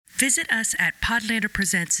Visit us at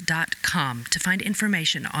podlanderpresents.com to find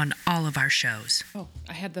information on all of our shows. Oh,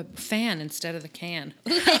 I had the fan instead of the can.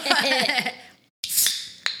 Yeah.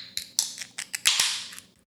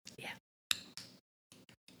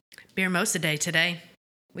 Beer Mosa Day today.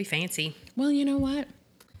 We fancy. Well, you know what?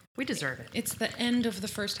 We deserve it. It's the end of the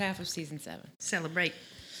first half of season 7. Celebrate.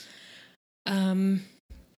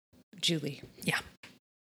 Julie. Yeah.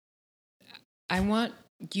 I want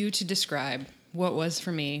you to describe what was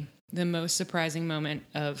for me the most surprising moment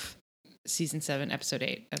of season 7, episode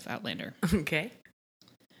 8 of Outlander. Okay.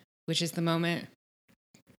 Which is the moment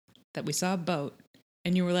that we saw a boat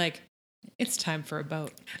and you were like, it's time for a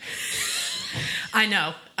boat. I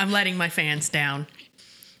know. I'm letting my fans down.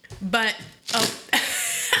 But, but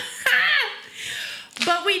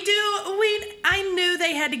I knew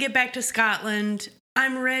they had to get back to Scotland.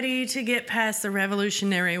 I'm ready to get past the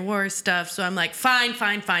Revolutionary War stuff. So I'm like, fine,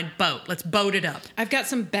 boat. Let's boat it up. I've got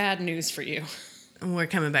some bad news for you. We're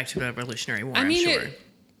coming back to the Revolutionary War, I'm sure.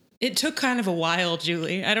 It took kind of a while,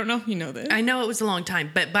 Julie. I don't know if you know this. I know it was a long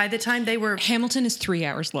time, but by the time they were... Hamilton is 3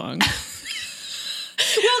 hours long.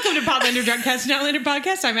 Welcome to Outlander Drunkcast and Outlander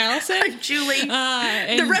Podcast. I'm Allison. I'm Julie.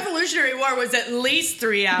 The Revolutionary War was at least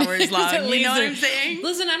 3 hours long. You know what I'm saying?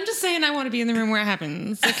 Listen, I'm just saying I want to be in the room where it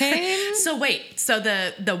happens, okay? So wait. So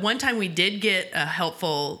the one time we did get a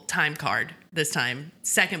helpful time card this time,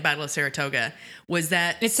 Second Battle of Saratoga, was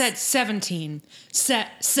that... It said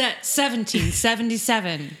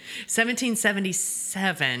 1777.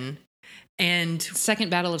 1777. And... Second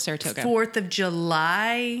Battle of Saratoga. 4th of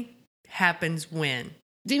July happens when?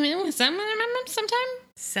 Do you mean sometime?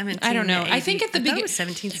 1780. I don't know. I think at the beginning... it was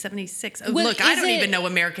 1776. Oh, well, look, I don't even know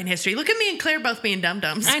American history. Look at me and Claire both being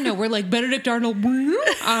dum-dums. I know. We're like Benedict Arnold. Well,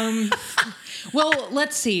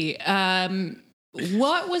 let's see.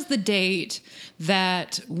 What was the date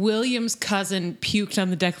that William's cousin puked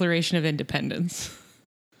on the Declaration of Independence?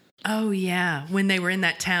 Oh, yeah. When they were in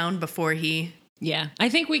that town before he... Yeah. I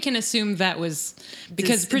think we can assume that was...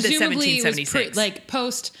 Because presumably it was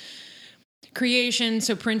post... creation,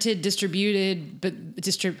 so printed, distributed, but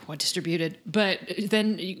distributed. But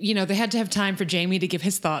then, they had to have time for Jamie to give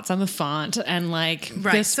his thoughts on the font and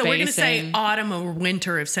the So we're going to say autumn or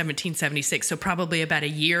winter of 1776. So probably about a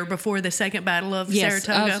year before the Second Battle of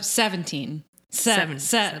Saratoga. Of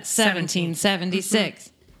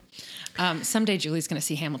 1776. Someday Julie's going to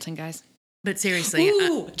see Hamilton, guys. But seriously,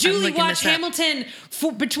 Julie watched Hamilton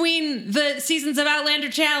between the seasons of Outlander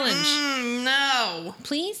Challenge. No.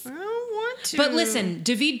 Please? I don't want to. But listen,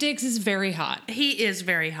 Daveed Diggs is very hot. He is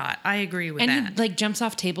very hot. I agree with that. And he jumps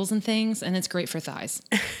off tables and things, and it's great for thighs.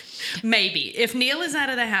 Maybe. If Neil is out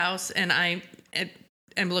of the house and I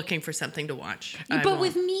am looking for something to watch.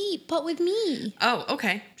 With me. Oh,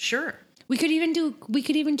 okay. Sure. We could even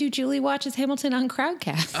do Julie watches Hamilton on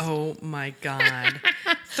Crowdcast. Oh my God.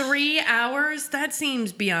 3 hours? That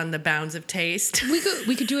seems beyond the bounds of taste. We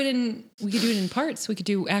could do it in parts. We could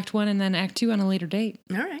do Act 1 and then Act 2 on a later date.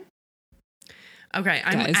 All right. Okay,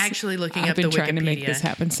 I'm actually looking up the Wikipedia. I've been trying to make this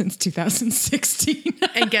happen since 2016.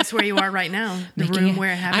 And guess where you are right now? The room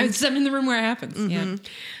where it happens? I'm in the room where it happens, yeah.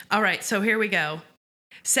 All right, so here we go.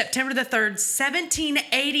 September the 3rd,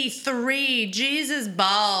 1783. Jesus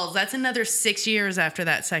balls. That's another 6 years after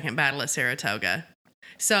that Second Battle of Saratoga.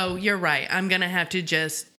 So you're right. I'm going to have to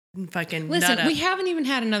just fucking listen, nut up. We haven't even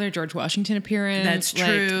had another George Washington appearance. That's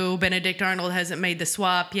true. Benedict Arnold hasn't made the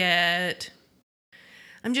swap yet.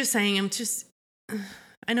 I'm just saying,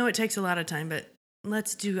 I know it takes a lot of time, but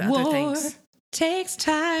let's do other things. Takes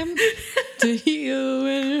time to heal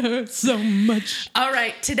and it hurts so much. All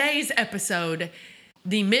right. Today's episode...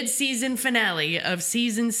 the mid-season finale of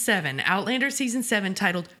Season 7, Outlander Season 7,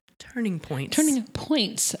 titled Turning Points. Turning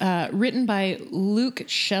Points, written by Luke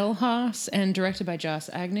Schellhaus and directed by Joss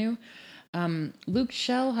Agnew. Luke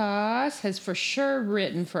Schellhaus has for sure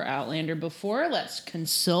written for Outlander before. Let's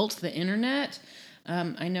consult the internet.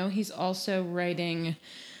 I know he's also writing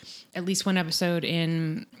at least one episode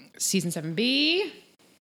in Season 7B.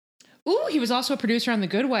 Ooh, he was also a producer on The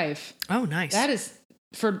Good Wife. Oh, nice. That is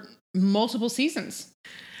for... multiple seasons.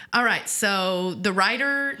 All right, so the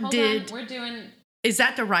writer Hold on, we're doing... Is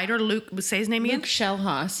that the writer, Luke? Say his name again? Luke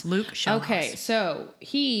Schellhaus. Luke Schellhaus. Okay, so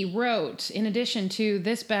he wrote, in addition to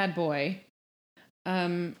this bad boy,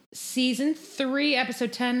 Season 3,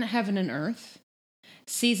 Episode 10, Heaven and Earth.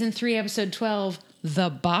 Season 3, Episode 12, The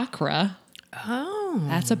Bacra. Oh.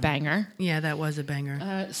 That's a banger. Yeah, that was a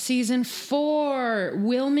banger. Season 4,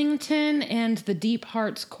 Wilmington and the Deep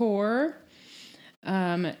Heart's Core.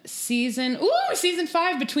 Season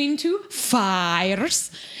 5, Between Two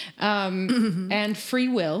Fires, and Free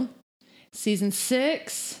Will. Season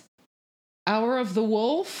 6, Hour of the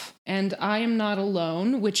Wolf and I Am Not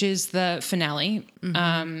Alone, which is the finale.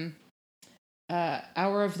 Hour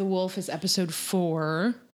of the Wolf is episode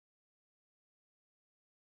 4.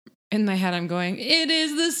 In my head, I'm going, it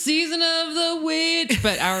is the season of the witch,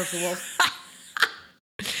 but Hour of the Wolf.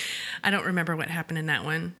 I don't remember what happened in that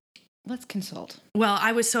one. Let's consult. Well,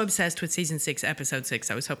 I was so obsessed with season 6, episode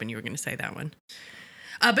 6. I was hoping you were going to say that one.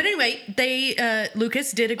 But anyway,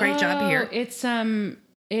 Lucas did a great job here. It's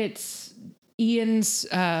Ian's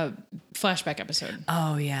flashback episode.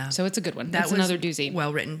 Oh, yeah. So it's a good one. That's another doozy.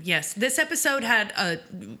 Well written. Yes. This episode had a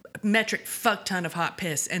metric fuck ton of hot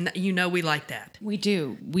piss, and we like that. We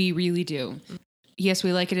do. We really do. Yes,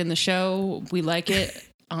 we like it in the show. We like it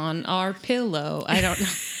on our pillow. I don't know.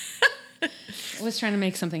 I was trying to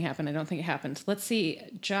make something happen. I don't think it happened. Let's see.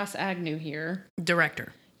 Joss Agnew here.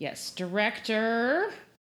 Director. Yes, director.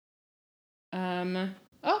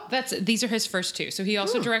 These are his first 2. So he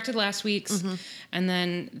also directed last week's, and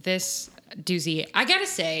then this doozy. I gotta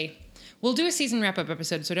say, we'll do a season wrap-up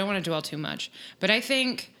episode, so I don't want to dwell too much. But I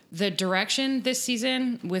think the direction this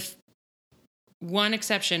season, with one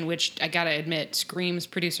exception, which I gotta admit screams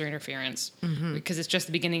producer interference, because it's just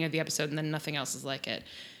the beginning of the episode and then nothing else is like it.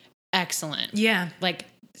 Excellent. Yeah. Like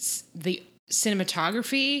the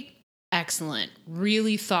cinematography, excellent.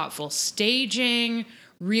 Really thoughtful staging.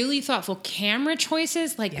 Really thoughtful camera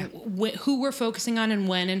choices, like who we're focusing on and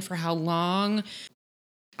when and for how long.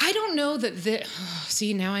 I don't know that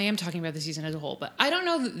see, now I am talking about the season as a whole, but I don't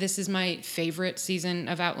know that this is my favorite season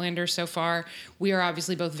of Outlander so far. We are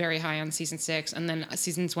obviously both very high on season 6, and then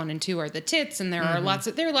seasons 1 and 2 are the tits, and there are lots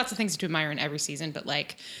of things to admire in every season, but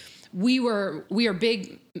like we are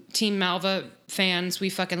big Team Malva fans.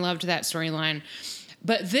 We fucking loved that storyline.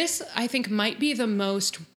 But this, I think, might be the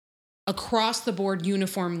most across the board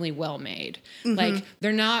uniformly well made. Like,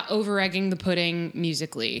 they're not over-egging the pudding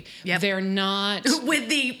musically. Yep. They're not... With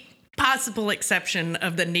the possible exception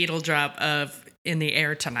of the needle drop of In the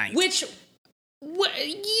Air Tonight. Which...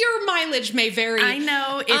 your mileage may vary. I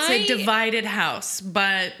know it's a divided house,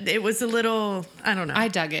 but it was a little... I don't know. I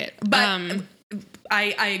dug it. But...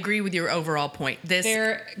 I agree with your overall point. The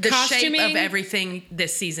shape of everything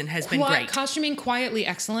this season has been great. Costuming quietly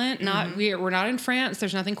excellent. We're not in France.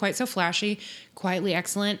 There's nothing quite so flashy. Quietly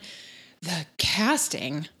excellent. The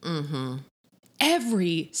casting. A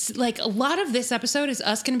lot of this episode is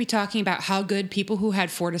us going to be talking about how good people who had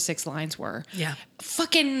 4 to 6 lines were. Yeah.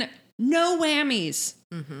 Fucking no whammies.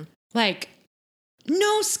 Like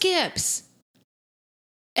no skips.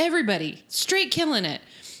 Everybody straight killing it.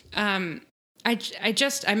 I'm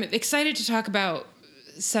excited to talk about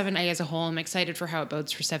 7A as a whole. I'm excited for how it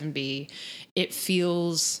bodes for 7B. It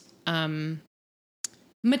feels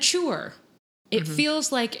mature. It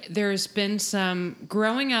feels like there's been some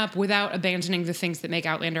growing up without abandoning the things that make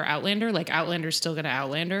Outlander Outlander. Like Outlander's still going to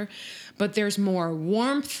Outlander, but there's more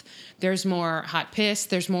warmth. There's more hot piss.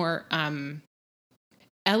 There's more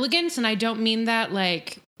elegance, and I don't mean that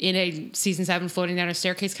like in a season 7 floating down a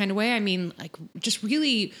staircase kind of way. I mean like just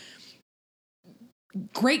really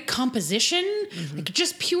great composition, like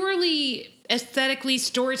just purely aesthetically,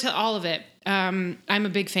 storytelling, all of it. I'm a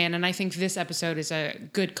big fan, and I think this episode is a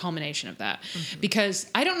good culmination of that. Because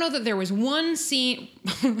I don't know that there was one scene.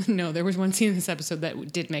 No, there was one scene in this episode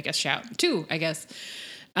that did make us shout. 2, I guess.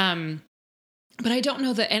 But I don't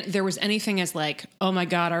know that there was anything as like, oh my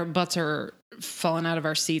God, our butts are falling out of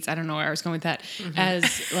our seats. I don't know where I was going with that.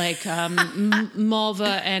 As like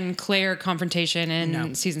Malva and Claire confrontation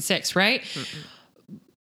in season 6, right?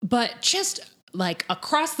 But just like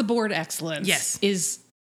across the board excellence is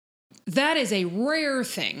a rare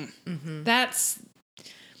thing. That's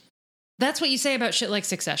what you say about shit like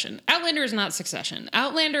Succession. Outlander is not Succession.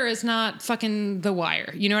 Outlander is not fucking The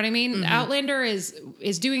Wire. You know what I mean? Outlander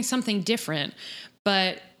is doing something different,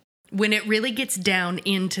 but when it really gets down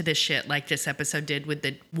into the shit like this episode did with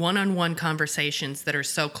the one-on-one conversations that are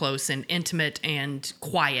so close and intimate and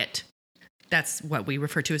quiet, that's what we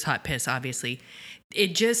refer to as hot piss, obviously.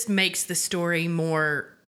 It just makes the story more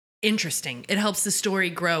interesting. It helps the story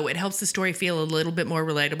grow. It helps the story feel a little bit more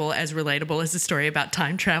relatable as a story about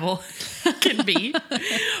time travel can be.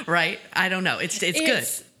 Right? I don't know. It's good.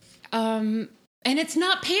 And it's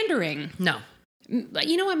not pandering. No.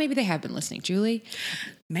 You know what? Maybe they have been listening, Julie.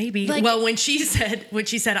 Maybe. Like, well, when she said,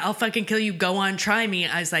 I'll fucking kill you, go on, try me,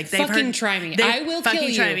 I was like, try me. I will kill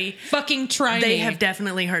you. Try me. Fucking try me. They have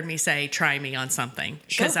definitely heard me say, try me on something.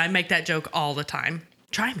 Because I make that joke all the time.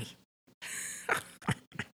 Try me.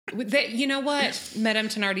 You know what, Madame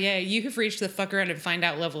Thenardier, you have reached the fuck around and find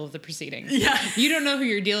out level of the proceeding. Yeah. You don't know who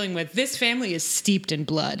you're dealing with. This family is steeped in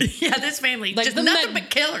blood. Yeah, this family, Like just the nothing but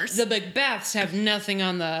killers. The Macbeths have nothing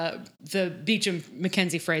on the beach of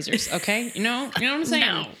Mackenzie Fraser's, okay? You know what I'm saying?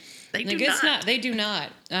 No, they do not. They do not.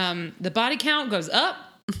 The body count goes up.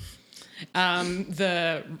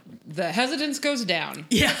 The hesitance goes down.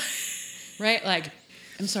 Yeah. Right? Like,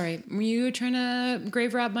 I'm sorry, were you trying to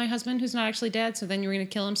grave rob my husband who's not actually dead, so then you were going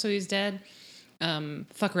to kill him so he's dead?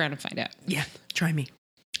 Fuck around and find out. Yeah, try me.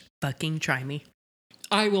 Fucking try me.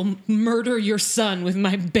 I will murder your son with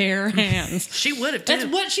my bare hands. She would have, too.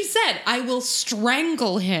 That's what she said. I will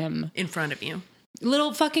strangle him. In front of you.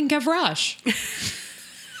 Little fucking Gavroche.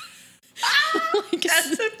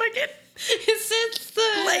 That's a fucking... It's the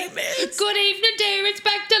lamest. Good evening, dear. It's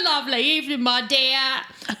back to lovely evening, my dear.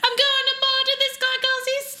 I'm going to murder this guy because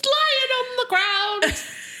he's lying on the ground.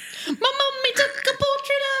 My mummy took a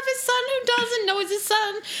portrait of his son who doesn't know it's his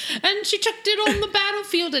son, and she chucked it on the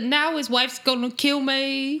battlefield, and now his wife's gonna kill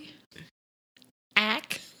me.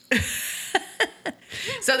 Ack.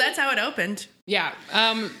 So that's how it opened. Yeah.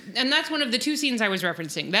 And that's one of the two scenes I was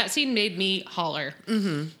referencing. That scene made me holler.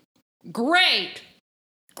 Mm-hmm. Great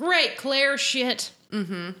Claire shit.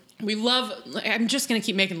 Mm-hmm. We love, I'm just going to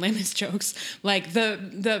keep making lamest jokes. Like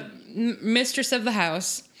the mistress of the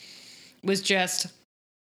house was just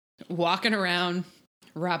walking around,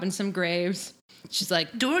 robbing some graves. She's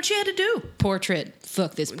like, do what you had to do. Portrait.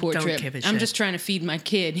 Fuck this portrait. Don't give a I'm shit. just trying to feed my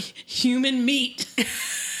kid human meat.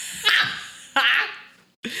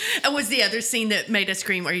 And was the other scene that made us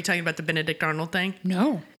scream, are you talking about the Benedict Arnold thing?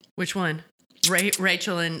 No. Which one?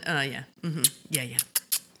 Rachel and, yeah. Mm-hmm. Yeah.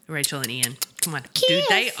 Rachel and Ian. Come on. Kiss. Dude,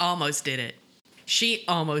 they almost did it. She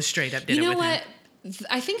almost straight up did it with him. You know what?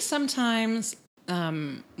 I think sometimes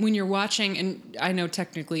when you're watching, and I know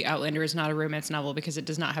technically Outlander is not a romance novel because it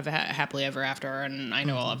does not have a happily ever after, and I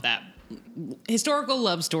know all of that. Historical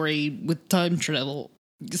love story with time travel.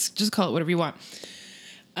 Just call it whatever you want.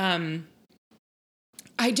 I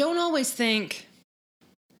don't always think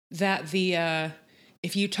that the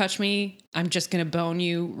if you touch me, I'm just going to bone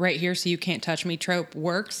you right here so you can't touch me trope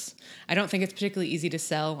works. I don't think it's particularly easy to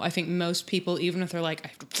sell. I think most people, even if they're like, I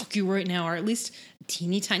have to fuck you right now, are at least a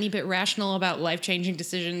teeny tiny bit rational about life-changing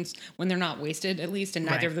decisions when they're not wasted, at least, and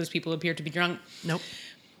neither of those people appear to be drunk. Nope.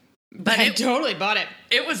 But I totally bought it.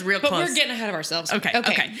 It was real close. But we're getting ahead of ourselves.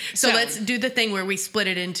 Okay. So let's do the thing where we split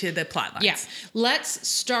it into the plot lines. Yeah. Let's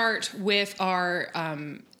start with our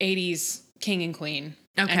 80s king and queen.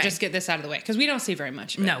 Okay. And just get this out of the way, because we don't see very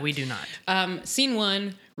much of it. No, we do not. Scene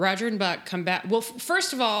 1, Roger and Buck come back. Well,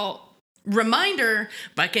 first of all... Reminder,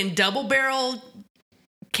 fucking double-barrel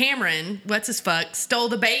Cameron, what's his fuck, stole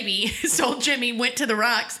the baby, stole Jimmy, went to the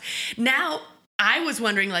rocks. Now, I was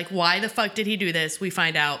wondering, like, why the fuck did he do this? We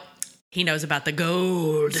find out he knows about the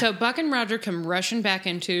gold. So Buck and Roger come rushing back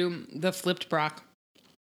into the flipped Brock,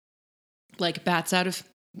 like bats out of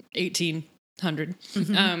 1800.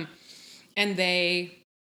 Mm-hmm. And they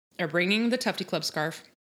are bringing the Tufty Club scarf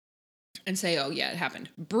and say, oh, yeah, it happened.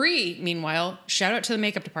 Bree, meanwhile, shout out to the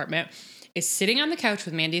makeup department, is sitting on the couch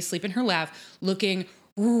with Mandy asleep in her lap, looking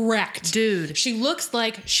wrecked. Dude. She looks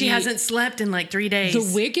like she hasn't slept in like 3 days.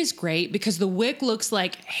 The wig is great because the wig looks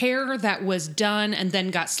like hair that was done and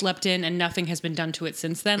then got slept in and nothing has been done to it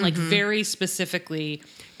since then. Mm-hmm. Like very specifically.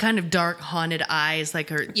 Kind of dark, haunted eyes, like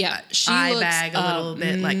her eye bag a little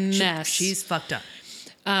bit. Like she's fucked up.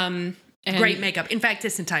 And great makeup. In fact,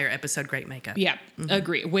 this entire episode, great makeup. Yeah,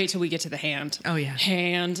 agree. Wait till we get to the hand. Oh, yeah.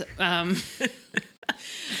 Hand.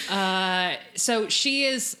 So she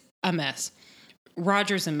is a mess.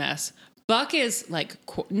 Roger's a mess. Buck is like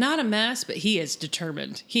not a mess, but he is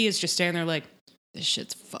determined. He is just standing there like, this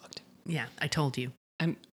shit's fucked. Yeah, I told you.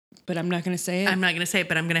 But I'm not going to say it. I'm not going to say it,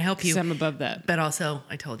 but I'm going to help you. I'm above that. But also,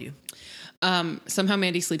 I told you. Somehow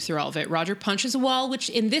Mandy sleeps through all of it. Roger punches a wall, which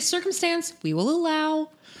in this circumstance we will allow.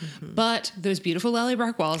 Mm-hmm. But those beautiful Lally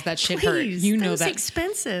Brock walls, that shit hurt. You know that. That's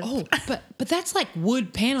expensive. Oh, but that's like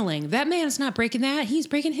wood paneling. That man's not breaking that. He's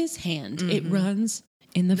breaking his hand. Mm-hmm. It runs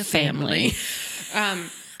in the family.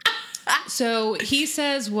 So he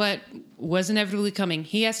says what was inevitably coming.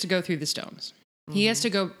 He has to go through the stones. Mm-hmm.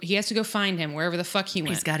 He has to go find him wherever the fuck he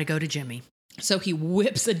went. He's got to go to Jimmy. So he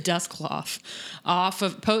whips a dust cloth off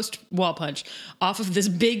of post-wall punch off of this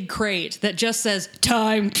big crate that just says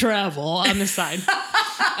time travel on the side.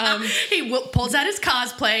 He pulls out his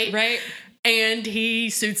cosplay, right, and he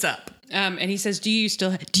suits up. And he says, "Do you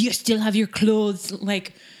still have your clothes?"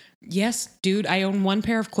 Like, yes, dude, I own one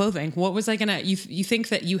pair of clothing. What was I gonna? You think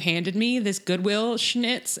that you handed me this Goodwill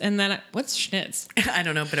schnitz, and then what's schnitz? I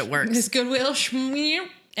don't know, but it works. This Goodwill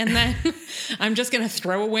And then I'm just going to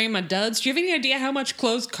throw away my duds. Do you have any idea how much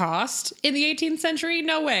clothes cost in the 18th century?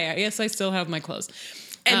 No way. Yes, I still have my clothes.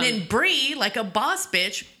 And then Bree, like a boss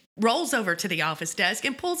bitch, rolls over to the office desk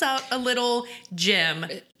and pulls out a little gem.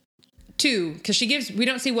 2, because we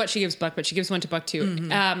don't see what she gives Buck, but she gives one to Buck too,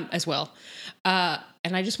 as well.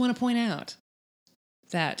 And I just want to point out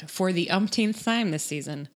that for the umpteenth time this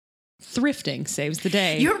season, thrifting saves the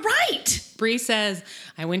day. You're right. Bree says,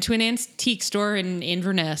 I went to an antique store in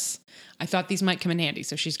Inverness. I thought these might come in handy.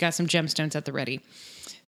 So she's got some gemstones at the ready.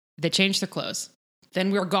 They changed their clothes.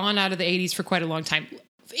 Then we were gone out of the 80s for quite a long time.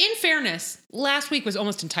 In fairness, last week was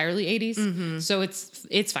almost entirely 80s. So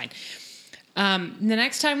it's fine. The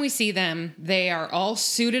next time we see them, they are all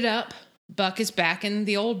suited up. Buck is back in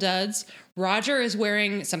the old duds. Roger is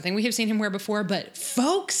wearing something we have seen him wear before, but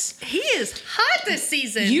folks, he is hot this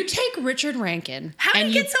season. You take Richard Rankin. How did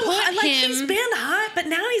he get so hot? Like, he's been hot, but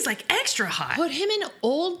now he's like extra hot. Put him in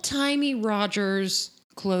old-timey Rogers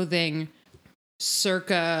clothing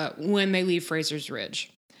circa when they leave Fraser's Ridge.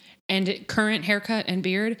 And current haircut and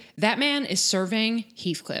beard, that man is serving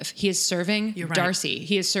Heathcliff. He is serving Darcy.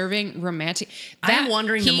 He is serving romantic. I'm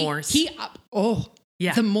wandering the moors.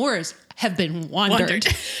 The moors have been wandered.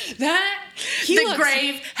 The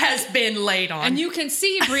grave has been laid on. And you can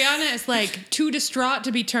see Brianna is like too distraught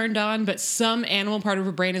to be turned on, but some animal part of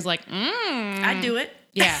her brain is like, I'd do it.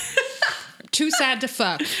 Yeah. Too sad to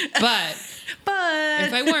fuck. But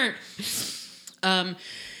if I weren't.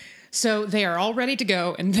 So they are all ready to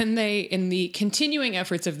go. And then they, in the continuing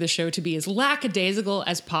efforts of the show to be as lackadaisical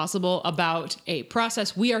as possible about a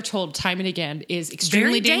process we are told time and again is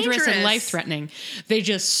extremely dangerous and life-threatening, they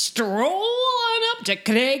just stroll on up to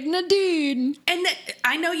Craignadoon. And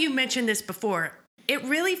I know you mentioned this before. It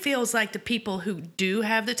really feels like the people who do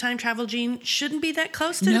have the time travel gene shouldn't be that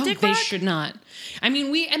close to the Dick Rock. No, they should not. I mean,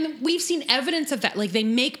 we've seen evidence of that. Like, they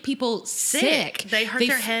make people sick. They hurt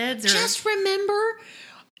their heads. Just remember...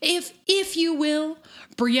 If you will,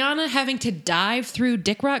 Brianna having to dive through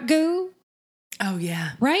Dick Rock goo. Oh,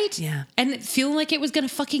 yeah. Right? Yeah. And feeling like it was going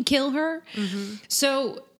to fucking kill her.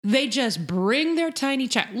 So they just bring their tiny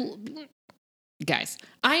child. Guys,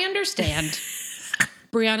 I understand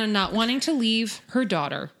Brianna not wanting to leave her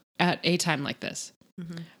daughter at a time like this.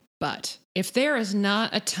 But if there is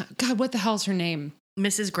not a time... God, what the hell's her name?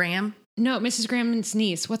 Mrs. Graham? No, Mrs. Graham's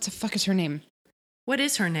niece. What the fuck is her name? What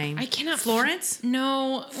is her name? I cannot... Florence?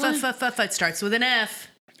 No. It starts with an F.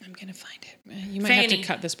 I'm going to find it. You might have to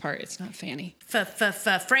cut this part. It's not Fanny.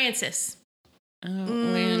 Francis.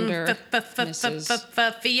 Outlander.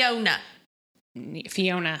 Fiona.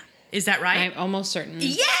 Fiona. Is that right? I'm almost certain.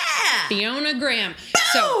 Yeah! Fiona Graham. Boom!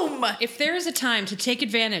 So, if there is a time to take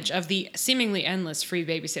advantage of the seemingly endless free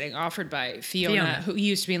babysitting offered by Fiona, who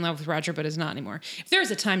used to be in love with Roger but is not anymore, if there is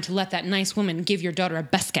a time to let that nice woman give your daughter a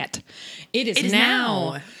biscuit, it is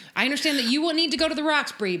now. I understand that you will need to go to the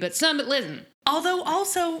rocks, Bree, but listen. Although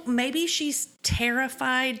also maybe she's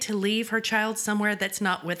terrified to leave her child somewhere that's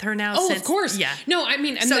not with her now. Oh, of course. Yeah. No, I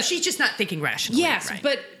mean... So she's just not thinking rationally. Yes, right?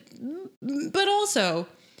 but also...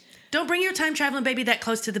 Don't bring your time traveling baby that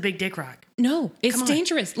close to the big Dick Rock. No, it's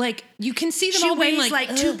dangerous. Like, you can see them all weighs being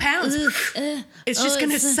like 2 pounds. It's just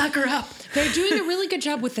going to suck her up. They're doing a really good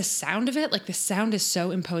job with the sound of it. Like, the sound is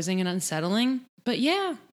so imposing and unsettling. But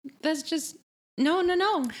yeah, that's just... No.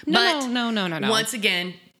 Once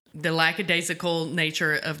again, the lackadaisical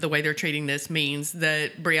nature of the way they're treating this means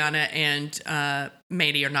that Brianna and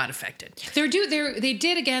Mandy are not affected. They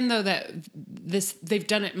did again, though, that they've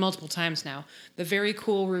done it multiple times now. The very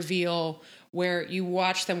cool reveal where you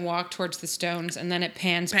watch them walk towards the stones and then it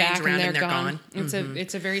pans back and they're gone.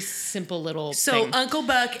 It's a very simple little thing. Uncle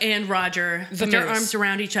Buck and Roger put their arms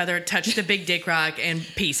around each other, touch the big Dick Rock, and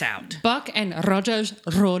peace out. Buck and Roger's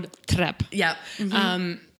road trip. Yep.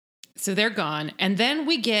 So they're gone. And then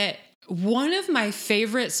we get one of my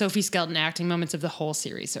favorite Sophie Skelton acting moments of the whole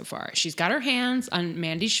series so far. She's got her hands on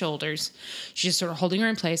Mandy's shoulders. She's just sort of holding her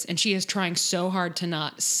in place, and she is trying so hard to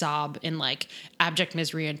not sob in like abject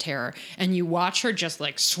misery and terror. And you watch her just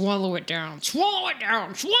like swallow it down,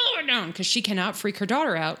 because she cannot freak her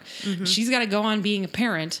daughter out. She's got to go on being a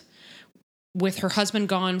parent with her husband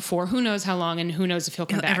gone for who knows how long, and who knows if he'll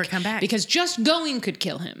ever come back. Because just going could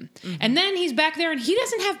kill him. And then he's back there and he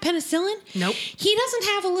doesn't have penicillin. Nope. He doesn't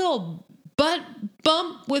have a little butt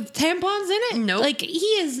bump with tampons in it. Nope. Like, he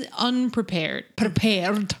is unprepared.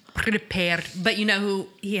 Prepared. But you know who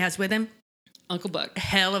he has with him? Uncle Buck.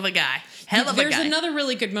 Hell of a guy. There's another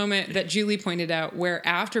really good moment that Julie pointed out where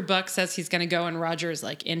after Buck says he's going to go and Roger is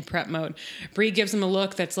like in prep mode, Bree gives him a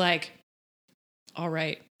look that's like, all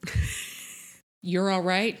right. You're all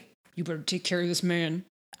right. You better take care of this man.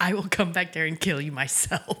 I will come back there and kill you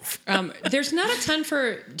myself. There's not a ton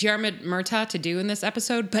for Diarmid Murtagh to do in this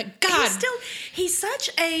episode, but God, he's such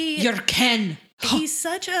a... You're Ken. He's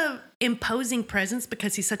such a imposing presence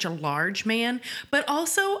because he's such a large man, but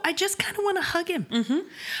also I just kind of want to hug him. Mm-hmm.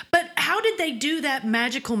 But how did they do that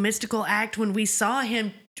magical, mystical act when we saw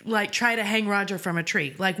him like try to hang Roger from a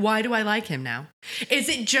tree? Like, why do I like him now? Is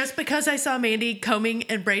it just because I saw Mandy combing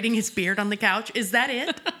and braiding his beard on the couch? Is that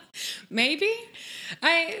it? Maybe.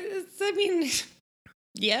 I mean...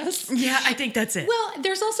 Yes. Yeah, I think that's it. Well,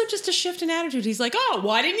 there's also just a shift in attitude. He's like, oh,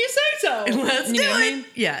 why didn't you say so? Let's do it.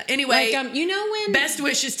 Yeah. Anyway, like, you know when... Best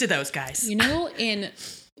wishes to those guys. You know in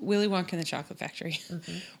Willy Wonka and the Chocolate Factory,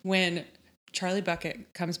 when Charlie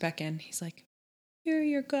Bucket comes back in, he's like, here are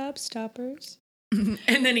your gobstoppers.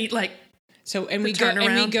 And then he like... So, and we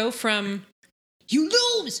go from, you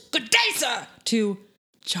lose, good day, sir, to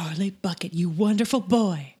Charlie Bucket, you wonderful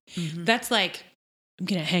boy. Mm-hmm. That's like, I'm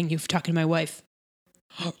going to hang you for talking to my wife.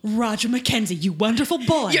 Roger Mackenzie, you wonderful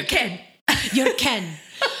boy. You're Ken. You're Ken.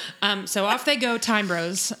 So off they go, Time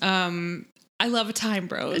Bros. I love a Time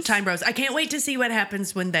Bros. Time Bros. I can't wait to see what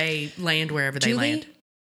happens when they land wherever they land.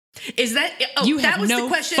 Is that... Oh, you that have was no the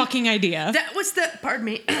question. Fucking idea. That was the... Pardon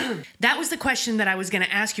me. That was the question that I was going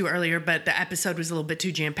to ask you earlier, but the episode was a little bit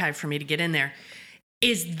too jam-packed for me to get in there.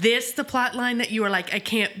 Is this the plot line that you were like, I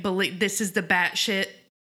can't believe this is the batshit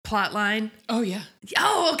plot line? Oh yeah.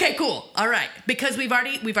 Oh, okay, cool. All right. Because we've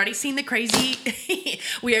already seen the crazy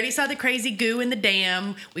we already saw the crazy goo in the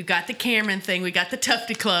dam. We've got the Cameron thing, we got the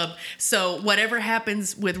Tufty Club. So whatever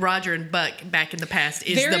happens with Roger and Buck back in the past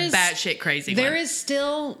is the batshit crazy there one. Is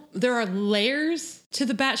still there are layers to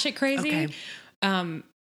the batshit crazy. Okay.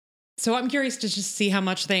 So I'm curious to just see how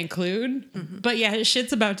much they include. Mm-hmm. But yeah,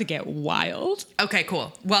 shit's about to get wild. Okay,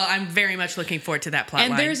 cool. Well, I'm very much looking forward to that plot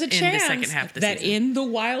line. And there's a chance in the second half of the that season. in the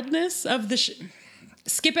wildness of the...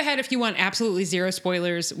 skip ahead if you want absolutely zero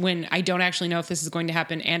spoilers when I don't actually know if this is going to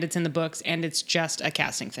happen and it's in the books and it's just a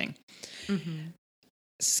casting thing. Mm-hmm.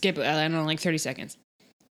 Skip, I don't know, like 30 seconds.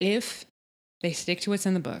 If they stick to what's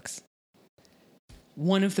in the books,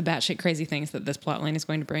 one of the batshit crazy things that this plot line is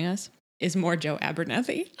going to bring us is more Joe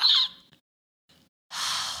Abernathy.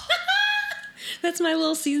 That's my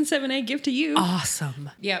little season 7A gift to you. Awesome.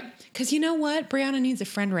 Yep. Because you know what? Brianna needs a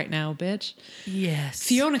friend right now, bitch. Yes.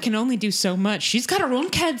 Fiona can only do so much. She's got her own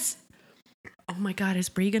kids. Oh my God. Is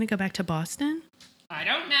Bree going to go back to Boston? I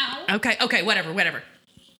don't know. Okay. Whatever.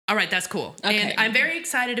 All right. That's cool. Okay. And I'm very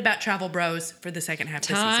excited about Travel Bros for the second half of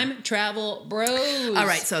the season. Time Travel Bros. All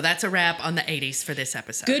right. So that's a wrap on the 80s for this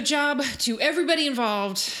episode. Good job to everybody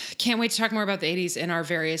involved. Can't wait to talk more about the 80s in our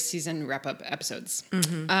various season wrap-up episodes.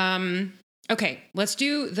 Mm-hmm. Okay, let's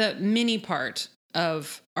do the mini part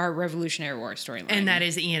of our Revolutionary War storyline. And that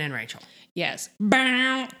is Weeian and Rachael. Yes.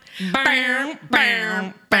 Like,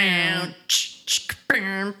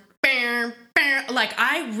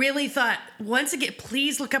 I really thought, once again,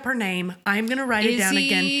 please look up her name. I'm going to write it down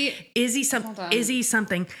again. Izzy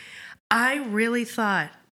something. I really thought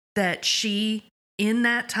that she, in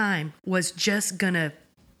that time, was just going to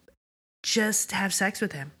have sex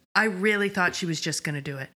with him. I really thought she was just going to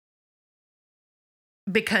do it.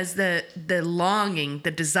 Because the longing, the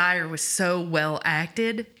desire was so well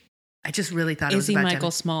acted. I just really thought it was about Michael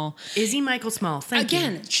Small. Izzy Michael Small. Thank you.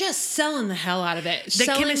 Again, just selling the hell out of it. The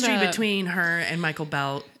chemistry between her and Michael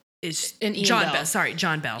Bell is... And John Bell. Sorry,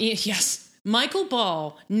 John Bell. Yes. Michael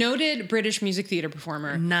Ball, noted British music theater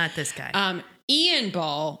performer. Not this guy. Ian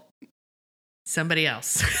Ball. Somebody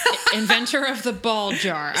else. Inventor of the ball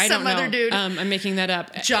jar. I don't know. Some other dude. I'm making that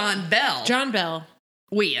up. John Bell.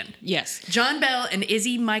 Weeian. Yes. John Bell and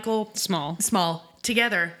Izzy Michael Small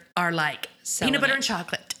together are like peanut butter and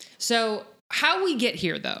chocolate. So how we get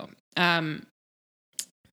here, though,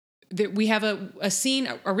 we have a scene,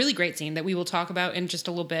 a really great scene that we will talk about in just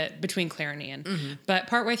a little bit between Claire and Ian. Mm-hmm. But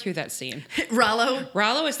partway through that scene, Rollo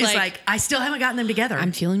is like, I still haven't gotten them together.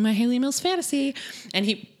 I'm feeling my Haley Mills fantasy. And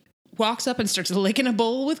he walks up and starts licking a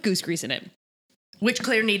bowl with goose grease in it. Which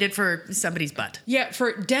Claire needed for somebody's butt. Yeah,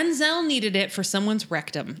 for Denzel needed it for someone's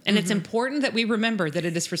rectum. And it's important that we remember that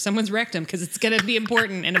it is for someone's rectum because it's going to be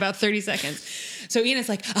important in about 30 seconds. So Ian is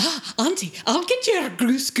like, Auntie, I'll get your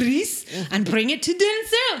goose grease and bring it to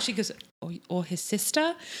Denzel. She goes, oh, his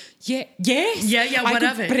sister? Yeah, yes. Yeah, what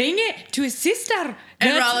of it? Bring it to his sister.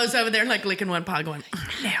 And Rollo's over there like licking one paw going,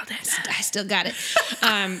 nailed it. I still got it.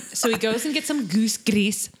 So he goes and gets some goose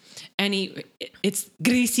grease. And it's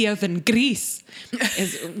greasier than grease,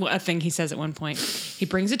 is a thing he says at one point. He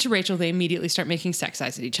brings it to Rachel. They immediately start making sex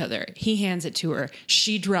eyes at each other. He hands it to her.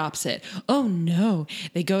 She drops it. Oh, no.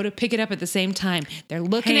 They go to pick it up at the same time. They're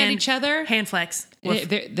looking at each other. Hand flex.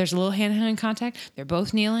 There's a little hand-to-hand contact. They're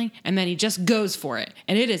both kneeling, and then he just goes for it.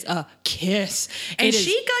 And it is a kiss. And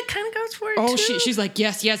she kind of goes for it, too. She's like,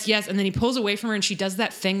 yes, yes, yes. And then he pulls away from her, and she does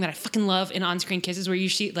that thing that I fucking love in on-screen kisses where you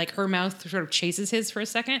see, like, her mouth sort of chases his for a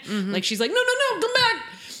second. Mm-hmm. Like, she's like, no, come back.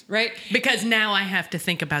 Right? Because now I have to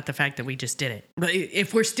think about the fact that we just did it. But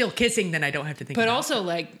if we're still kissing, then I don't have to think about it. But also,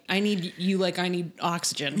 like, I need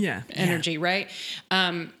oxygen energy, right?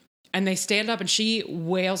 And they stand up and she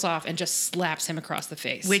wails off and just slaps him across the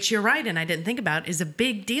face. Which you're right, and I didn't think about, is a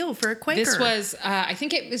big deal for a Quaker. This was, I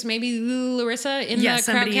think it was maybe Larissa in the crowdcast.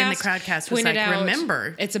 Somebody in the crowdcast was like,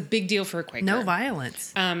 remember. It's a big deal for a Quaker. No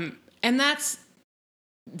violence. And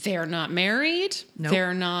they're not married. Nope.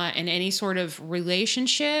 They're not in any sort of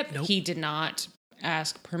relationship. Nope. He did not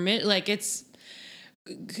ask permit. Like, it's...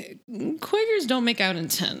 Quakers don't make out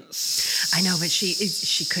intense. I know, but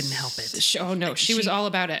she couldn't help it. Oh no, she was all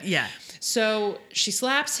about it. Yeah. So she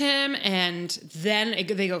slaps him, and then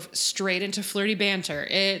they go straight into flirty banter.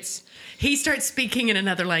 He starts speaking in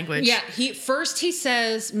another language. Yeah. He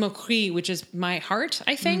says "mokri," which is my heart,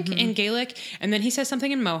 I think, in Gaelic, and then he says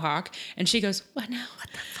something in Mohawk, and she goes, "What now? What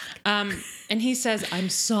the fuck?" And he says, "I'm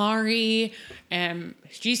sorry."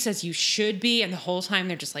 She says, "You should be." And the whole time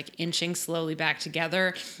they're just like inching slowly back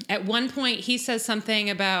together. At one point, he says something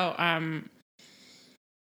about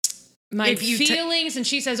my feelings. And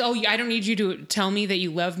she says, "Oh, I don't need you to tell me that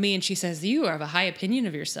you love me." And she says, "You have a high opinion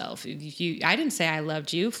of yourself. I didn't say I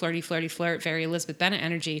loved you." Flirty, flirty, flirt, very Elizabeth Bennet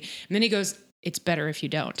energy. And then he goes, "It's better if you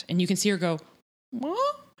don't." And you can see her go,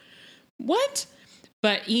 "What?"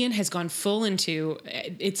 But Ian has gone full into,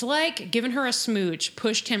 it's like giving her a smooch,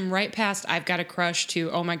 pushed him right past, "I've got a crush," to,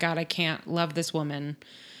 "Oh my God, I can't love this woman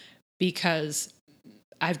because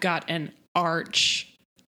I've got an arch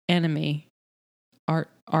enemy.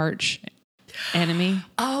 Arch enemy.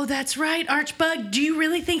 Oh, that's right. Archbug. Do you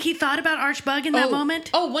really think he thought about Archbug in that moment?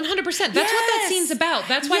 Oh, 100%. That's what that scene's about.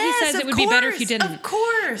 That's why he says it would be better if you didn't. Of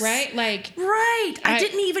course. Right? Like, right. I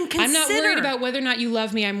didn't even consider. I'm not worried about whether or not you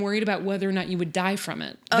love me. I'm worried about whether or not you would die from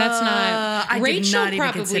it. That's not. Rachel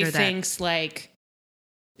probably thinks like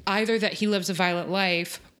either that he lives a violent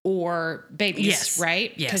life or babies,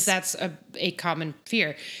 right? Yes. Because that's a common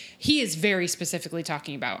fear. He is very specifically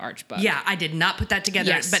talking about Archbug. Yeah, I did not put that together.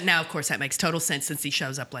 Yes. But now, of course, that makes total sense since he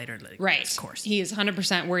shows up later. Right. Of course. He is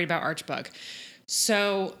 100% worried about Archbug.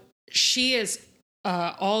 So she is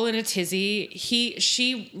all in a tizzy.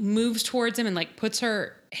 She moves towards him and like puts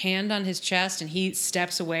her hand on his chest, and he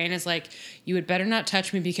steps away and is like, "You had better not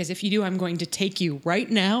touch me, because if you do, I'm going to take you right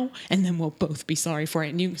now, and then we'll both be sorry for it."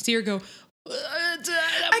 And you see her go,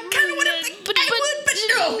 I kind of want to, but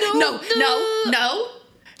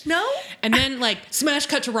no. And then like smash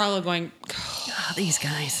cut to Rollo going, "Oh, these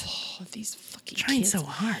guys. Oh, these fucking trying kids. So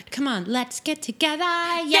hard. Come on, let's get together.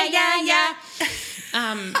 Yeah.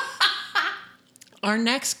 Our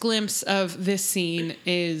next glimpse of this scene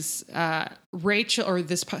is Rachel, or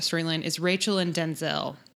this storyline is Rachel and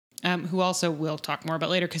Denzel, who also we'll talk more about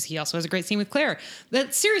later because he also has a great scene with Claire.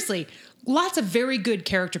 That seriously, lots of very good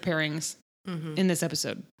character pairings in this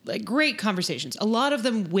episode. Like great conversations. A lot of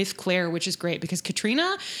them with Claire, which is great because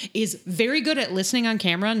Katrina is very good at listening on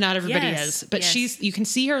camera. Not everybody is, but you can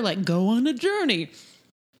see her like go on a journey.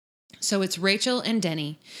 So it's Rachel and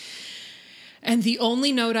Denny. And the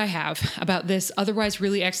only note I have about this otherwise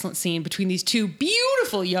really excellent scene between these two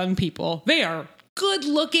beautiful young people, they are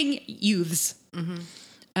good-looking youths,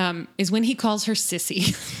 is when he calls her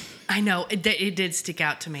sissy. I know. It did stick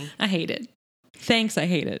out to me. I hate it. Thanks, I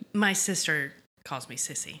hate it. My sister calls me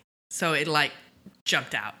sissy. So it like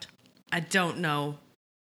jumped out. I don't know.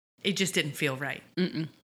 It just didn't feel right.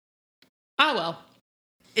 Oh, well.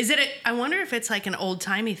 I wonder if it's like an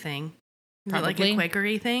old-timey thing. Is it like a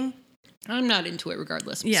Quakery thing? I'm not into it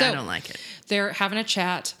regardless. Yeah, so, I don't like it. They're having a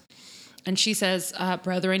chat, and she says,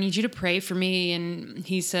 "Brother, I need you to pray for me." And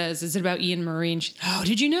he says, "Is it about Ian Murray?" And she, "How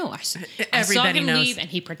did you know?" I saw him leave, and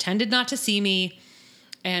he pretended not to see me.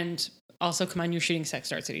 And also, come on, you're shooting sex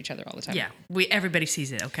darts at each other all the time. Yeah, everybody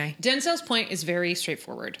sees it, okay? Denzel's point is very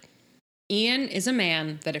straightforward. Ian is a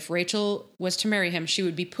man that if Rachel was to marry him, she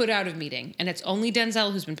would be put out of meeting. And it's only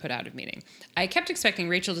Denzel who's been put out of meeting. I kept expecting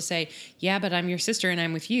Rachel to say, "Yeah, but I'm your sister and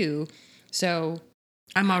I'm with you. So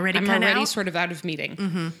I'm already sort of out of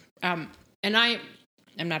meeting." And I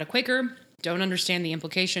am not a Quaker, don't understand the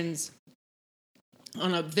implications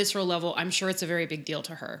on a visceral level. I'm sure it's a very big deal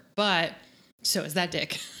to her. But So is that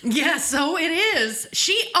dick. Yeah, so it is.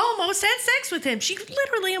 She almost had sex with him. She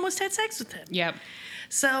literally almost had sex with him. Yep.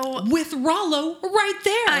 So with Rollo right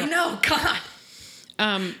there. I know,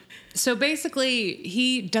 God. So basically,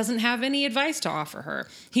 he doesn't have any advice to offer her.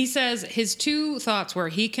 He says his two thoughts were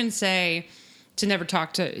he can say to never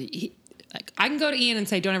talk to... I can go to Ian and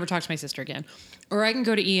say, don't ever talk to my sister again. Or I can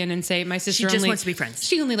go to Ian and say, my sister She just wants to be friends.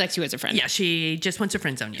 She only likes you as a friend. Yeah, she just wants to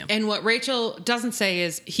friend zone you. And what Rachel doesn't say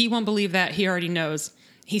is, he won't believe that. He already knows.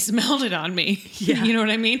 He smelled it on me. Yeah. You know what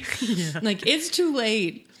I mean? Yeah. Like, it's too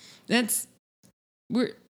late.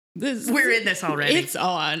 We're in this already. It's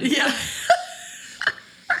on. Yeah.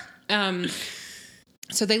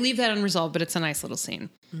 So they leave that unresolved, but it's a nice little scene.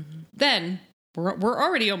 Mm-hmm. Then we're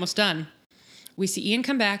already almost done. We see Ian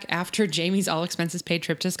come back after Jamie's all expenses paid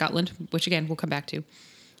trip to Scotland, which again, we'll come back to.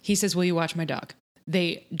 He says, will you watch my dog?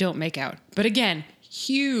 They don't make out. But again,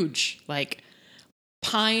 huge, like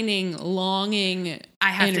pining, longing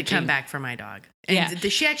I have energy. to come back for my dog. And yeah.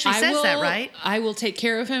 She actually says that, right? I will take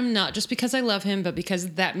care of him, not just because I love him, but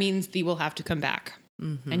because that means thee will have to come back.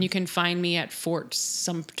 Mm-hmm. And you can find me at Fort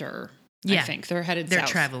Sumter, I think. They're headed south. They're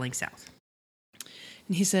traveling south.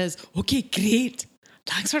 And he says, okay, great.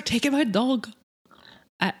 Thanks for taking my dog.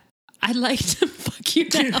 I'd like to fuck you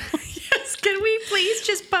now. Yes, can we please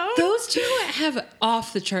just pose? Those two have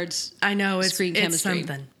off the charts. I know, screen chemistry.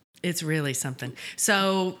 Something. It's really something.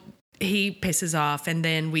 So he pisses off, and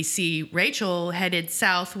then we see Rachel headed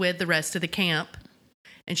south with the rest of the camp.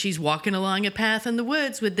 And she's walking along a path in the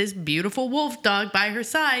woods with this beautiful wolf dog by her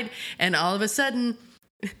side. And all of a sudden,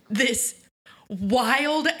 this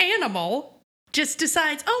wild animal just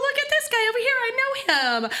decides, oh, look at this guy over here. I know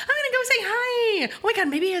him. I'm going to go say hi. Oh my God,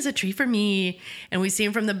 maybe he has a treat for me. And we see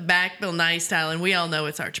him from the back, Bill Nye style, and we all know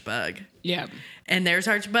it's Archbug. Yeah. And there's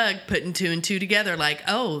Archbug putting two and two together like,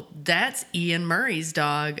 oh, that's Ian Murray's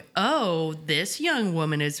dog. Oh, this young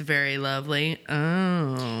woman is very lovely.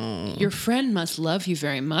 Oh. Your friend must love you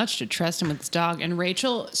very much to trust him with his dog. And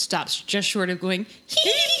Rachel stops just short of going,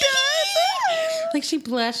 he does. Like she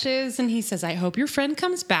blushes and he says, I hope your friend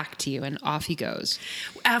comes back to you. And off he goes.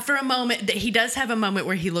 After a moment, he does have a moment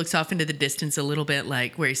where he looks off into the distance a little bit,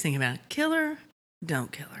 like where he's thinking about, kill her,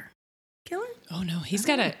 don't kill her. Kill her? Oh no, he's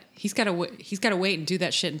gotta wait and do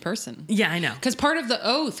that shit in person. Yeah, I know. Because part of the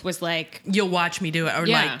oath was like, you'll watch me do it, or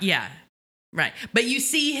right. But you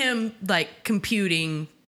see him like computing.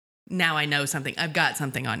 Now I know something. I've got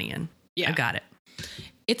something on Ian. Yeah, I've got it.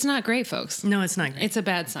 It's not great, folks. No, it's not great. It's a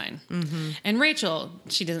bad sign. Mm-hmm. And Rachel,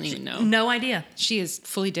 she doesn't even know. No idea. She is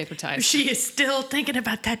fully dickmatized. She is still thinking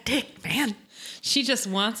about that dick, man. She just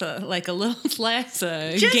wants a little slice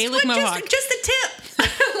of Gaelic mohawk. Just the tip.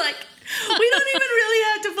 Like, we don't even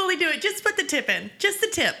really have to fully do it. Just put the tip in. Just the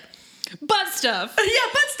tip. Butt stuff.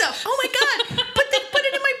 Yeah, butt stuff. Oh my God. Put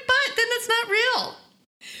it in my butt. Then that's not real.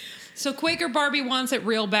 So Quaker Barbie wants it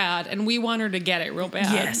real bad, and we want her to get it real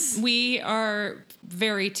bad. Yes. We are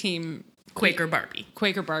very team Quaker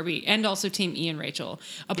Barbie, and also team Ian Rachel.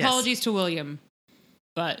 Apologies to William,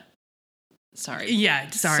 but sorry. Yeah,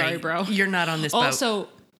 sorry, bro. You're not on this boat. Also,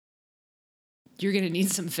 you're going to need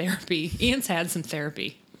some therapy. Ian's had some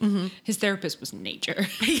therapy. Mm-hmm. His therapist was nature.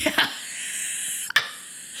 Yeah.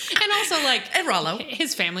 And also, and Rollo.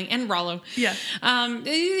 His family, and Rollo. Yeah.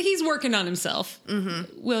 He's working on himself.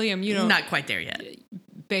 Mm-hmm. William, you know. Not quite there yet.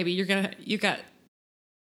 Baby, you got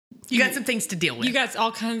some things to deal with. You got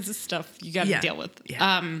all kinds of stuff you got to deal with.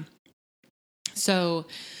 Yeah. So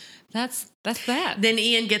that's that. Then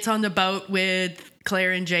Ian gets on the boat with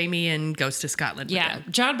Claire and Jamie and goes to Scotland. Yeah. With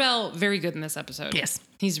them. John Bell, very good in this episode. Yes.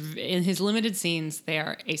 He's in his limited scenes. They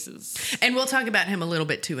are aces. And we'll talk about him a little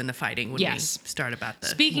bit too in the fighting when we start about the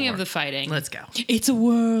Speaking war. of the fighting. Let's go. It's a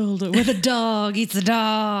world where the dog eats the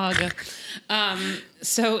dog.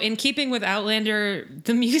 So in keeping with Outlander,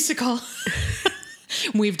 the musical,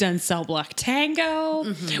 we've done Cell Block Tango.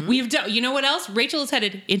 Mm-hmm. We've done, you know what else? Rachel is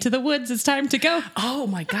headed into the woods. It's time to go. Oh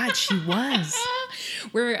my God, she was.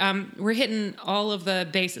 We're hitting all of the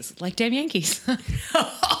bases like damn Yankees.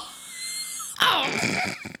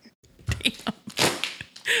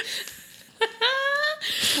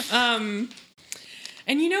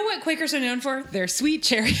 And you know what Quakers are known for? Their sweet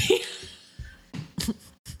charity.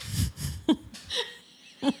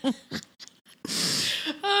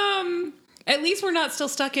 At least we're not still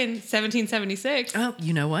stuck in 1776. Oh,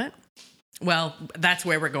 you know what? Well, that's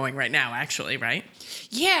where we're going right now, actually, right?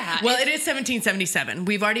 Yeah. Well, it is 1777.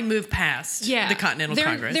 We've already moved past the Continental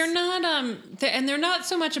Congress. They're not, and they're not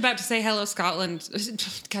so much about to say hello Scotland.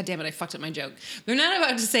 God damn it, I fucked up my joke. They're not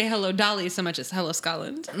about to say hello Dolly so much as hello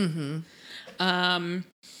Scotland. Mm-hmm.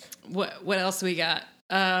 What else we got?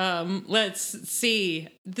 Let's see.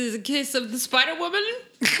 The kiss of the Spider Woman.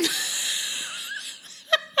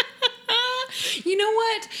 You know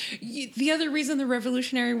what? The other reason the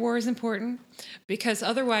Revolutionary War is important, because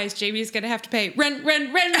otherwise Jamie's going to have to pay rent.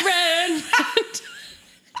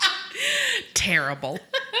 Terrible.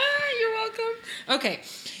 You're welcome. Okay.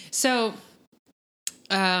 So,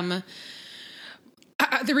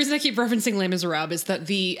 the reason I keep referencing Les Miserables is that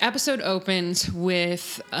the episode opens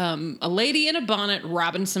with a lady in a bonnet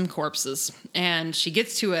robbing some corpses. And she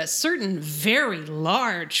gets to a certain very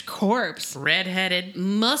large corpse. Redheaded.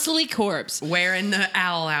 Muscly corpse. Wearing the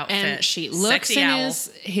owl outfit. And she looks Sexy in owl.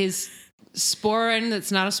 his sporin that's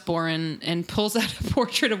not a sporin and pulls out a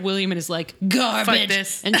portrait of William and is like, garbage. Fuck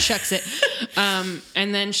this. And chucks it.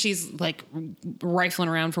 And then she's like rifling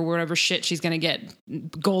around for whatever shit she's going to get.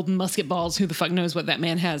 Golden musket balls. Who the fuck knows what that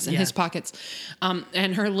man has in his pockets.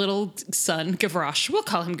 And her little son, Gavroche, we'll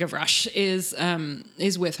call him Gavroche,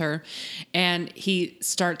 is with her. And Jamie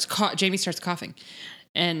starts coughing.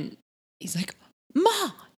 And he's like,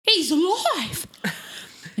 Ma, he's alive.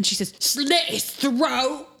 And she says, slit his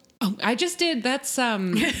throat. Oh, I just did. That's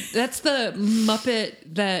the Muppet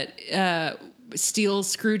that steals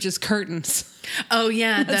Scrooge's curtains. Oh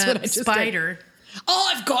yeah, That's what I the just spider. Did.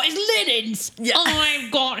 I've got his linens. Yeah.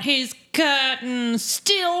 I've got his curtains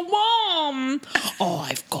still warm.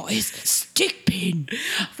 I've got his stick pin.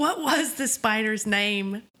 What was the spider's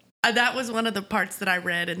name? That was one of the parts that I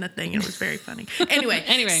read in the thing. It was very funny. Anyway,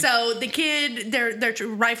 so the kid, they're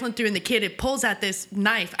rifling through, and the kid, it pulls out this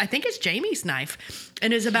knife. I think it's Jamie's knife,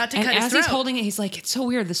 and is about to cut his throat. And as he's holding it, he's like, "It's so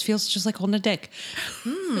weird. This feels just like holding a dick."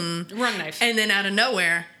 Wrong knife. And then out of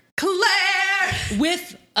nowhere, Claire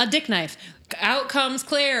with a dick knife. Out comes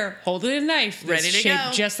Claire holding a knife, ready to shaped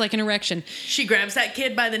go, just like an erection. She grabs that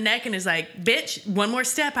kid by the neck and is like, "Bitch, one more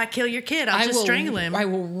step, I kill your kid. I'll just strangle him. I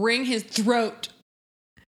will wring his throat."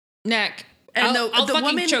 Neck. And I'll the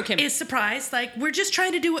woman choke him. is surprised, like, we're just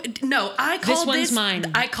trying to do it. No, I called this one's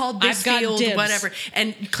mine. I called this I've got field, dibs. whatever.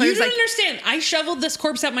 And You Claire's don't like, understand. I shoveled this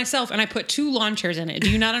corpse out myself, and I put 2 lawn chairs in it.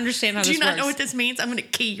 Do you not understand how do this you not works? know what this means? I'm going to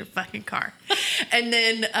key your fucking car. And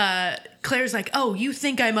then Claire's like, oh, you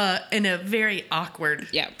think I'm in a very awkward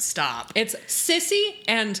stop. It's sissy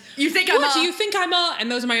and you think what do you think I'm a?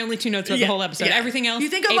 And those are my only 2 notes about the whole episode. Yeah. Everything else, you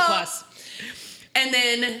think I'm A+. And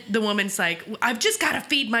then the woman's like, I've just got to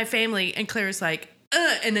feed my family. And Claire's like,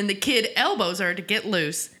 and then the kid elbows her to get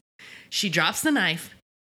loose. She drops the knife.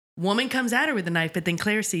 Woman comes at her with the knife, but then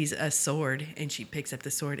Claire sees a sword and she picks up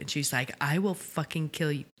the sword and she's like, I will fucking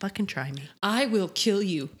kill you. Fucking try me. I will kill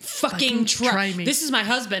you. Fucking try me. This is my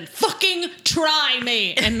husband. Fucking try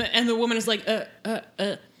me. And the woman is like,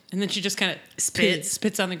 And then she just kind of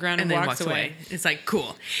spits on the ground and walks away. It's like,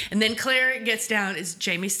 cool. And then Claire gets down. Is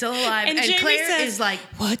Jamie still alive? And Jamie Claire says, is like,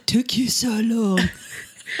 what took you so long?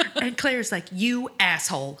 And Claire's like, you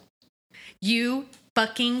asshole. You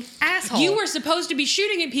fucking asshole. You were supposed to be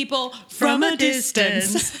shooting at people from a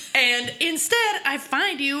distance. And instead, I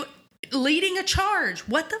find you leading a charge.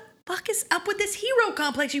 What the fuck is up with this hero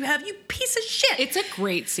complex you have, you piece of shit? It's a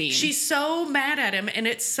great scene. She's so mad at him, and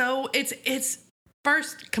it's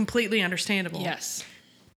first completely understandable. Yes.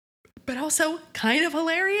 But also kind of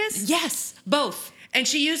hilarious. Yes, both. And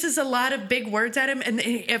she uses a lot of big words at him, and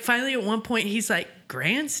finally at one point he's like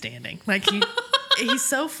grandstanding. Like he's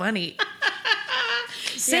so funny.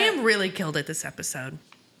 Sam really killed it this episode.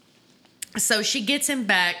 So she gets him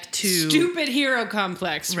back to stupid hero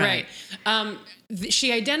complex, right?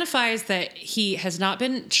 She identifies that he has not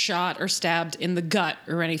been shot or stabbed in the gut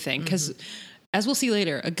or anything, because as we'll see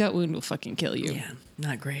later, a gut wound will fucking kill you. Yeah,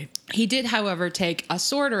 not great. He did, however, take a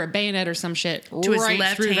sword or a bayonet or some shit to his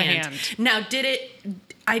left through hand. the hand. Now,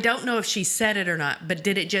 I don't know if she said it or not, but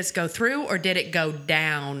did it just go through or did it go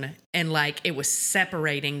down and like it was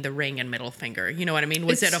separating the ring and middle finger? You know what I mean?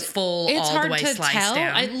 Was it a full all the way slice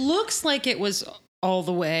down? It looks like it was all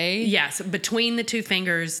the way. Yes, between the 2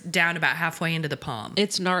 fingers down about halfway into the palm.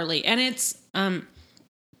 It's gnarly. And it's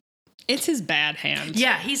his bad hand.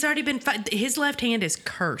 Yeah, he's already been his left hand is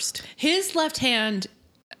cursed. His left hand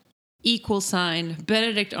 =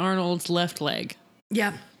 Benedict Arnold's left leg.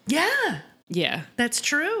 Yeah. Yeah. Yeah. That's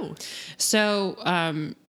true.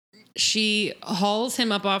 So she hauls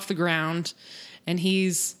him up off the ground, and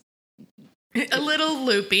he's a little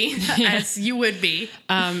loopy, as you would be.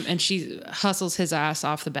 And she hustles his ass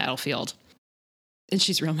off the battlefield. And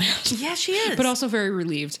she's real mad. Yeah, she is. But also very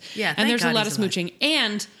relieved. Yeah, and there's God a lot of smooching.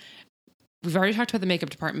 And we've already talked about the makeup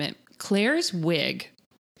department. Claire's wig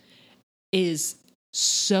is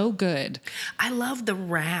so good. I love the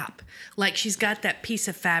wrap. Like she's got that piece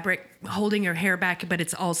of fabric holding her hair back, but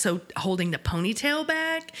it's also holding the ponytail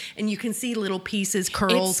back, and you can see little pieces,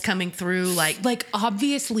 curls coming through, like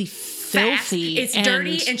obviously filthy. It's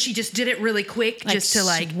dirty, and she just did it really quick, like just to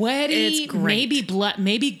sweaty, it's great. Maybe blood,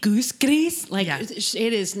 maybe goose grease.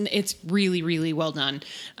 It's really, really well done.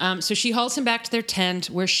 So she hauls him back to their tent,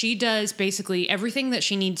 where she does basically everything that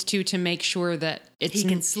she needs to make sure that he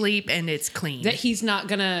can sleep and it's clean. That he's not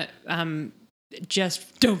gonna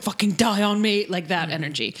just don't fucking die on me, like that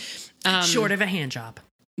energy. Short of a hand job.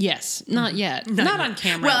 Yes, not yet. Not on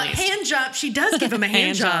camera. Well, hand job. She does give him a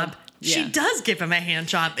hand job. Yeah. She does give him a hand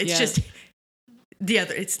job. It's just the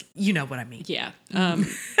other. It's you know what I mean. Yeah.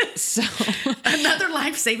 So another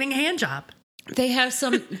life-saving hand job. They have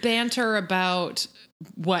some banter about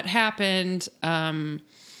what happened.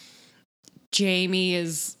 Jamie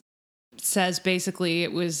says basically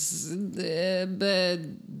it was the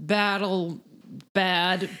battle.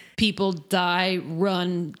 Bad people die,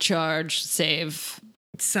 run, charge, save.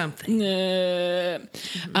 Something.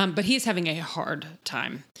 But he's having a hard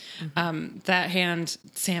time. That hand,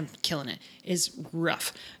 Sam killing it, is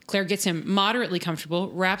rough. Claire gets him moderately comfortable,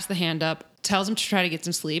 wraps the hand up, tells him to try to get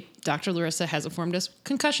some sleep. Dr. Larissa has informed us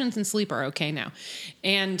concussions and sleep are okay now.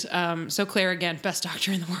 And so Claire, again, best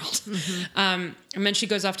doctor in the world. And then she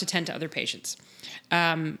goes off to tend to other patients.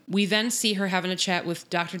 We then see her having a chat with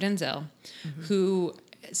Dr. Denzel, who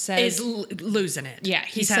says... is losing it. Yeah,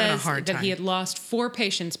 he's having a hard time. That he had lost 4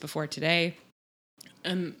 patients before today.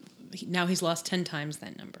 Now he's lost 10 times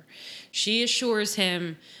that number. She assures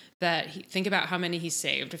him that think about how many he's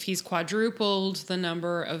saved. If he's quadrupled the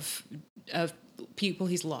number of people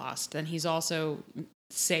he's lost, then he's also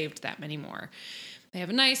saved that many more. They have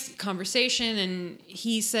a nice conversation, and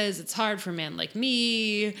he says it's hard for a man like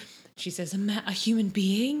me. She says, a human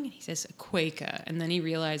being? He says, a Quaker. And then he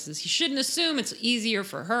realizes he shouldn't assume it's easier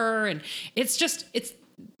for her. And they're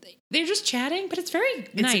just chatting, but it's very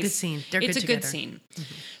nice. It's a good scene. They're it's good a together. Good scene.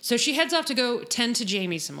 So she heads off to go tend to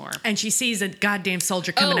Jamie some more. And she sees a goddamn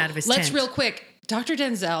soldier coming out of his tent. Let's real quick. Dr.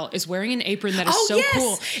 Denzel is wearing an apron that is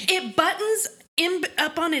cool. It buttons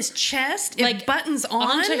up on his chest. It buttons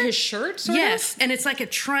onto his shirt, sort of? And it's like a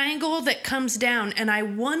triangle that comes down. And I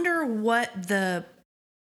wonder what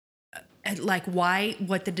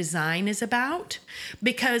what the design is about,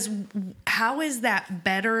 because how is that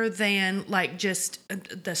better than like just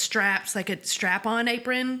the straps, like a strap-on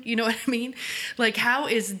apron? You know what I mean? Like, how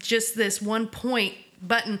is just this one point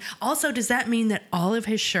button? Also, does that mean that all of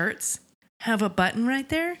his shirts have a button right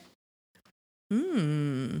there?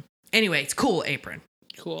 Anyway, it's cool apron.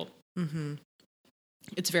 Cool.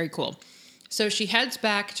 It's very cool. So she heads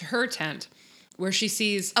back to her tent, where she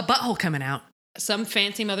sees a butthole coming out. Some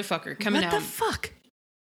fancy motherfucker coming out. What the fuck?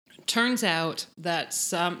 Turns out that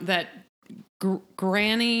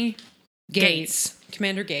Granny Gates,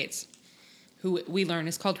 Commander Gates, who we learn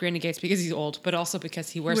is called Granny Gates because he's old, but also because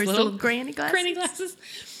he wears little granny glasses.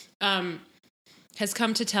 Has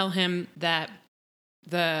come to tell him that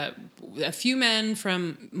a few men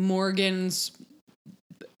from Morgan's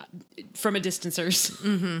from a distancers,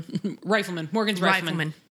 Morgan's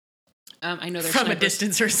riflemen. I know they're from snipers. A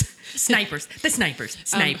distancers. Snipers. The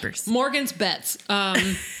snipers. Morgan's bets.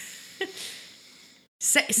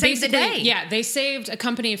 Saved the day. Yeah, they saved a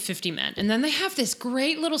company of 50 men. And then they have this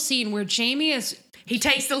great little scene where Jamie he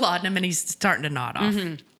takes the laudanum and he's starting to nod off.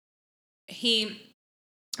 He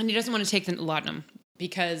doesn't want to take the laudanum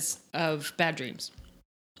because of bad dreams.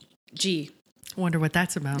 Gee. Wonder what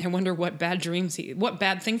that's about. I wonder what bad things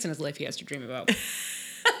in his life he has to dream about.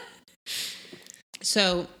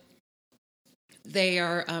 So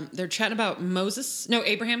they're chatting about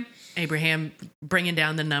Abraham. Abraham bringing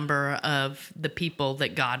down the number of the people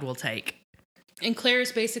that God will take. And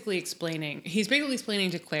Claire's basically explaining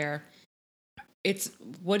to Claire,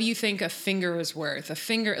 what do you think a finger is worth? A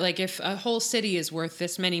finger, like if a whole city is worth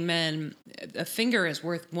this many men, a finger is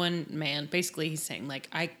worth one man. Basically, he's saying, like,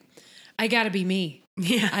 I gotta be me.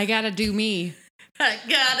 Yeah. I gotta do me. I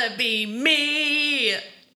gotta be me.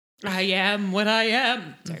 I am what I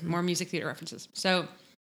am. Sorry, more music theater references. So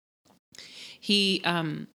he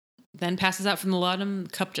then passes out from the laudanum.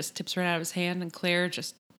 The cup just tips right out of his hand, and Claire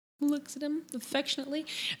just looks at him affectionately.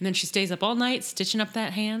 And then she stays up all night stitching up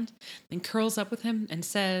that hand, then curls up with him and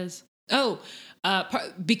says,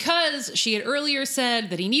 because she had earlier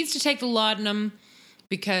said that he needs to take the laudanum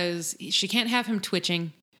because she can't have him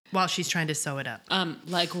twitching. While she's trying to sew it up.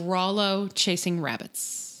 Like Rollo chasing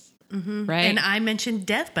rabbits. Right? And I mentioned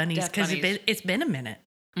death bunnies because it's been a minute.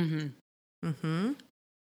 I wonder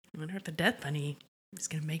if the death bunny is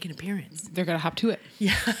going to make an appearance. They're going to hop to it.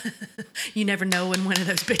 Yeah. You never know when one of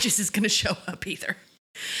those bitches is going to show up either.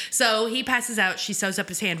 So he passes out. She sews up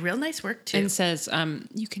his hand. Real nice work, too. And says,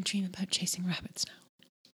 you can dream about chasing rabbits now.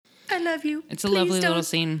 I love you. It's a lovely little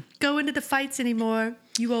scene. Go into the fights anymore,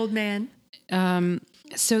 you old man.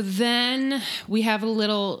 So then we have a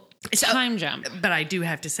little time jump. But I do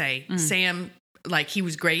have to say, Sam, like, he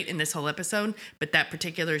was great in this whole episode, but that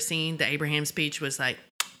particular scene, the Abraham speech, was like,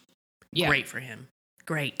 great for him.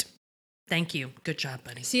 Great. Thank you. Good job,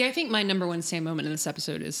 buddy. See, I think my number one Sam moment in this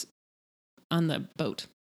episode is on the boat.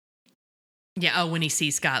 Yeah. Oh, when he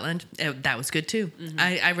sees Scotland. That was good, too. Mm-hmm.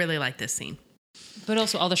 I really like this scene. But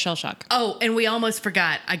also all the shell shock. Oh, and we almost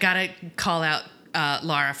forgot. I got to call out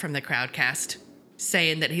Laura from the Crowdcast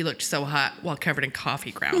saying that he looked so hot while covered in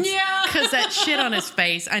coffee grounds. Yeah. Because that shit on his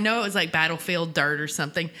face, I know it was like battlefield dirt or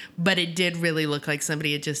something, but it did really look like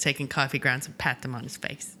somebody had just taken coffee grounds and pat them on his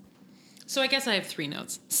face. So I guess I have 3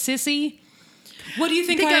 notes. Sissy, what do you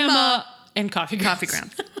think I am? And coffee grounds. Coffee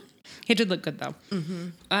grounds. He did look good, though.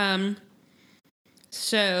 Mm-hmm.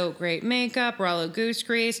 So great makeup, Rollo goose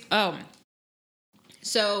grease. Oh,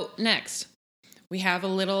 so next we have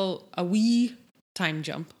a wee time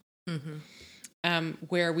jump,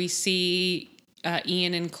 where we see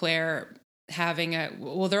Ian and Claire having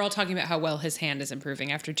they're all talking about how well his hand is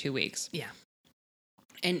improving after 2 weeks. Yeah.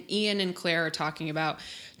 And Ian and Claire are talking about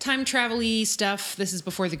time travel-y stuff. This is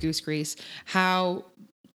before the goose grease. How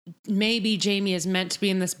maybe Jamie is meant to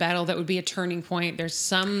be in this battle that would be a turning point. They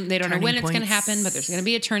don't know when it's going to happen, but there's going to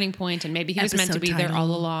be a turning point, and maybe he was meant to be there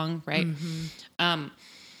all along, right? Mm-hmm.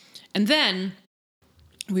 And then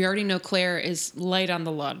we already know Claire is light on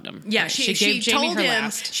the laudanum. Yeah, right? she gave Jamie told her him,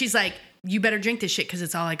 last. She's like, you better drink this shit because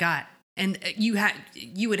it's all I got. And you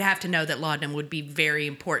would have to know that laudanum would be very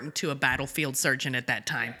important to a battlefield surgeon at that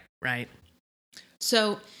time, right?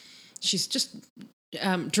 So she's just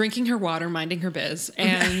drinking her water, minding her biz,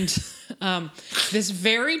 and this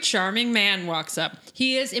very charming man walks up.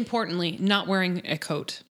 He is, importantly, not wearing a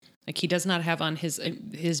coat. Like, he does not have on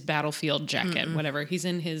his battlefield jacket, whatever. He's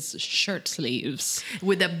in his shirt sleeves.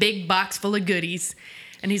 With a big box full of goodies.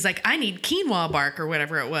 And he's like, I need quinoa bark or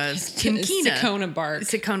whatever it was. Sicona bark.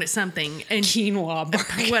 Sicona something. And quinoa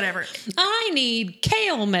bark. Whatever. I need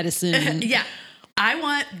kale medicine. Yeah. I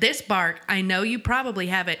want this bark. I know you probably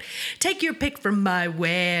have it. Take your pick from my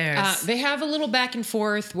wares. They have a little back and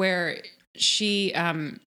forth where she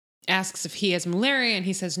asks if he has malaria, and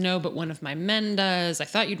he says no, but one of my men does. I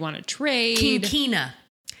thought you'd want to trade. Quinquina.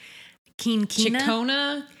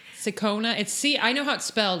 Sicona. It's I know how it's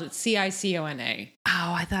spelled. It's Cicona.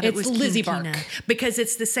 Oh, I thought it was Lizzie Quinquina. bark. Because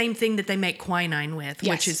it's the same thing that they make quinine with,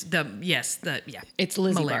 which is It's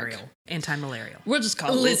Lizzie malarial, bark. Anti-malarial. We'll just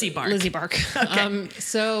call it Lizzie bark. Lizzie bark. Okay.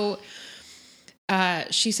 So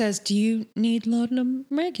she says, do you need laudanum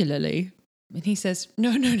regularly? And he says,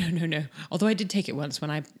 no. Although I did take it once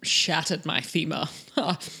when I shattered my femur.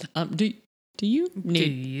 Do you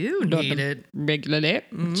need it regularly?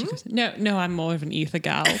 Mm-hmm. She goes, no, I'm more of an ether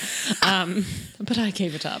gal. But I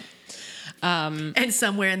gave it up. And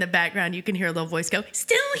somewhere in the background, you can hear a little voice go,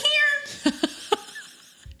 still here?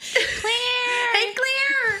 Claire! Hey,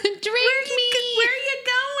 Claire! Drink me! Where are you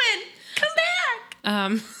going? Come back!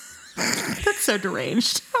 That's so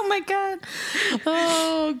deranged. Oh, my God.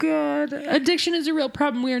 Oh, God. Addiction is a real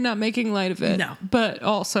problem. We are not making light of it. No. But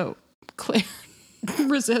also, Claire...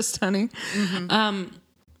 resist, honey. Mm-hmm.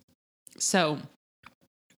 So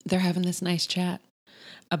they're having this nice chat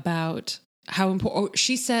about how important.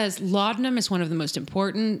 She says laudanum is one of the most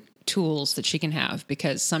important tools that she can have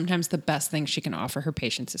because sometimes the best thing she can offer her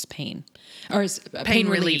patients is pain pain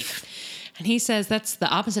relief. And he says that's the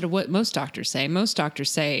opposite of what most doctors say. Most doctors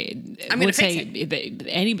say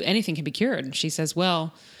anything can be cured. And she says,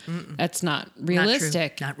 well, that's not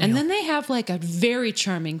realistic. Not real. And then they have like a very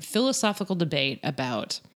charming philosophical debate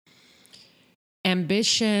about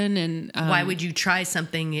ambition and why would you try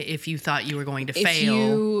something if you thought you were going to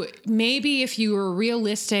fail? If you were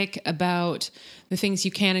realistic about the things you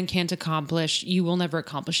can and can't accomplish, you will never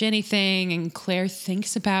accomplish anything. And Claire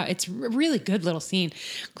thinks about it's a really good little scene.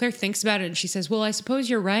 Claire thinks about it and she says, well, I suppose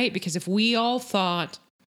you're right, because if we all thought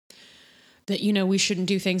that, we shouldn't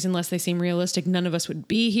do things unless they seem realistic, none of us would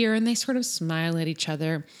be here. And they sort of smile at each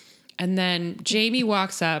other. And then Jamie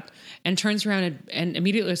walks up and turns around and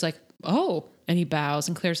immediately is like, oh, and he bows.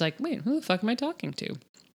 And Claire's like, wait, who the fuck am I talking to?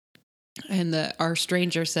 And our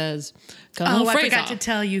stranger says, I forgot to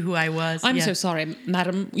tell you who I was. I'm so sorry,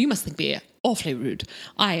 madam. You must think me awfully rude.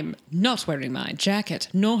 I am not wearing my jacket,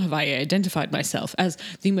 nor have I identified myself as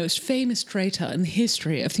the most famous traitor in the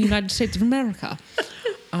history of the United States of America.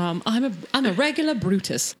 I'm a regular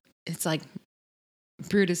Brutus. It's like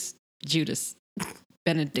Brutus Judas.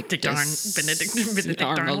 Benedict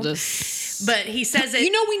Arnold. But he says it.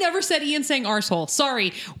 You know, we never said Ian saying arsehole.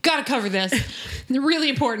 Sorry. Gotta cover this. Really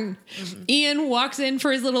important. Mm-hmm. Ian walks in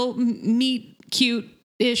for his little meet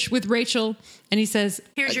cute-ish with Rachel, and he says,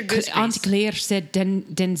 here's your goose Auntie Claire said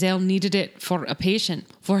Denzel needed it for a patient,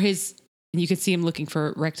 for his, and you could see him looking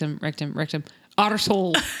for rectum,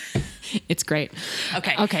 arsehole. It's great.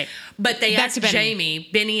 Okay. But they asked Jamie,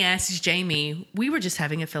 Benny asks Jamie, we were just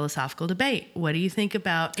having a philosophical debate. What do you think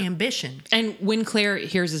about ambition? And when Claire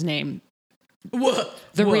hears his name,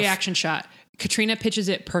 the reaction shot, Katrina pitches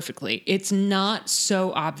it perfectly. It's not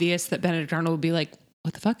so obvious that Benedict Arnold would be like,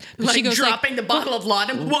 what the fuck? But like she goes dropping the bottle of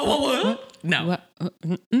laudanum. Whoa. No.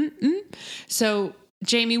 So,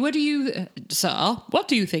 Jamie, what do you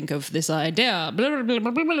think of this idea? Blah, blah, blah,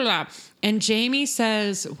 blah, blah, blah. And Jamie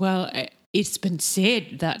says, well, it's been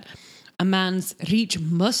said that a man's reach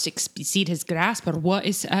must exceed his grasp, or what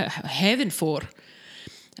is heaven for?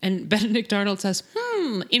 And Benedict Arnold says,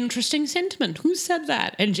 interesting sentiment. Who said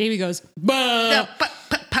that? And Jamie goes,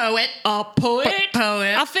 poet. A poet.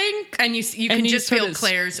 Poet. I think. And you can just feel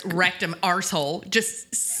Claire's rectum arsehole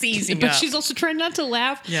just seizing but up. She's also trying not to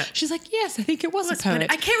laugh. Yeah. She's like, yes, I think it was a poet.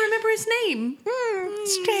 I can't remember his name.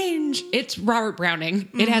 Strange. It's Robert Browning.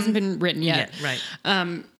 It hasn't been written yet. Yeah,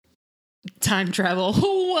 right. Time travel.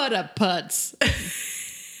 What a putz.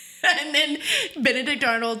 And then Benedict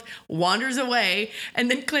Arnold wanders away.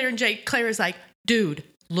 And then Claire is like, dude,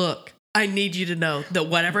 look, I need you to know that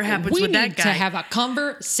whatever happens with that guy. We need to have a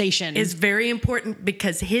conversation. Is very important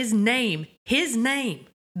because his name,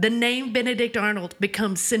 the name Benedict Arnold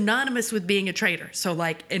becomes synonymous with being a traitor. So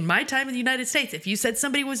like in my time in the United States, if you said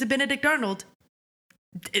somebody was a Benedict Arnold,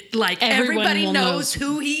 everybody knows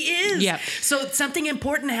who he is. Yep. So something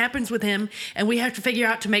important happens with him and we have to figure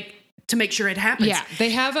out to make sure it happens. Yeah, they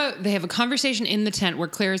have a conversation in the tent where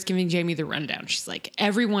Claire is giving Jamie the rundown. She's like,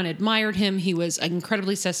 everyone admired him. He was an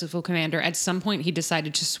incredibly successful commander. At some point, he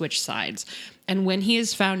decided to switch sides. And when he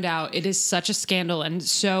is found out, it is such a scandal and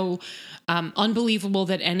so unbelievable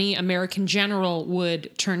that any American general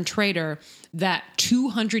would turn traitor that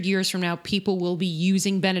 200 years from now, people will be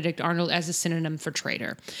using Benedict Arnold as a synonym for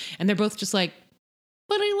traitor. And they're both just like,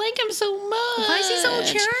 but I like him so much. Why is he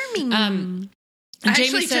so charming? I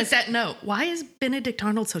actually took that note. Why is Benedict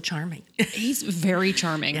Arnold so charming? He's very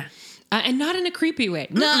charming. Yeah. And not in a creepy way.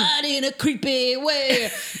 Not in a creepy way.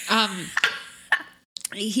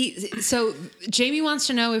 So Jamie wants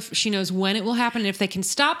to know if she knows when it will happen and if they can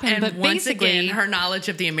stop him. And but once basically, again, her knowledge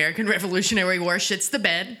of the American Revolutionary War shits the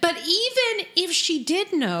bed. But even if she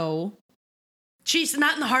did know, she's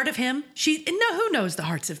not in the heart of him. Who knows the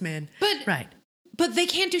hearts of men? But they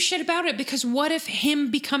can't do shit about it because what if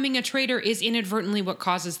him becoming a traitor is inadvertently what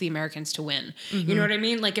causes the Americans to win? Mm-hmm. You know what I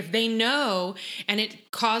mean? Like if they know and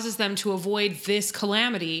it causes them to avoid this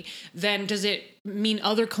calamity, then does it mean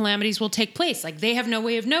other calamities will take place? Like they have no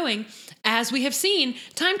way of knowing. As we have seen,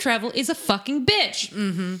 time travel is a fucking bitch.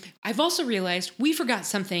 Mm-hmm. I've also realized we forgot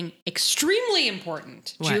something extremely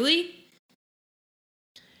important. What? Julie?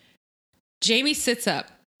 Jamie sits up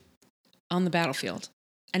on the battlefield.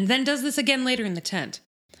 And then does this again later in the tent,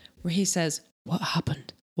 where he says, what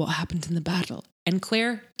happened? What happened in the battle? And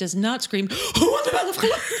Claire does not scream, who won the Battle of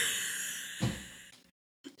Culloden?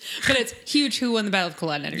 But it's huge who won the Battle of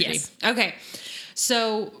Culloden energy. Yes. Okay.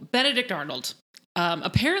 So Benedict Arnold,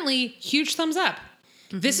 apparently huge thumbs up.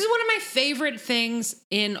 Mm-hmm. This is one of my favorite things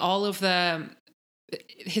in all of the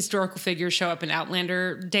historical figures show up in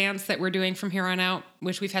Outlander dance that we're doing from here on out,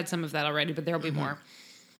 which we've had some of that already, but there'll be more.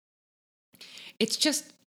 It's just...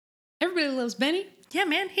 Everybody loves Benny. Yeah,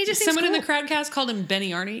 man. He just Someone cool. in the crowdcast called him Benny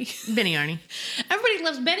Arnie. Benny Arnie. Everybody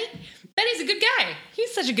loves Benny. Benny's a good guy.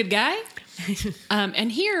 He's such a good guy.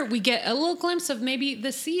 And here we get a little glimpse of maybe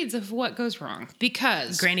the seeds of what goes wrong.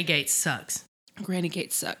 Because... Granny Gates sucks.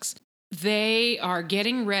 They are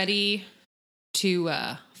getting ready to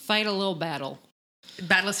fight a little battle.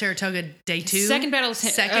 Battle of Saratoga, day 2. Second Battle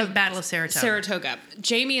of Saratoga.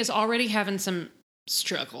 Jamie is already having some...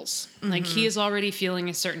 struggles. Like he is already feeling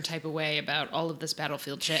a certain type of way about all of this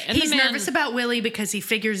battlefield shit. And he's nervous about Willie because he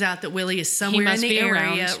figures out that Willie is somewhere in the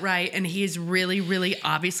area, right? And he is really, really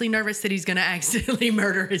obviously nervous that he's going to accidentally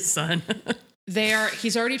murder his son.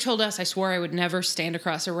 He's already told us, I swore I would never stand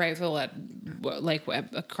across a rifle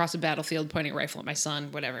across a battlefield pointing a rifle at my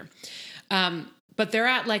son, whatever. But they're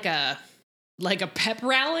at like a pep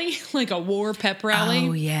rally, like a war pep rally.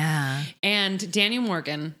 Oh yeah. And Daniel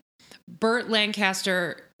Morgan, Burt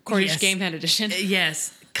Lancaster, Cornish Game Head Edition.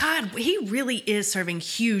 Yes. God, he really is serving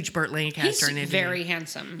huge Burt Lancaster He's energy. very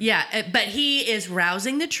handsome. Yeah, but he is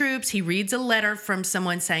rousing the troops. He reads a letter from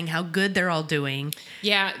someone saying how good they're all doing.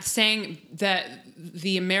 Yeah, saying that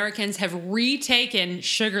the Americans have retaken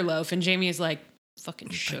Sugarloaf, and Jamie is like, fucking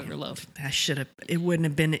Sugarloaf. It wouldn't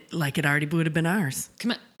have been like it already would have been ours.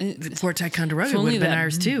 Come on. Fort Ticonderoga would have been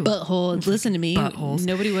ours too. Butthole, listen to me. Buttholes.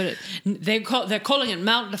 Nobody would. They're calling it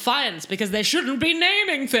Mount Defiance because they shouldn't be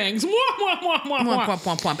naming things. Womp, womp,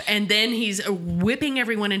 womp. And then he's whipping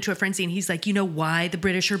everyone into a frenzy, and he's like, you know why the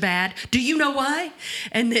British are bad? Do you know why?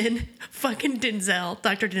 And then fucking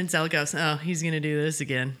Dr. Denzel goes, oh, he's going to do this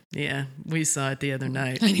again. Yeah, we saw it the other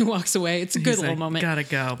night. And he walks away. It's a good little moment. Gotta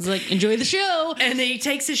go. He's like, enjoy the show. And then he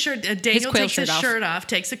takes his shirt, Daniel takes his shirt off,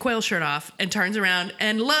 takes a quail shirt off, and turns around,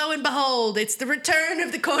 and lo and behold, it's the return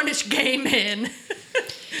of the Cornish gay men.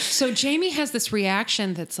 So Jamie has this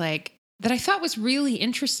reaction that's like, that I thought was really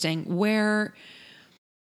interesting, where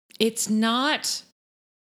it's not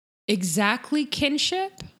exactly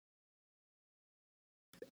kinship,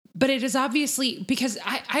 but it is obviously, because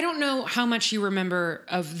I don't know how much you remember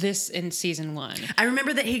of this in season 1. I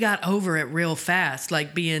remember that he got over it real fast,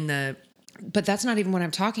 like being the... But that's not even what I'm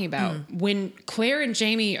talking about. When Claire and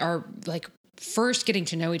Jamie are like first getting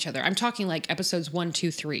to know each other, I'm talking like episodes 1, 2,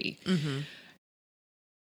 3. Mm-hmm.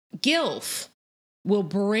 Gilf will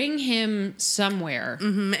bring him somewhere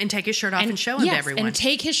and take his shirt off and show him to everyone. And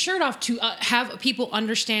take his shirt off to have people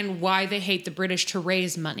understand why they hate the British, to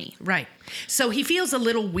raise money. Right. So he feels a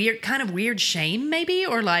little weird, kind of weird shame maybe,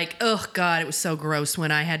 or like, oh God, it was so gross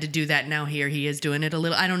when I had to do that. Now here he is doing it a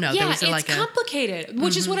little. I don't know. Yeah, there was it's complicated,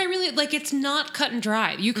 which is what I really like. It's not cut and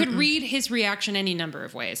dry. You could read his reaction any number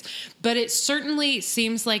of ways, but it certainly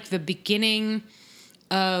seems like the beginning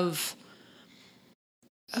of...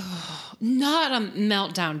 not a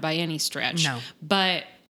meltdown by any stretch. No. But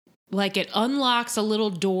like it unlocks a little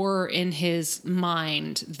door in his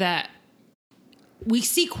mind that we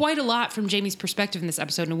see quite a lot from Jamie's perspective in this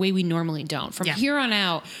episode in a way we normally don't. From here on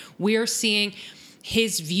out, we're seeing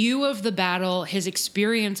his view of the battle, his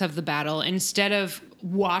experience of the battle, instead of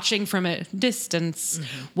watching from a distance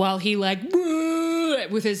while he like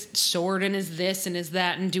with his sword and his this and his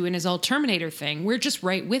that and doing his old Terminator thing. We're just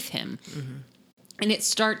right with him. And it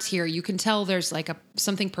starts here. You can tell there's like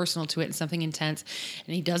something personal to it and something intense.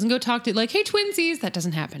 And he doesn't go talk to like, hey, twinsies. That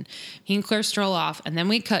doesn't happen. He and Claire stroll off. And then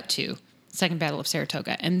we cut to Second Battle of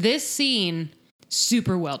Saratoga. And this scene,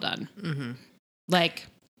 super well done. Like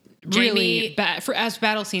really, as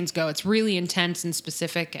battle scenes go, it's really intense and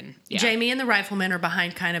specific. And Jamie and the riflemen are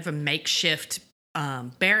behind kind of a makeshift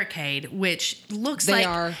barricade, which looks they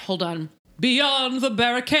are, hold on, beyond the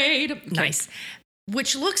barricade. Nice.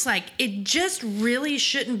 Which looks like it just really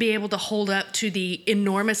shouldn't be able to hold up to the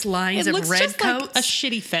enormous lines of redcoats. Like a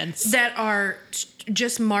shitty fence. That are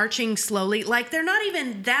just marching slowly. Like they're not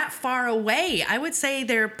even that far away. I would say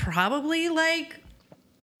they're probably like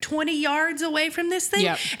 20 yards away from this thing.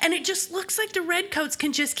 Yep. And it just looks like the redcoats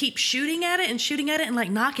can just keep shooting at it and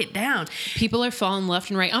like knock it down. People are falling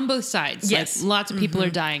left and right on both sides. Yes. Like, lots of people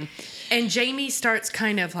are dying. And Jamie starts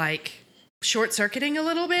kind of like short-circuiting a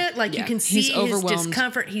little bit. Like you can see his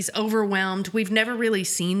discomfort. He's overwhelmed. We've never really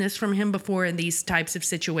seen this from him before in these types of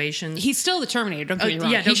situations. He's still the Terminator. Don't get me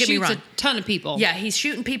wrong. Yeah, don't get me wrong. He shoots a ton of people. Yeah, he's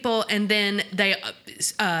shooting people, and then they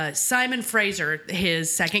Simon Fraser,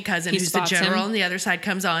 his second cousin, who's the general on the other side,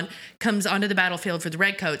 comes onto the battlefield for the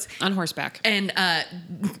redcoats on horseback. And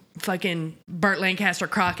fucking Burt Lancaster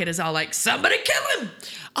Crockett is all like, "Somebody kill him!"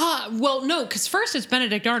 Well, no, because first it's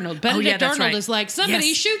Benedict Arnold. Benedict Arnold is like,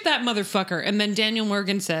 somebody shoot that motherfucker. And then Daniel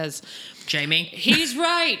Morgan says, Jamie, he's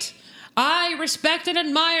right. I respect and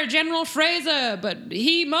admire General Fraser, but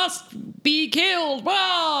he must be killed.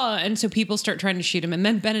 Wah! And so people start trying to shoot him. And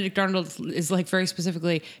then Benedict Arnold is like very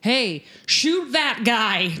specifically, hey, shoot that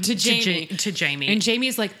guy to Jamie. To Jamie. And Jamie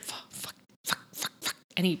is like, fuck.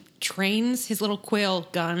 And he trains his little quail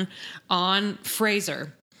gun on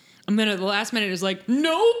Fraser. And then at the last minute is like,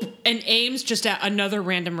 nope, and aims just at another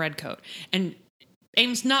random redcoat. And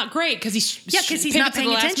aims not great because he's not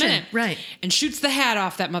paying attention. Right. And shoots the hat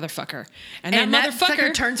off that motherfucker. And that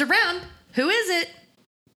motherfucker turns around. Who is it?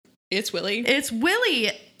 It's Willie. It's Willie.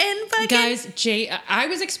 And fucking... Guys, I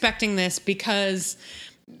was expecting this because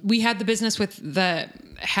we had the business with the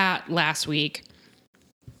hat last week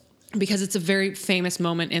because it's a very famous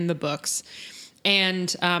moment in the books.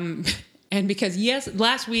 And because,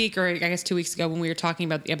 last week, or I guess 2 weeks ago when we were talking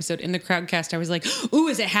about the episode in the Crowdcast, I was like, ooh,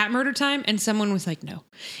 is it hat murder time? And someone was like, no.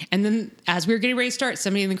 And then as we were getting ready to start,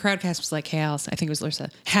 somebody in the Crowdcast was like, hey, Allison, I think it was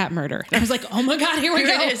Larissa, hat murder. And I was like, oh my God, here we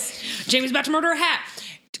go. It is. Jamie's about to murder a hat.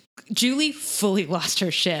 Julie fully lost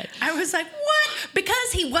her shit. I was like, what?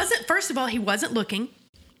 Because he wasn't, first of all, he wasn't looking.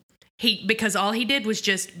 Because all he did was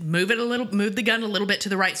just move the gun a little bit to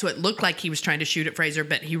the right so it looked like he was trying to shoot at Fraser,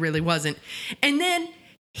 but he really wasn't. And then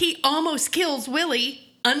he almost kills Willie,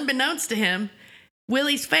 unbeknownst to him.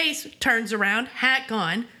 Willie's face turns around, hat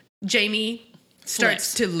gone. Jamie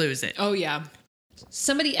starts to lose it. Oh, yeah.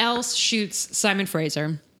 Somebody else shoots Simon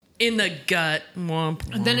Fraser. In the gut. Womp,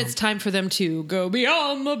 womp. And then it's time for them to go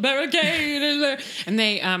beyond the barricade. And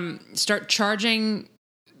they start charging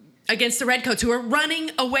against the redcoats who are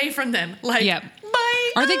running away from them. Like, yeah.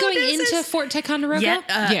 Are they going into Fort Ticonderoga?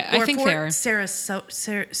 Yeah, I think they are. Saratoga.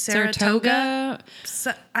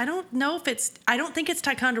 I don't know if it's. I don't think it's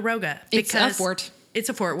Ticonderoga. It's a fort. It's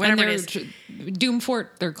a fort. Whatever it is. Doom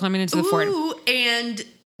Fort. They're climbing into the fort. And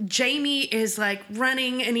Jamie is like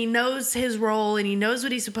running, and he knows his role, and he knows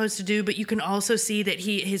what he's supposed to do. But you can also see that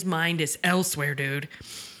his mind is elsewhere, dude.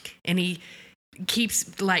 And he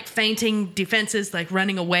keeps like feinting defenses, like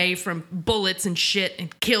running away from bullets and shit,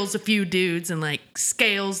 and kills a few dudes and like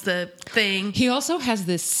scales the thing. He also has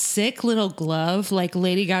this sick little glove, like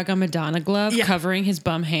Lady Gaga Madonna glove, covering his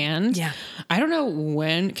bum hand. Yeah. I don't know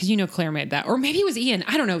when, because Claire made that. Or maybe it was Ian.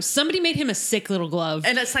 I don't know. Somebody made him a sick little glove.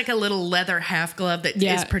 And it's like a little leather half glove that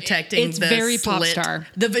is protecting it's very pop star.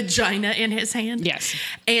 The vagina in his hand. Yes.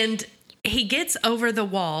 And he gets over the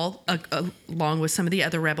wall along with some of the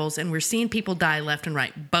other rebels, and we're seeing people die left and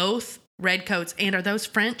right. Both redcoats, and are those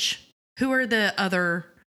French? Who are the other,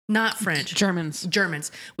 not French?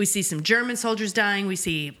 Germans. We see some German soldiers dying. We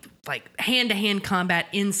see like hand-to-hand combat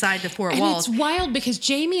inside the fort walls. It's wild because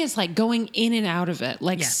Jamie is like going in and out of it.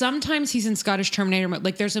 Like sometimes he's in Scottish Terminator mode.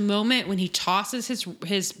 Like there's a moment when he tosses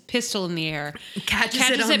his pistol in the air,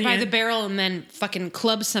 catches it by the barrel, and then fucking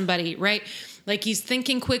clubs somebody, right? Like he's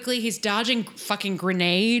thinking quickly, he's dodging fucking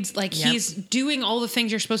grenades, like he's doing all the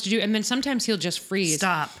things you're supposed to do, and then sometimes he'll just freeze.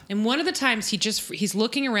 Stop. And one of the times he's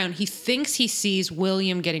looking around, he thinks he sees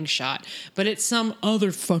William getting shot, but it's some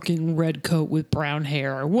other fucking redcoat with brown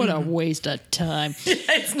hair. What a waste of time.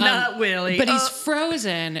 It's not Willie. But he's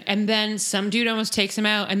frozen, and then some dude almost takes him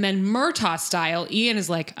out, and then Murtaugh style, Ian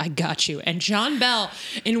is like, I got you. And John Bell,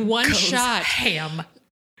 in one shot, ham.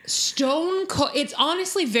 Stone cold. It's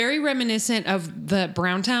honestly very reminiscent of the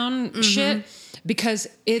Browntown shit because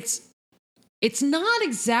it's not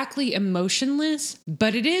exactly emotionless,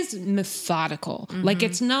 but it is methodical. Like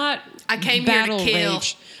it's not. I came here to kill.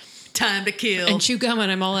 Rage. Time to kill. And chew gum,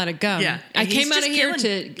 and I'm all out of gum. Yeah, I came out of here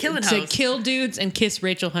to kill dudes and kiss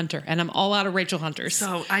Rachel Hunter, and I'm all out of Rachel Hunters.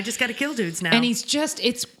 So I just got to kill dudes now. And he's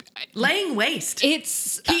laying waste. He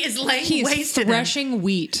is laying waste. He's threshing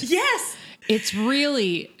wheat. Yes. It's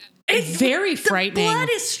really very frightening. The blood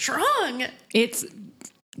is strong.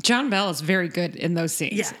 John Bell is very good in those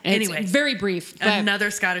scenes. Yeah. Anyway, it's very brief. Another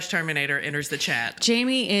Scottish Terminator enters the chat.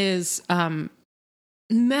 Jamie is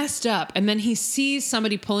messed up, and then he sees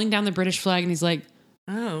somebody pulling down the British flag, and he's like,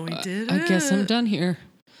 "Oh, we did it. I guess I'm done here."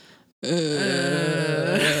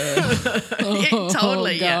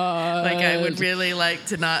 Totally, yeah. Like I would really like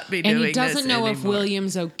to not be doing this. And he doesn't know anymore. if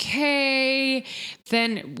William's okay.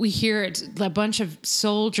 Then we hear a bunch of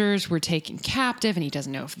soldiers were taken captive, and he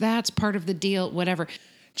doesn't know if that's part of the deal. Whatever.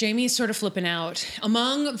 Jamie's sort of flipping out.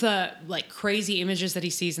 Among the like crazy images that he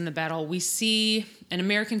sees in the battle, we see an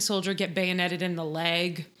American soldier get bayoneted in the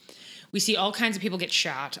leg. We see all kinds of people get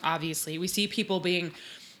shot. Obviously, we see people being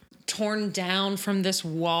torn down from this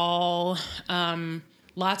wall,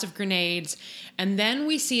 lots of grenades. And then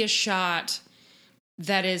we see a shot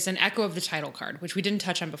that is an echo of the title card, which we didn't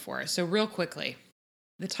touch on before. So real quickly,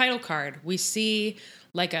 the title card, we see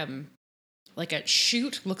like a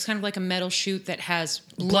chute, looks kind of like a metal chute that has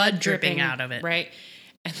blood dripping out of it. Right.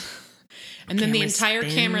 And then the entire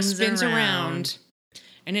camera spins around,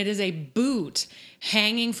 and it is a boot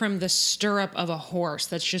hanging from the stirrup of a horse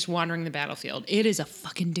that's just wandering the battlefield. It is a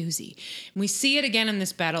fucking doozy. And we see it again in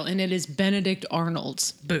this battle, and it is Benedict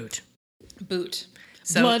Arnold's boot.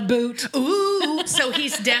 So, blood boot. Ooh. So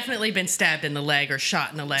he's definitely been stabbed in the leg or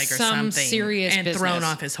shot in the leg or something. Serious and business. Thrown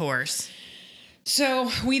off his horse.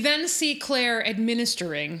 So we then see Claire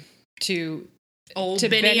administering to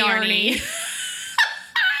Benny Arnie.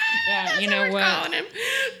 Yeah, you know what? Calling him.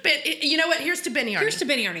 But you know what? Here's to Benny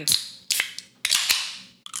Arnie.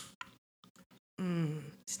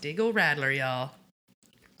 Stiggle Rattler, y'all.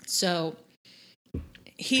 So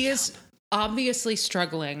he is obviously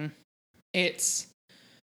struggling. They're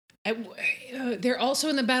also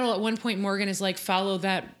in the battle. At one point, Morgan is like, follow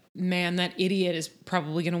that man, that idiot is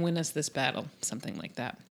probably going to win us this battle. Something like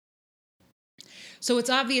that. So it's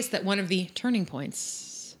obvious that one of the turning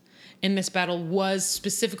points in this battle was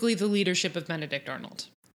specifically the leadership of Benedict Arnold.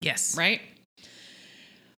 Yes. Right?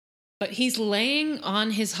 But he's laying on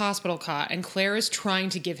his hospital cot, and Claire is trying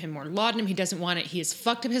to give him more laudanum. He doesn't want it. He has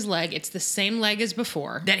fucked up his leg. It's the same leg as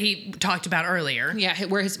before. That he talked about earlier. Yeah,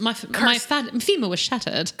 where my femur was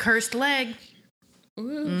shattered. Cursed leg.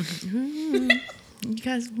 Ooh. Mm-hmm. You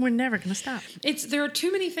guys, we're never going to stop. There are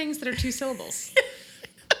too many things that are 2 syllables.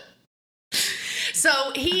 So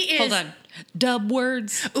he is... Hold on. Dub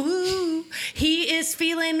words. Ooh. He is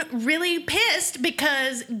feeling really pissed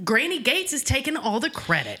because Granny Gates is taking all the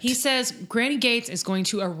credit. He says, Granny Gates is going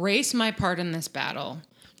to erase my part in this battle,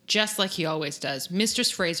 just like he always does. Mistress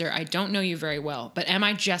Fraser, I don't know you very well, but am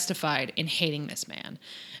I justified in hating this man?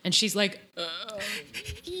 And she's like,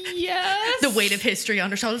 yes. The weight of history on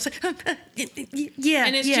her shoulders. Yeah.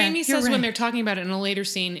 And as Jamie says when they're talking about it in a later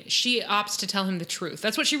scene, she opts to tell him the truth.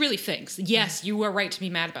 That's what she really thinks. Yes, you are right to be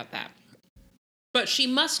mad about that. But she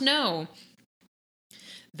must know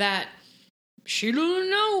that she doesn't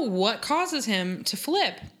know what causes him to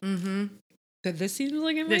flip. Mm-hmm. But this seems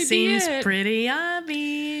like it might be it. This seems pretty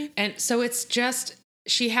obvious. And so it's just...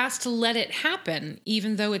 She has to let it happen,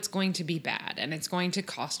 even though it's going to be bad and it's going to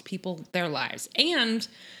cost people their lives. And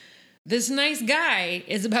this nice guy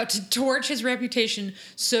is about to torch his reputation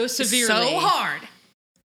so severely. So hard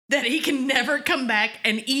that he can never come back.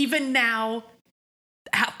 And even now,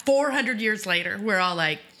 400 years later, we're all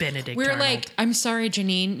like, Benedict Arnold. We're like, I'm sorry,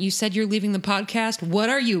 Janine. You said you're leaving the podcast. What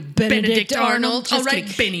are you, Benedict Arnold? All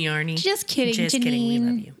right, Benny Arnie. Just kidding, Just Janine. kidding. We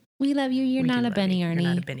love you. We love you. You're not a Benny Arnie. You're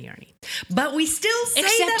not a Benny Arnie. But we still say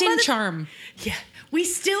Except in charm. Yeah. We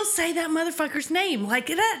still say that motherfucker's name.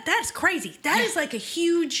 Like, that's crazy. That is like a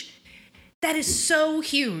huge... That is so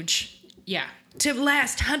huge. Yeah. To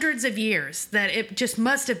last hundreds of years. That it just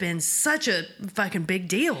must have been such a fucking big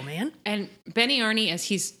deal, man. And Benny Arnie, as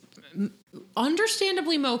he's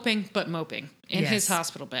understandably moping in his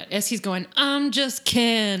hospital bed, as he's going, I'm just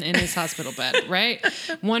Ken in his hospital bed, right?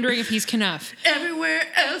 Wondering if he's Knuff. Everywhere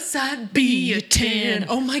else I'd be a 10.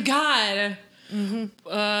 Oh my God. Mm-hmm.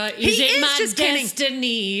 Is it my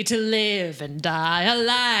destiny to live and die a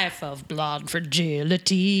life of blonde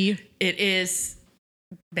fragility? It is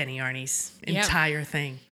Benny Arnie's entire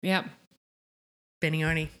thing. Yep. Benny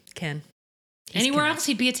Arnie, Ken. Anywhere else,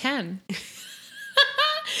 he'd be a 10.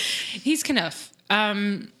 He's Knuff.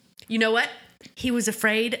 You know what? He was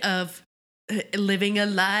afraid of living a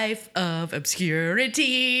life of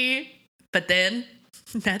obscurity. But then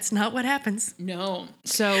that's not what happens. No.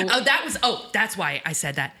 So. That's why I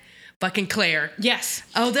said that. Fucking Claire. Yes.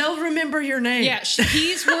 Oh, they'll remember your name. Yeah.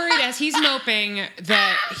 He's worried as he's moping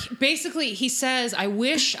that basically he says, I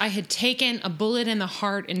wish I had taken a bullet in the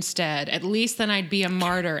heart instead. At least then I'd be a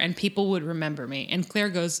martyr and people would remember me. And Claire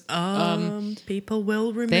goes, people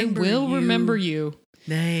will remember you. They will remember you.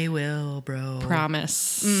 They will, bro.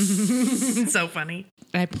 Promise. Mm-hmm. So funny.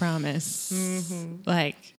 I promise. Mm-hmm.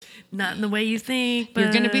 Like, not in the way you think, but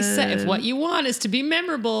you're going to be set. If what you want is to be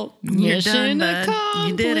memorable, mission accomplished.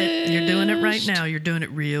 You did it. You're doing it right now. You're doing it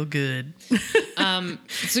real good.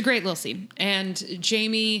 It's a great little scene. And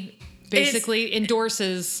Jamie basically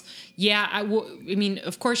endorses, I mean,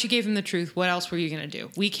 of course you gave him the truth. What else were you going to do?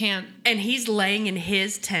 We can't. And he's laying in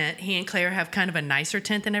his tent. He and Claire have kind of a nicer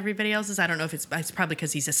tent than everybody else's. I don't know if it's probably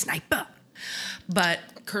because he's a sniper. But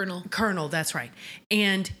Colonel, that's right.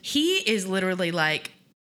 And he is literally like,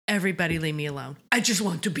 everybody leave me alone. I just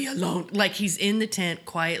want to be alone. Like he's in the tent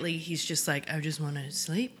quietly. He's just like, I just want to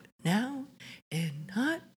sleep now and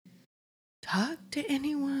not talk to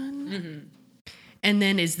anyone. Mm-hmm. And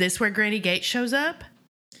then is this where Granny Gates shows up?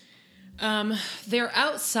 They're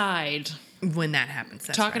outside. When that happens.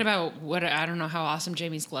 That's talking right. about what, I don't know how awesome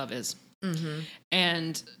Jamie's glove is. Mm-hmm.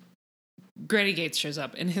 And Granny Gates shows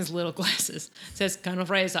up in his little glasses. Says, Colonel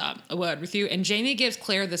Fraser, a word with you. And Jamie gives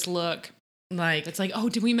Claire this look. Like, it's like, oh,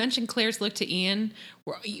 did we mention Claire's look to Ian?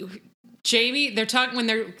 Jamie, they're talking when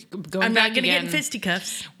they're going I'm back not going to again. get in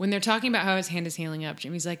fisticuffs. When they're talking about how his hand is healing up,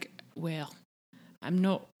 Jamie's like, well, I'm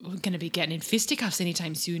not going to be getting in fisticuffs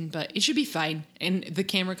anytime soon, but it should be fine. And the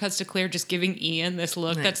camera cuts to Claire just giving Ian this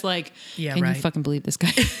look that's like, can you fucking believe this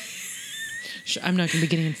guy? I'm not going to be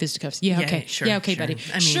getting in fisticuffs. Yeah, okay. Sure, yeah, okay, sure. buddy.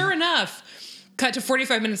 I mean, sure enough, cut to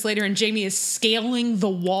 45 minutes later, and Jamie is scaling the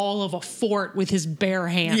wall of a fort with his bare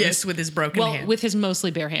hands. Yes, with his broken hand. Well, with his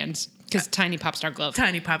mostly bare hands, because tiny pop star glove.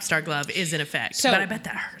 Tiny pop star glove is in effect. So, but I bet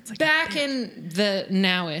that hurts. Like back in the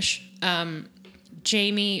now-ish,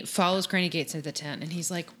 Jamie follows Granny Gates into the tent, and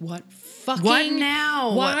he's like, what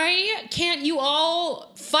now? Why can't you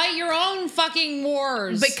all fight your own fucking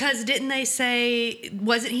wars? Because didn't they say,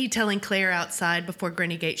 wasn't he telling Claire outside before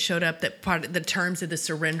Granny Gates showed up that part of the terms of the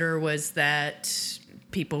surrender was that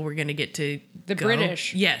people were going to get to The go.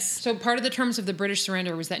 British. Yes. So part of the terms of the British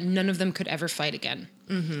surrender was that none of them could ever fight again.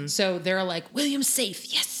 Mm-hmm. So they're like, William's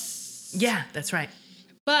safe. Yes. Yeah, that's right.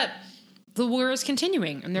 But the war is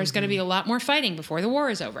continuing, and there's going to be a lot more fighting before the war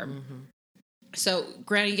is over. Mm-hmm. So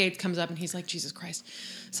Granny Gates comes up, and he's like, Jesus Christ,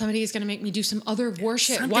 somebody is going to make me do some other war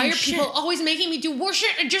shit. Why are people always making me do war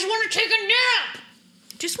shit? I just want to take a nap.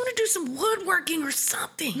 Just want to do some woodworking or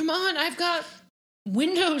something. Come on, I've got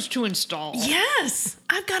windows to install. Yes,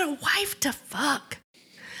 I've got a wife to fuck.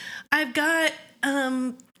 I've got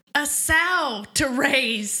a sow to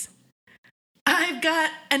raise. I've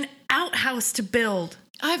got an outhouse to build.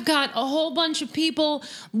 I've got a whole bunch of people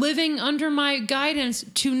living under my guidance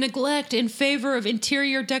to neglect in favor of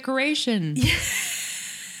interior decoration. Yeah.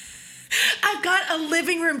 I've got a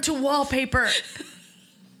living room to wallpaper.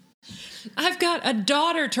 I've got a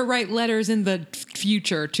daughter to write letters in the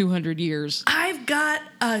future, 200 years. I've got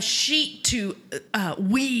a sheet to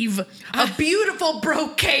weave, a beautiful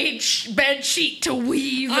brocade bed sheet to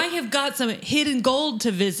weave. I have got some hidden gold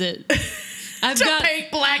to visit. I've got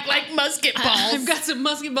paint black like musket balls. I've got some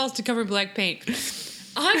musket balls to cover black paint.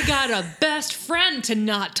 I've got a best friend to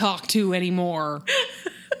not talk to anymore.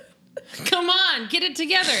 Come on, get it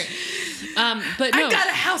together. But no. I've got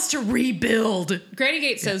a house to rebuild. Granny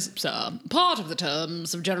Gates says, part of the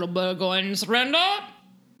terms of General Burgoyne's surrender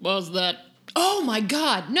was that, oh my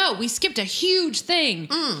God, no, we skipped a huge thing.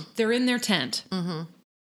 They're in their tent.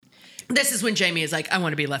 Mm-hmm. This is when Jamie is like, I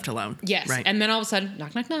want to be left alone. Yes. Right. And then all of a sudden,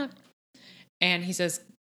 knock, knock, knock. And he says,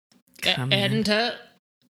 enter.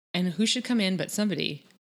 And who should come in but somebody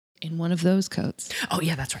in one of those coats? Oh,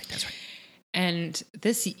 yeah, that's right. That's right. And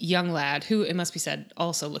this young lad, who it must be said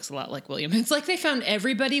also looks a lot like William. It's like they found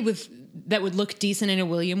everybody that would look decent in a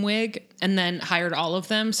William wig and then hired all of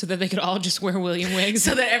them so that they could all just wear William wigs.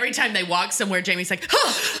 So that every time they walk somewhere, Jamie's like,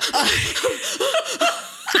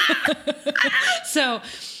 So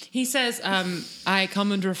he says, I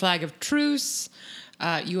come under a flag of truce.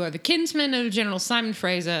 You are the kinsman of General Simon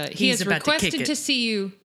Fraser. He has requested to see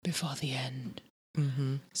you before the end.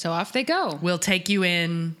 Mm-hmm. So off they go. We'll take you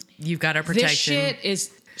in. You've got our protection. This shit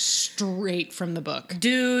is straight from the book.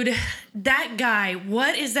 Dude, that guy,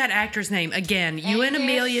 what is that actor's name? Again, you and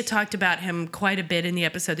Amelia talked about him quite a bit in the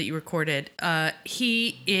episode that you recorded.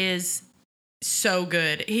 He is so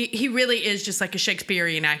good. He really is just like a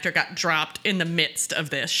Shakespearean actor got dropped in the midst of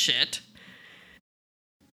this shit.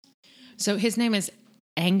 So his name is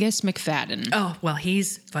Angus McFadden. Oh, well,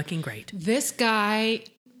 he's fucking great. This guy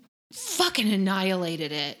fucking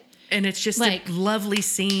annihilated it. And it's just like a lovely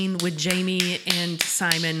scene with Jamie and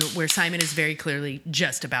Simon where Simon is very clearly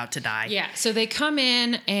just about to die. Yeah. So they come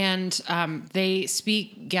in and they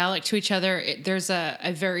speak Gaelic to each other. There's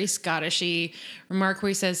a very Scottish-y remark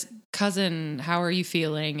where he says, cousin, how are you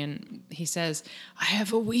feeling? And he says, I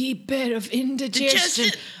have a wee bit of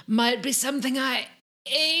indigestion. Might be something I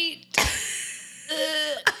ate.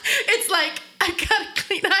 It's like, I got a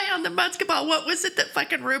clean eye on the musket ball. What was it that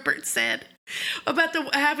fucking Rupert said about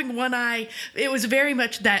having one eye? It was very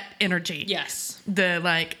much that energy. Yes. The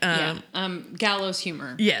like, gallows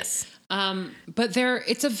humor. Yes. But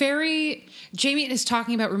it's a very, Jamie is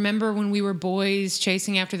talking about, remember when we were boys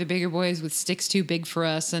chasing after the bigger boys with sticks too big for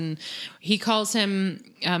us? And he calls him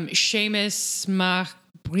Seamus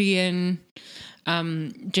Brian,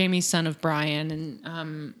 Jamie's son of Brian.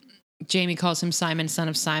 And Jamie calls him Simon, son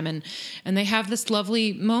of Simon. And they have this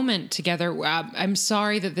lovely moment together. I'm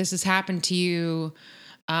sorry that this has happened to you.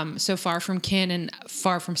 So far from kin and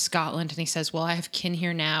far from Scotland. And he says, well, I have kin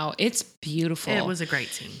here now. It's beautiful. It was a great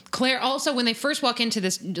scene. Claire, also, when they first walk into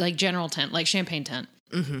this like general tent, like champagne tent.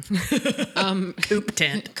 Mm-hmm. Coop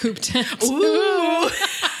tent. Coop tent. Ooh.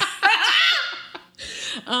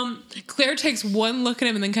 Claire takes one look at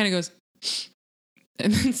him and then kind of goes,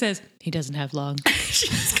 and then says, he doesn't have long.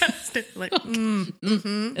 She's kind of like,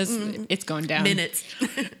 It's going down. Minutes.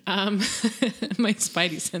 My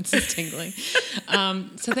spidey sense is tingling.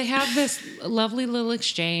 So they have this lovely little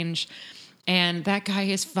exchange, and that guy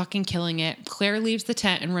is fucking killing it. Claire leaves the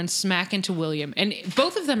tent and runs smack into William. And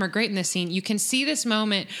both of them are great in this scene. You can see this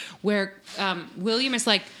moment where William is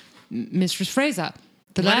like, Mistress Fraser,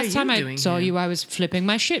 the last time I saw you, I was flipping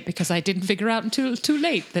my shit because I didn't figure out until too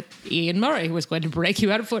late that Ian Murray was going to break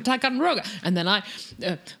you out of Fort Ticonderoga. And then I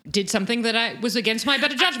did something that I was against my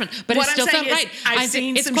better judgment, but it still felt right. I've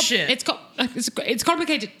seen some shit. It's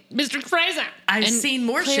complicated, Mr. Fraser. I've seen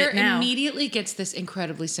more Claire shit now. Immediately gets this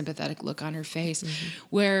incredibly sympathetic look on her face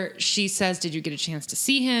where she says, did you get a chance to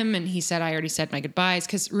see him? And he said, I already said my goodbyes.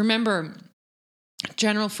 Because remember,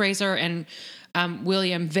 General Fraser and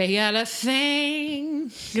William, they had a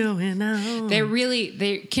thing going on.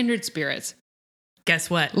 They're kindred spirits. Guess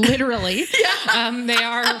what? Literally. They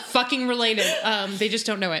are fucking related. They just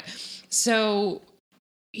don't know it. So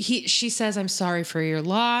she says, I'm sorry for your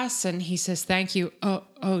loss. And he says, thank you.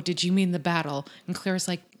 Oh, did you mean the battle? And Claire's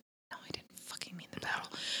like, no, I didn't fucking mean the battle.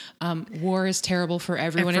 War is terrible for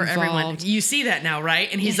everyone involved. Everyone. You see that now, right?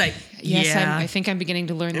 And he's like, yes, yeah. I think I'm beginning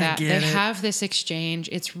to learn that. They have this exchange.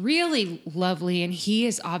 It's really lovely. And he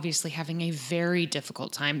is obviously having a very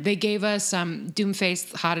difficult time. They gave us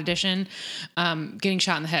Doomface Hot Edition, getting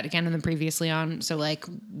shot in the head again in the previously on. So like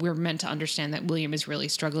we're meant to understand that William is really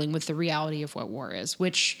struggling with the reality of what war is,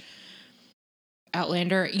 which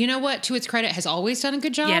Outlander, you know what, to its credit, has always done a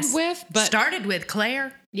good job with. But started with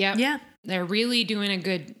Claire. Yeah. They're really doing a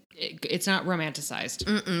good... It's not romanticized.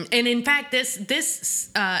 And in fact,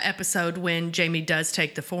 this episode, when Jamie does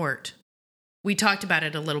take the fort, we talked about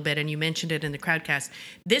it a little bit, and you mentioned it in the Crowdcast.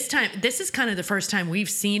 This is kind of the first time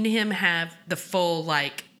we've seen him have the full,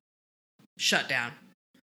 like, shutdown.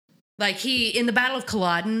 Like, in the Battle of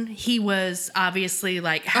Culloden, he was obviously,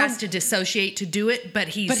 like, has to dissociate to do it, but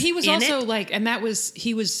he was also, like, and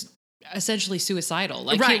he was essentially suicidal.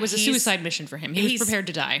 Like, it was a suicide mission for him. He was prepared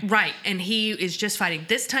to die. Right. And he is just fighting.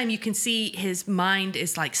 This time you can see his mind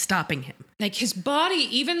is like stopping him. Like his body,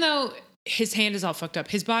 even though his hand is all fucked up,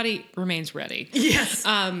 his body remains ready. Yes.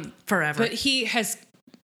 Forever. But he has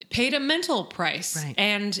paid a mental price. Right.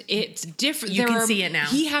 And it's different. You can see it now.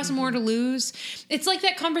 He has more to lose. It's like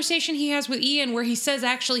that conversation he has with Ian where he says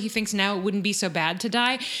actually he thinks now it wouldn't be so bad to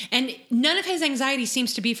die. And none of his anxiety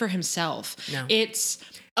seems to be for himself. No. It's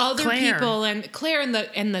other people and Claire and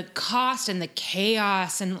the cost and the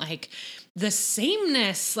chaos and like the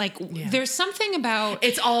sameness. Like there's something about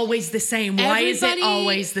it's always the same. Why is it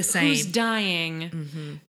always the same? Who's dying?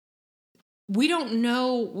 Mm-hmm. We don't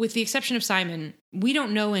know, with the exception of Simon, we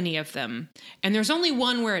don't know any of them. And there's only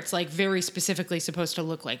one where it's like very specifically supposed to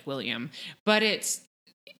look like William, but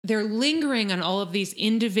they're lingering on all of these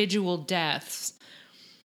individual deaths.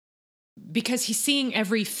 Because he's seeing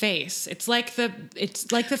every face. It's like the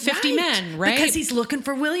 50 men, right? Because he's looking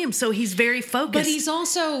for William, so he's very focused. But he's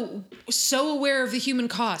also so aware of the human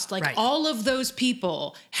cost. Like all of those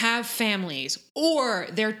people have families or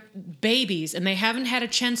they're babies and they haven't had a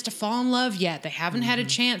chance to fall in love yet. They haven't had a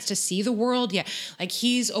chance to see the world yet. Like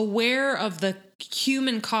he's aware of the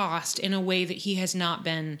human cost in a way that he has not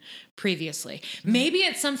been previously. Maybe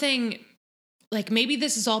it's something... Like, maybe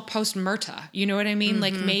this is all post-Murta. You know what I mean? Mm-hmm.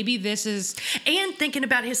 Like, maybe this is... And thinking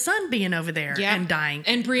about his son being over there and dying.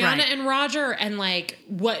 And Brianna and Roger and, like,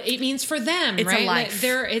 what it means for them, it's right? A life.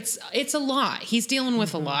 Like, it's a lot. He's dealing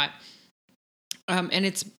with a lot. And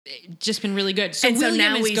it's just been really good. So William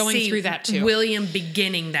now is going through that, too. William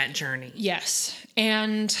beginning that journey. Yes.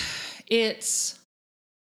 And it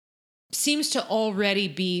seems to already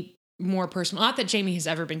be more personal. Not that Jamie has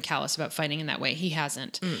ever been callous about fighting in that way. He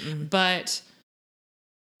hasn't. But...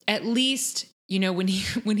 At least, you know, when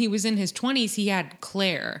he was in his 20s, he had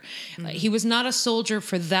Claire. He was not a soldier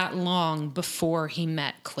for that long before he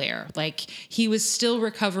met Claire. Like, he was still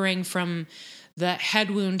recovering from the head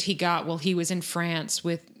wound he got while he was in France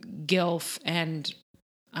with Gilf and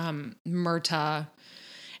Murta.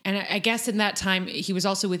 And I guess in that time, he was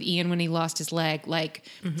also with Ian when he lost his leg. Like,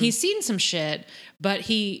 he's seen some shit, but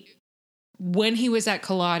when he was at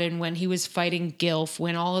Culloden, when he was fighting Gilf,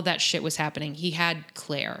 when all of that shit was happening, he had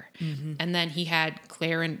Claire. And then he had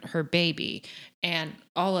Claire and her baby and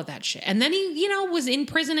all of that shit. And then he, you know, was in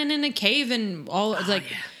prison and in a cave and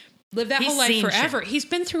lived that whole life forever. He's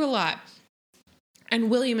been through a lot. And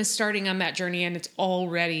William is starting on that journey and it's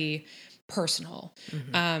already personal.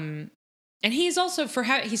 And he's also,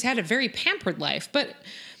 he's had a very pampered life, but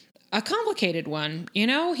a complicated one. You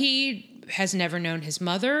know, he has never known his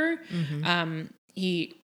mother.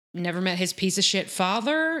 He never met his piece of shit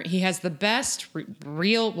father. He has the best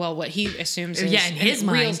real, well, what he assumes is... Yeah, in his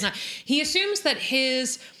mind. He assumes that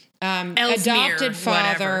his Ellesmere, adopted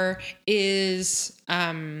father whatever. Is...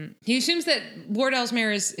 he assumes that Lord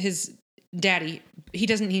Ellesmere is his daddy. He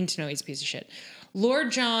doesn't need to know he's a piece of shit.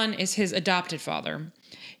 Lord John is his adopted father.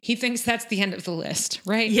 He thinks that's the end of the list,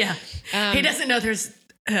 right? Yeah. He doesn't know there's...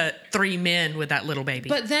 3 men with that little baby.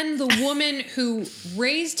 But then the woman who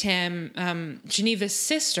raised him, Geneva's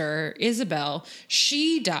sister, Isabel,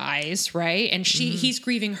 she dies, right? And he's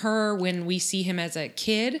grieving her when we see him as a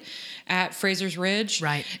kid at Fraser's Ridge.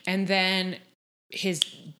 Right. And then his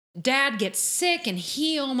dad gets sick and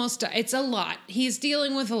he almost dies. It's a lot. He's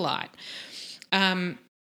dealing with a lot.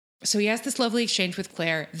 So he has this lovely exchange with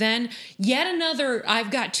Claire. Then yet another,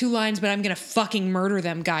 I've got 2 lines, but I'm going to fucking murder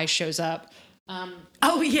them guy shows up.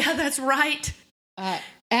 Oh, yeah, that's right.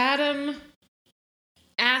 Adam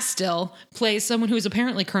Astill plays someone who is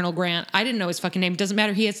apparently Colonel Grant. I didn't know his fucking name. Doesn't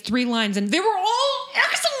matter. He has 3 lines and they were all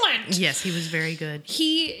excellent. Yes, he was very good.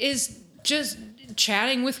 He is just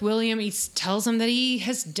chatting with William. He tells him that he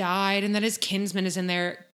has died and that his kinsman is in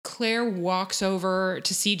there. Claire walks over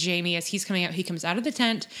to see Jamie as he's coming out. He comes out of the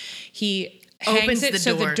tent. He opens it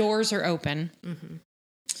so the doors are open.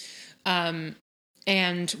 Mm-hmm.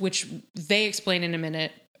 And which they explain in a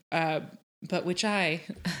minute, but which I,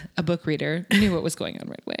 a book reader, knew what was going on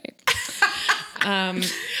right away.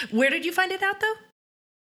 Where did you find it out, though?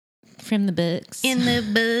 From the books. In the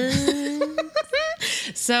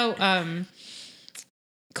books. So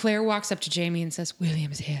Claire walks up to Jamie and says,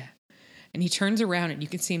 William is here. And he turns around and you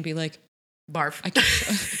can see him be like, barf. I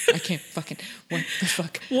can't fucking, what the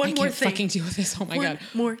fuck? One more thing. Fucking deal with this. Oh my God.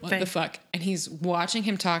 More what thing. the fuck? And he's watching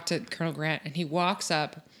him talk to Colonel Grant and he walks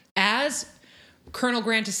up as Colonel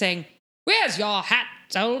Grant is saying, where's your hat,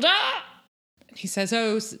 soldier? And he says,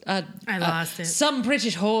 I lost it. Some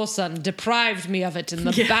British whoreson deprived me of it in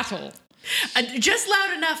the battle. Just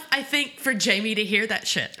loud enough, I think, for Jamie to hear that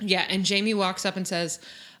shit. Yeah. And Jamie walks up and says,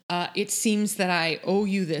 it seems that I owe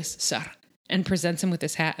you this, sir. And presents him with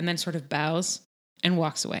his hat and then sort of bows and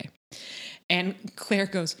walks away. And Claire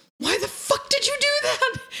goes, why the fuck did you do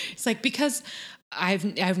that? It's like, because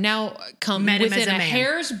I've now come within a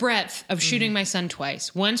hair's breadth of shooting my son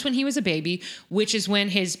twice. Once when he was a baby, which is when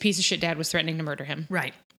his piece of shit dad was threatening to murder him.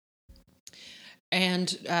 Right. And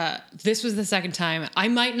this was the second time. I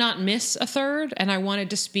might not miss a third, and I wanted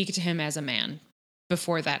to speak to him as a man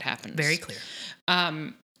before that happens. Very clear.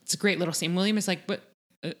 It's a great little scene. William is like, but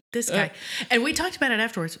this guy. And we talked about it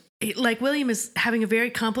afterwards. Like, William is having a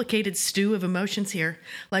very complicated stew of emotions here.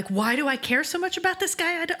 Like, why do I care so much about this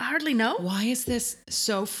guy? I hardly know. Why is this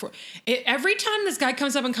so... every time this guy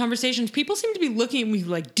comes up in conversations, people seem to be looking at me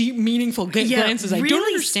like deep, meaningful glances. Really I don't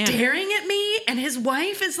understand. Staring at me. And his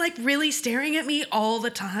wife is like really staring at me all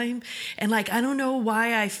the time. And like, I don't know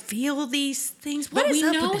why I feel these things. What is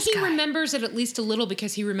up with this guy? He remembers it at least a little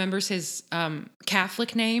because he remembers his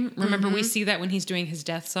Catholic name. Remember, we see that when he's doing his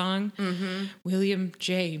death song. Mm-hmm. William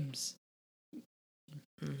James.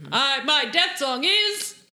 Mm-hmm. My death song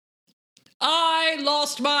is I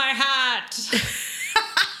lost my hat.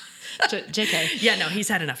 JK. Yeah, no, he's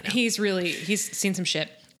had enough now. He's seen some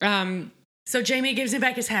shit. So Jamie gives him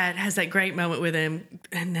back his hat, has that great moment with him,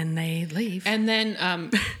 and then they leave. And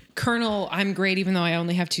then Colonel, I'm great even though I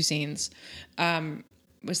only have 2 scenes,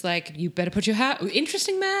 was like, you better put your hat...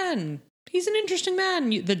 Interesting man. He's an interesting man.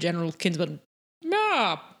 The general kinsman.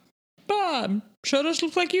 Sure does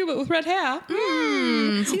look like you, but with red hair.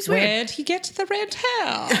 Seems Where'd he get the red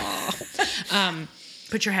hair?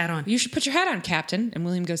 Put your hat on. You should put your hat on, Captain. And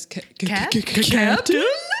William goes, Captain?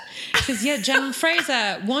 He says, yeah, General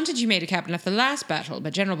Fraser wanted you made a captain after the last battle,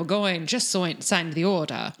 but General Burgoyne just signed the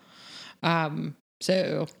order.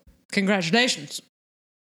 So, congratulations.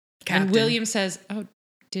 Captain. And William says, oh,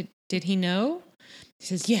 did he know? He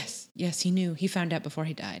says, yes, he knew. He found out before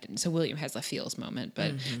he died. And so William has a feels moment,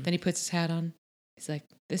 but then he puts his hat on. He's like,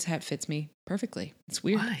 this hat fits me perfectly. It's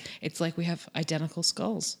weird. Why? It's like we have identical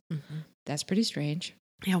skulls. Mm-hmm. That's pretty strange.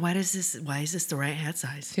 Yeah, why is this the right hat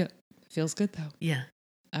size? Feels good, though. Yeah.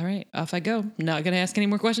 All right, off I go. Not going to ask any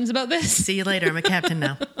more questions about this. See you later. I'm a captain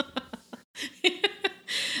now.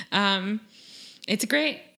 It's a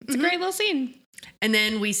great little scene. And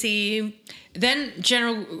then we see... Then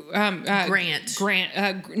General Grant. Granny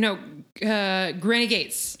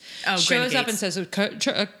Gates shows up and says,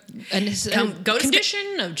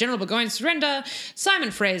 condition of General Burgoyne's surrender.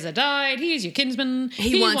 Simon Fraser died. He's your kinsman.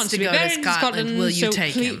 He wants to be buried in Scotland. Will you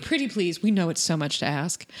take him? Pretty please. We know it's so much to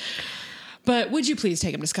ask. But would you please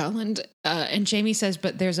take him to Scotland? And Jamie says,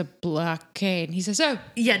 but there's a blockade. And he says, oh.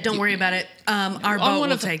 Yeah, don't worry about it. Our boat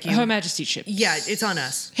will take you. Her Majesty's ships. Yeah, it's on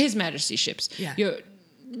us. His Majesty's ships. Yeah.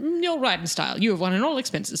 You'll ride in style. You have won and all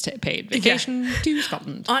expenses paid. Vacation to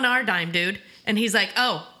Scotland. On our dime, dude. And he's like,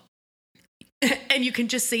 oh. And you can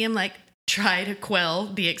just see him like try to quell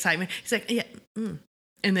the excitement. He's like, yeah. And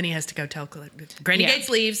then he has to go tell Granny Gates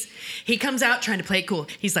leaves. He comes out trying to play it cool.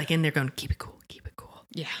 He's like in there going, keep it cool, keep it cool.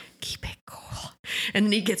 Yeah. Keep it cool. And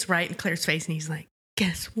then he gets right in Claire's face and he's like,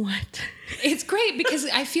 guess what? It's great because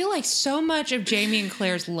I feel like so much of Jamie and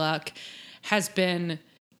Claire's luck has been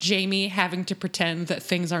Jamie having to pretend that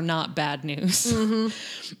things are not bad news.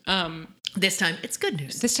 Mm-hmm. This time, it's good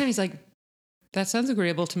news. This time he's like, that sounds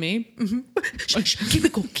agreeable to me. Mm-hmm. Keep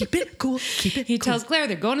it cool. Keep it cool. Keep it He cool. tells Claire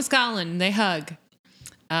they're going to Scotland and they hug.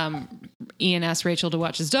 Ian asks Rachel to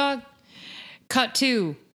watch his dog. Cut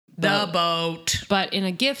to the boat. But in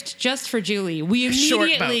a gift just for Julie, we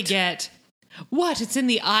immediately get What? It's in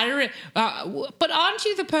the Irish. But aren't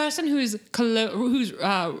you the person whose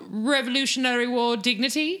Revolutionary War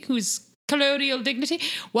dignity, whose colonial dignity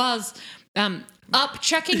was up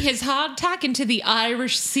checking his hardtack into the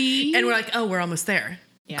Irish Sea? And we're like, oh, we're almost there.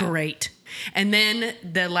 Yeah. Great. And then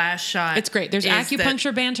the last shot. It's great. There's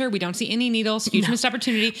acupuncture banter. We don't see any needles. Huge missed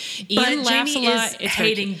opportunity. Ian laughs Jamie a lot. Is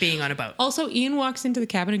hating being on a boat. Also, Ian walks into the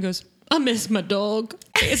cabin and goes, I miss my dog.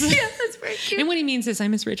 Yeah, that's very cute. And what he means is, I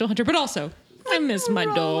miss Rachel Hunter, but also, I miss my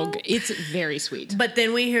dog. It's very sweet. But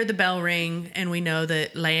then we hear the bell ring and we know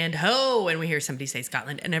that land ho, and we hear somebody say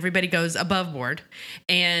Scotland, and everybody goes above board.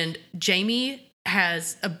 And Jamie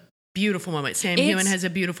has a beautiful moment. Sam Heughan has a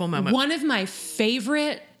beautiful moment. One of my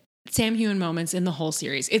favorite Sam Heughan moments in the whole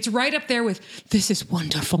series. It's right up there with, this is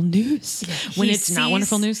wonderful news. Yeah, when it's not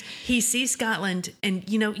wonderful news. He sees Scotland and,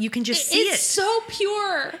 you can just see it. It's so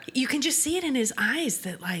pure. You can just see it in his eyes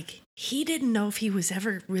that, like, he didn't know if he was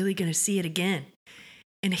ever really going to see it again.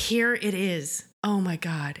 And here it is. Oh, my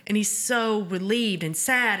God. And he's so relieved and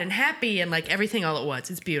sad and happy and, like, everything all at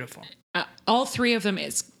once. It's beautiful. All three of them.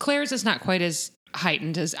 Claire's is not quite as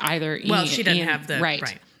heightened as either Ian. Well, she doesn't have the...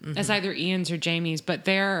 Right. Mm-hmm. As either Ian's or Jamie's, but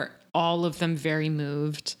they're all of them very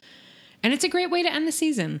moved. And it's a great way to end the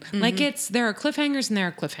season. Mm-hmm. Like there are cliffhangers and there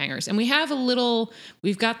are cliffhangers. And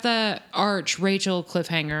we've got the Arch Rachel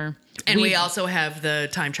cliffhanger. And we also have the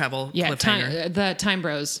time travel cliffhanger. The Time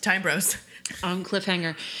Bros.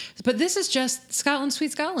 Cliffhanger. But this is just Scotland,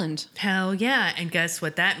 sweet Scotland. Hell yeah. And guess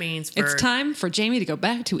what that means It's time for Jamie to go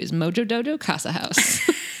back to his Mojo Dojo Casa house.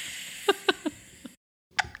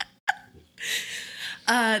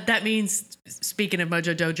 That means, speaking of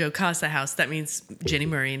Mojo Dojo Casa House, that means Jenny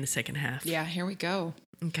Murray in the second half. Yeah, here we go.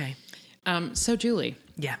 Okay. So Julie.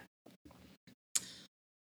 Yeah.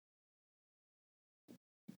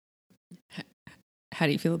 How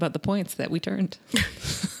do you feel about the points that we turned?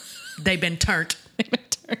 They've been turned.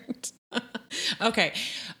 Okay.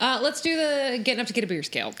 Let's do the getting up to get a beer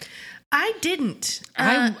scale. I didn't.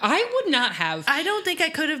 I would not have. I don't think I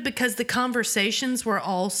could have because the conversations were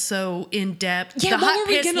all so in depth. Yeah, the hot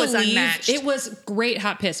piss was unmatched. It was great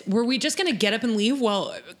hot piss. Were we just going to get up and leave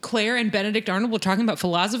while Claire and Benedict Arnold were talking about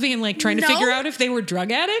philosophy and like trying to figure out if they were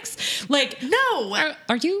drug addicts? Like, no.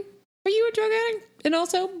 Are you a drug addict? And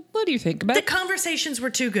also, what do you think about the conversations were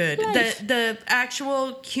too good? The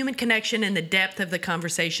actual human connection and the depth of the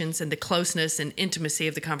conversations and the closeness and intimacy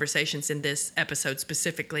of the conversations in this episode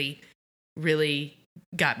specifically really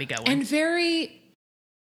got me going. And very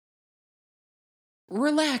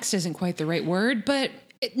relaxed isn't quite the right word, but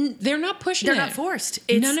they're not pushing it. They're not forced.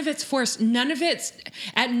 None of it's forced.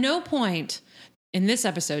 At no point in this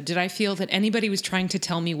episode did I feel that anybody was trying to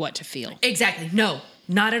tell me what to feel. Exactly. No,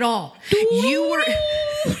 not at all. You were...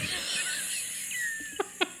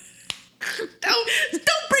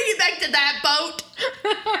 Don't bring it back to that boat.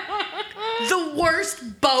 The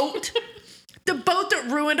worst boat. The boat that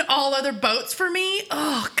ruined all other boats for me.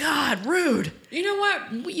 Oh, God, rude. You know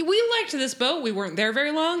what? We liked this boat. We weren't there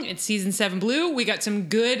very long. It's season 7 blue. We got some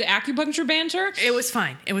good acupuncture banter. It was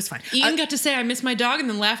fine. Ian got to say, I miss my dog, and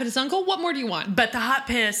then laugh at his uncle. What more do you want? But the hot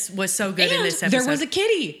piss was so good in this episode. There was a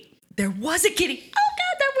kitty. Oh,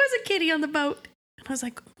 God, there was a kitty on the boat. And I was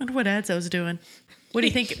like, I wonder what Adzo's doing. What do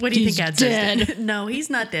you think? What do you think Adzo's dead? No, he's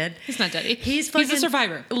not dead. He's not dead. He's a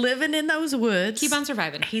survivor. Living in those woods. Keep on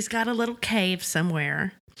surviving. He's got a little cave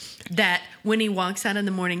somewhere that when he walks out in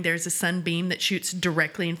the morning, there's a sunbeam that shoots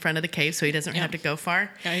directly in front of the cave so he doesn't have to go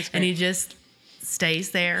far. Yeah, and he just stays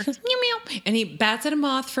there. Meow, meow. And he bats at a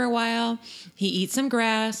moth for a while. He eats some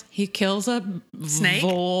grass. He kills a snake.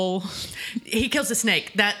 Vole. He kills a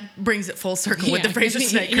snake. That brings it full circle with the Fraser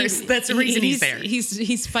snake curse. That's the reason he's there.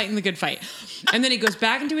 He's fighting the good fight. And then he goes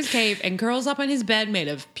back into his cave and curls up on his bed made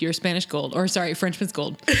of pure Spanish gold. Or sorry, Frenchman's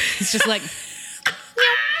gold. He's just like... He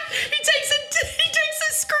takes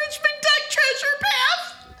a Scrooge McDuck treasure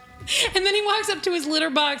path. And then he walks up to his litter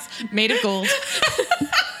box made of gold.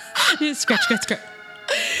 Scratch.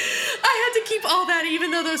 I had to keep all that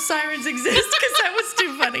even though those sirens exist because that was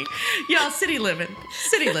too funny. Y'all, city living.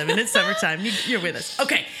 It's summertime. You're with us.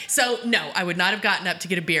 Okay, so no, I would not have gotten up to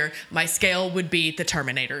get a beer. My scale would be the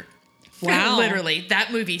Terminator. Wow. Literally,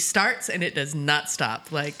 that movie starts and it does not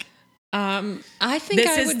stop. Like, I think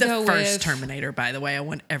this is the first Terminator, by the way. I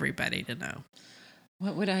want everybody to know.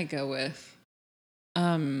 What would I go with?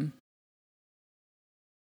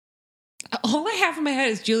 All I have in my head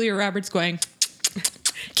is Julia Roberts going...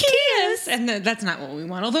 kiss. And that's not what we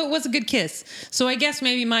want, although it was a good kiss. So I guess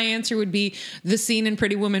maybe my answer would be the scene in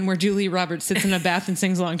Pretty Woman where Julia Roberts sits in a bath and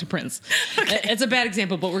sings along to Prince. Okay. It's a bad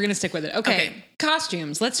example, but we're going to stick with it. Okay.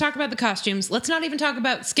 Costumes. Let's talk about the costumes. Let's not even talk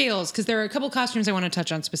about scales, because there are a couple costumes I want to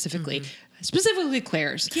touch on specifically. Specifically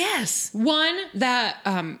Claire's. Yes. One, that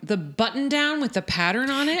the button down with the pattern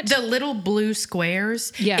on it. The little blue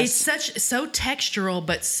squares. Yes. It's so textural,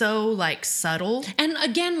 but so like subtle. And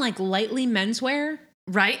again, like lightly menswear.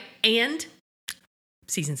 Right. And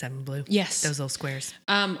season 7 blue. Yes. Those little squares.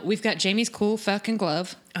 We've got Jamie's cool fucking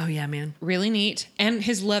glove. Oh yeah, man. Really neat. And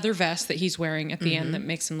his leather vest that he's wearing at the end that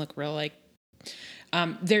makes him look real like.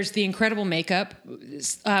 There's the incredible makeup.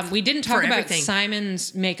 We didn't talk about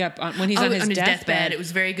Simon's makeup when he's on his deathbed. It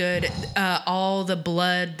was very good. All the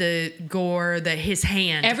blood, the gore, his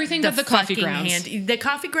hand. Everything but the coffee grounds. The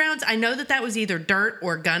coffee grounds, I know that was either dirt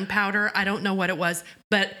or gunpowder. I don't know what it was,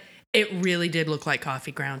 but it really did look like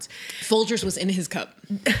coffee grounds. Folgers was in his cup.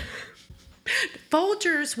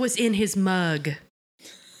 Folgers was in his mug.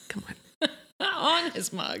 Come on. On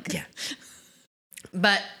his mug. Yeah.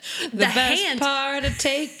 But the best part of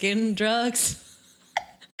taking drugs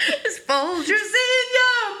is Folgers in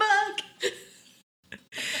your mug.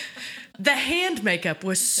 The hand makeup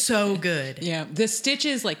was so good. Yeah. The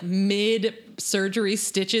stitches, like mid-surgery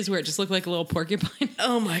stitches where it just looked like a little porcupine.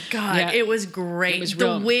 Oh my God. Yeah. It was great. It was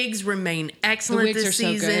the wigs remain excellent this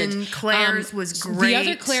season. So good. Claire's was great. The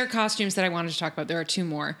other Claire costumes that I wanted to talk about, there are two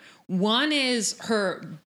more. One is her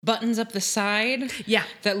buttons up the side. Yeah.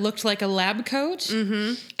 That looked like a lab coat.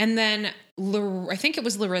 Mm-hmm. And then I think it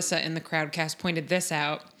was Larissa in the Crowdcast pointed this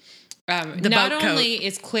out. Not only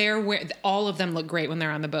is Claire all of them look great when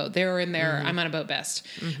they're on the boat. They were in their I'm on a boat best.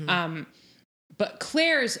 But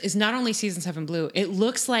Claire's is not only season 7 blue. It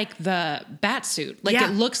looks like the bat suit. Like it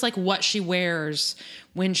looks like what she wears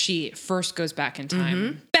when she first goes back in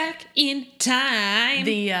time. Back in time.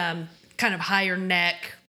 The kind of higher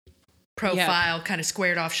neck profile, kind of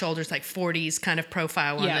squared off shoulders, like 40s kind of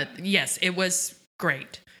profile on it. Yes, it was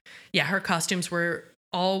great. Yeah, her costumes were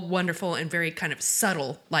all wonderful and very kind of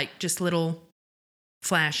subtle, like just little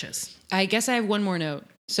flashes. I guess I have one more note.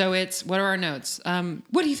 So what are our notes?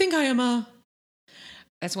 What do you think I am?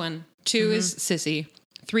 That's 1. 2 is sissy.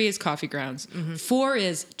 3 is coffee grounds. 4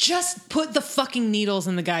 is just put the fucking needles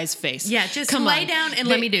in the guy's face. Yeah, just lay down and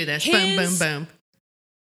let me do this. Boom, boom, boom.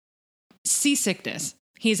 Seasickness.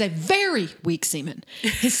 He is a very weak seaman.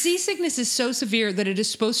 His seasickness is so severe that it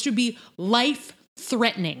is supposed to be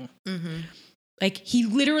life-threatening. Like, he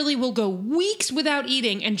literally will go weeks without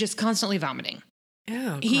eating and just constantly vomiting.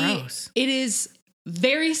 Oh, gross. It is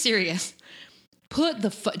very serious. Put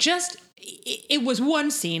the it was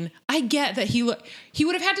one scene. I get that he would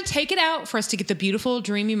have had to take it out for us to get the beautiful,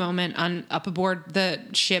 dreamy moment up aboard the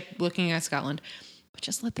ship looking at Scotland. But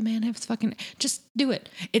just let the man have just do it.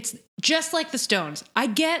 It's just like the Stones. I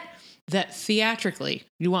get that theatrically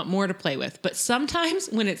you want more to play with, but sometimes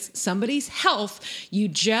when it's somebody's health, you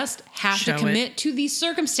just have to commit to these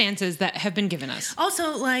circumstances that have been given us.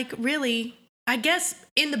 Also, like, really, I guess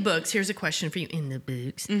in the books, here's a question for you. In the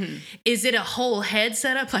books, is it a whole head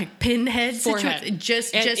setup, like pinhead? Forehead.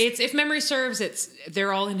 Just it's, if memory serves,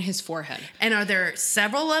 they're all in his forehead. And are there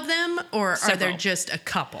several of them, or are there just a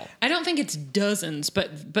couple? I don't think it's dozens,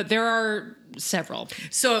 but there are several.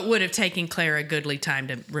 So it would have taken Claire a goodly time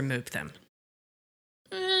to remove them.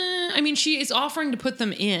 I mean, she is offering to put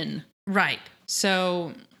them in, right?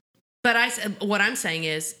 So, but what I'm saying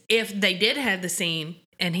is, if they did have the scene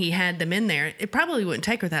and he had them in there, it probably wouldn't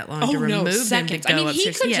take her that long to remove them to go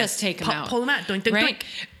upstairs. He could just take them out. Pull them out. Doink, doink, right?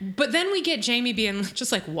 Doink. But then we get Jamie being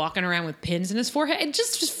just like walking around with pins in his forehead. It's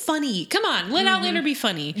just funny. Come on, let Outlander be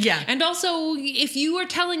funny. Yeah. And also, if you are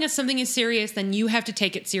telling us something is serious, then you have to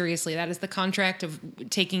take it seriously. That is the contract of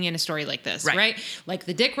taking in a story like this, right? Like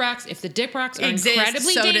the Dick Rocks. If the Dick Rocks are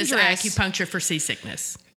incredibly dangerous, so does acupuncture for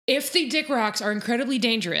seasickness. If the Dick Rocks are incredibly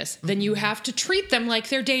dangerous, then you have to treat them like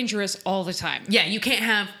they're dangerous all the time. Yeah, you can't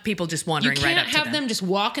have people just wandering right up to them. You can't have them just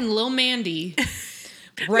walking Lil Mandy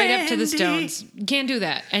up to the Stones. You can't do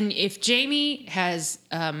that. And if Jamie has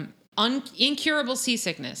incurable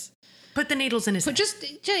seasickness, put the needles in his head.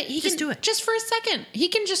 He can do it. Just for a second. He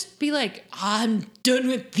can just be like, I'm done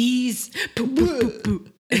with these.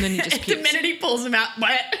 And then he just pukes. The minute he pulls them out,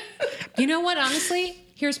 what? You know what, honestly?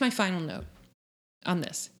 Here's my final note on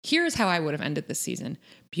this. Here's how I would have ended this season.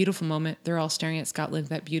 Beautiful moment. They're all staring at Scotland,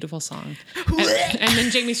 that beautiful song. And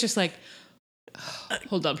then Jamie's just like, oh,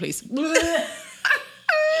 hold on, please. Come on,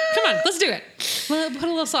 let's do it. We'll put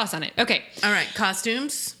a little sauce on it. Okay. All right.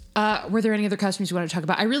 Costumes. Were there any other costumes you want to talk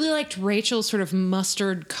about? I really liked Rachel's sort of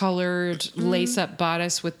mustard colored lace up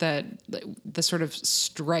bodice with the sort of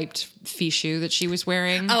striped fichu that she was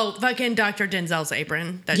wearing. Oh, fucking Dr. Denzel's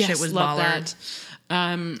apron. That shit was baller.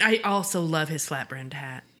 I also love his flat brimmed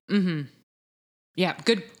hat. Mm-hmm. Yeah,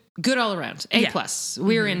 good all around. A plus.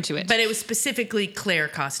 We're into it. But it was specifically Claire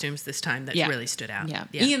costumes this time that really stood out. Yeah.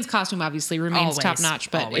 Ian's costume obviously remains top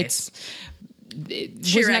notch, but it's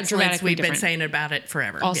sheer excellence. We've been saying about it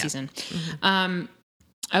forever. All season.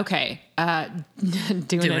 Okay.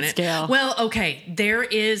 Doing it scale. Well, okay. There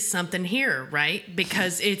is something here, right?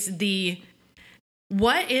 Because it's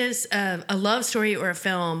what is a love story or a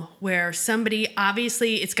film where somebody,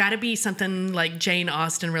 obviously it's got to be something like Jane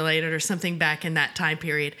Austen related or something back in that time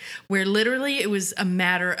period where literally it was a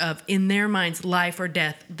matter of, in their minds, life or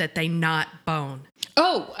death that they not bone.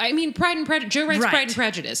 Oh, I mean, Pride and Prejudice. Joe writes Pride and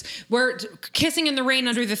Prejudice. We're kissing in the rain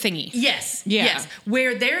under the thingy. Yes. Yeah. Yes.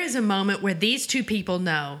 Where there is a moment where these two people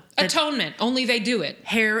know. Atonement. Only they do it.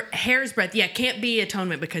 Hair's breadth. Yeah, can't be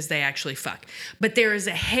atonement because they actually fuck. But there is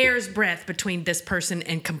a hair's breadth between this person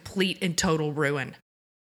and complete and total ruin.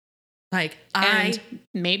 Like,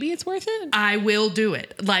 maybe it's worth it. I will do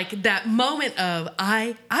it. Like that moment of,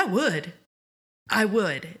 I would.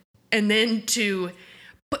 And then to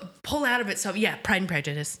pull out of it. So yeah, Pride and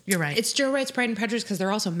Prejudice. You're right. It's Joe writes Pride and Prejudice because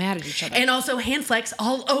they're also mad at each other. And also hand flex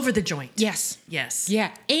all over the joint. Yes.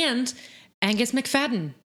 Yeah. And Angus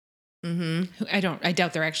McFadden. Mm-hmm. I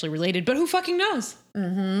doubt they're actually related, but who fucking knows?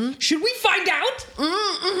 Mm-hmm. Should we find out?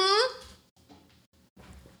 Mm-hmm.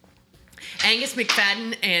 Angus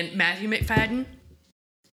McFadden and Matthew McFadden.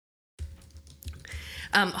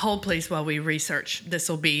 Hold please while we research. This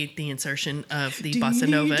will be the insertion of the bossa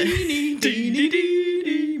nova.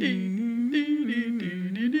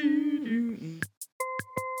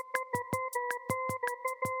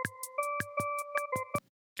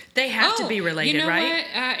 They have to be related, right?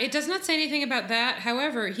 What? It does not say anything about that.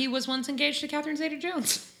 However, he was once engaged to Catherine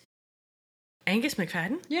Zeta-Jones. Angus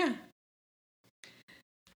McFadden? Yeah.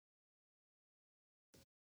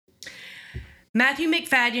 Matthew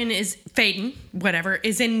McFadden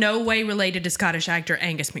is in no way related to Scottish actor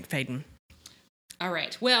Angus McFadden. All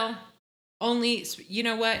right. Well, only, you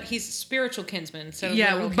know what? He's a spiritual kinsman. So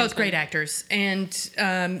yeah, both great actors. And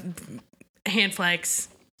hand flex.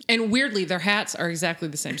 And weirdly, their hats are exactly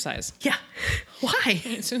the same size. Yeah. Why?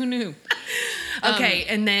 So who knew? Okay,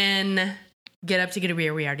 and then Get Up to Get a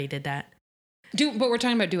Beer. We already did that. But we're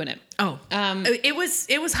talking about doing it. Oh. It was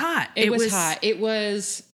hot. It was hot. It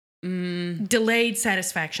was... delayed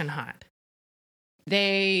satisfaction hot.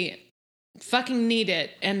 They fucking need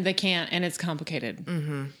it and they can't, and it's complicated.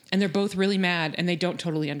 Mm-hmm. And they're both really mad and they don't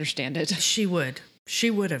totally understand it. She would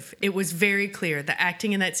have. It was very clear. The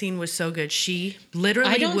acting in that scene was so good. She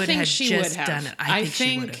literally would have just done it. I think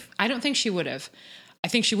she would have. I don't think she would have. I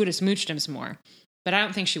think she would have smooched him some more, but I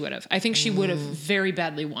don't think she would have. I think she would have very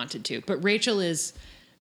badly wanted to. But Rachel is...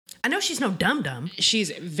 I know she's no dum-dum.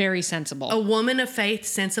 She's very sensible. A woman of faith,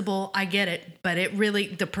 sensible, I get it. But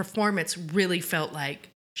the performance really felt like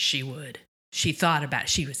she would. She thought about it.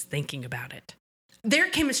 She was thinking about it. Their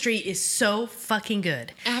chemistry is so fucking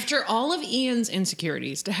good. After all of Ian's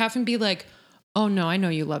insecurities, to have him be like, oh no, I know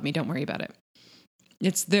you love me. Don't worry about it.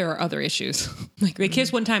 There are other issues. Like they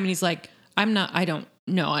kiss one time and he's like,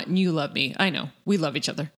 you love me. I know. We love each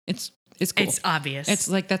other. It's cool. It's obvious. It's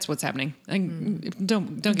like, that's what's happening. Like,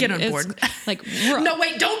 don't get on board. Like, no,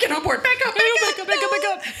 wait, don't get on board. Back up.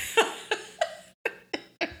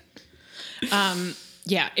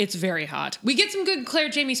 Yeah, it's very hot. We get some good Claire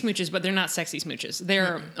Jamie smooches, but they're not sexy smooches.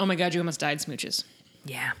 They're, oh my God, you almost died smooches.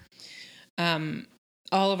 Yeah.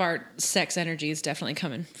 All of our sex energy is definitely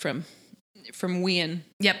coming from Weeian.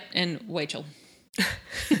 Yep. And Rachael.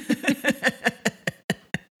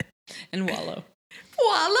 And Wallow.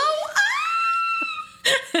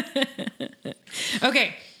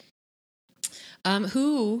 Okay.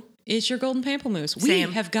 Who is your golden pamplemousse? Sam.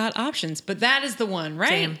 We have got options, but that is the one, right?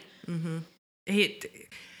 Sam. Mm-hmm.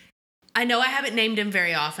 I know I haven't named him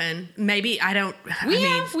very often. Maybe I don't. We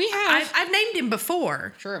have. I've named him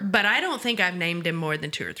before. Sure. But I don't think I've named him more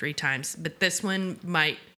than 2 or 3 times. But this one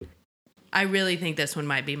I really think this one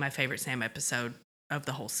might be my favorite Sam episode of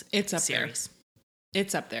the whole series. It's up there.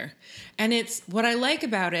 It's up there. And it's what I like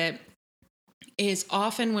about it is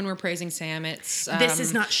often when we're praising Sam, it's this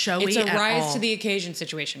is not showy. It's a at rise all. to the occasion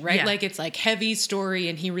situation, right? Yeah. Like it's like heavy story,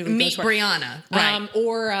 and he really meet goes for Brianna, right?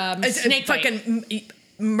 Or snake fucking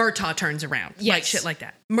Murtaugh turns around, like shit like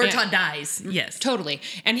that. Murtaugh dies, yes, totally,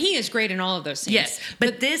 and he is great in all of those scenes. Yes,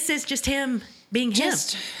 but this is just him being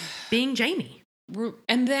being Jamie,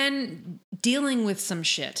 and then dealing with some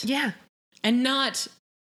shit, yeah, and not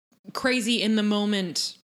crazy in the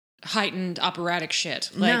moment, heightened operatic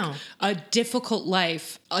shit. Like a difficult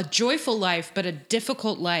life, a joyful life, but a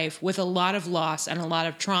difficult life with a lot of loss and a lot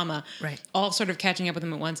of trauma. Right. All sort of catching up with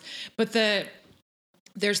them at once. But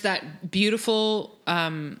there's that beautiful, oh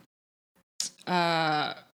my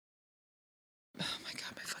God,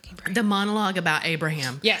 my fucking brain. The monologue about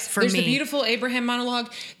Abraham. Yes. There's the beautiful Abraham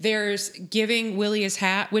monologue. There's giving Willie his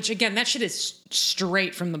hat, which again, that shit is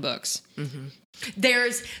straight from the books. Mm-hmm.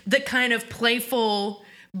 There's the kind of playful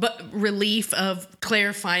but relief of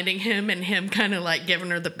Claire finding him and him kind of like giving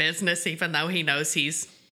her the business, even though he knows he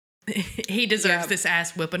deserves this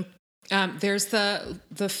ass whipping. There's the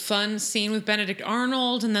fun scene with Benedict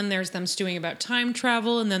Arnold, and then there's them stewing about time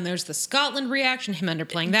travel, and then there's the Scotland reaction, him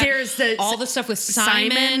underplaying that. There's all the stuff with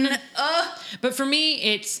Simon. But for me,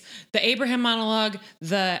 it's the Abraham monologue,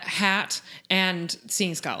 the hat, and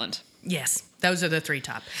seeing Scotland. Yes, those are the three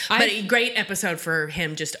top. But a great episode for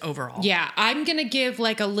him just overall. Yeah, I'm going to give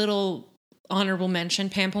like a little honorable mention,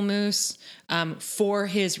 Pamplemousse, for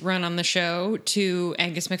his run on the show to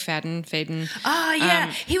Angus McFadden.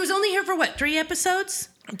 Yeah. He was only here for 3 episodes?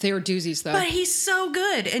 They were doozies, though. But he's so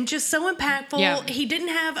good and just so impactful. Yeah. He didn't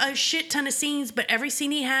have a shit ton of scenes, but every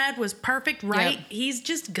scene he had was perfect, right? Yep. He's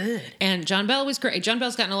just good. And John Bell was great. John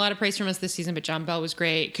Bell's gotten a lot of praise from us this season, but John Bell was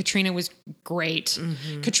great. Katrina was great.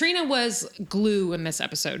 Mm-hmm. Katrina was glue in this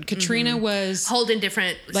episode. Katrina was... holding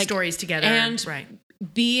different stories together. And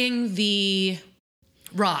being the...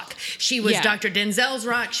 rock. She was Dr. Denzel's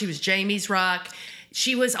rock. She was Jamie's rock.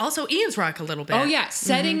 She was also Ian's rock a little bit. Oh, yeah.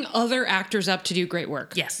 Setting other actors up to do great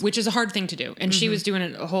work. Yes. Which is a hard thing to do. And she was doing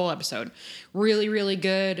it a whole episode. Really, really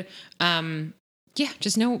good.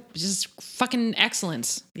 Just fucking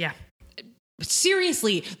excellence. Yeah.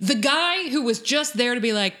 Seriously, the guy who was just there to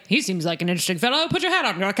be like, he seems like an interesting fellow. Put your hat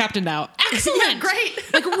on. You're captain now. Excellent. Yeah,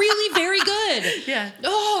 great. Like really very good. Yeah.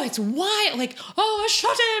 Oh, it's wild. Like, I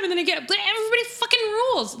shot him. And then everybody fucking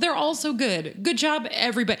rules. They're all so good. Good job,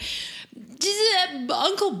 everybody.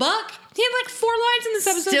 Uncle Buck, he had 4 lines in this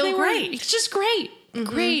episode. Still great. It's just great. Mm-hmm.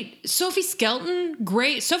 Great. Sophie Skelton,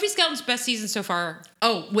 great. Sophie Skelton's best season so far.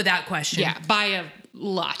 Oh, without question. Yeah, by a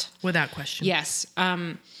lot. Without question. Yes.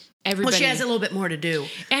 Everybody. Well, she has a little bit more to do.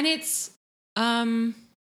 And it's not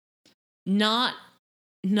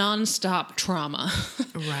nonstop trauma.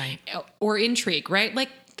 Right. Or intrigue, right? Like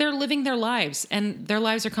they're living their lives and their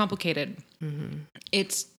lives are complicated. Mm-hmm.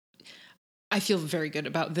 I feel very good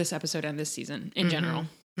about this episode and this season in general.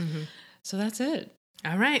 Mm-hmm. So that's it.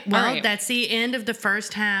 All right. Well, that's the end of the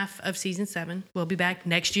first half of season 7. We'll be back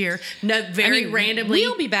next year. Randomly.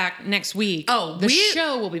 We'll be back next week. Oh, the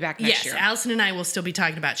show will be back next year. Yes, Allison and I will still be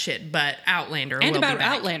talking about shit, but Outlander and will about be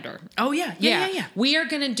back. Outlander. Oh, yeah. Yeah. We are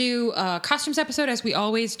going to do a costumes episode as we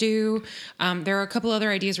always do. There are a couple other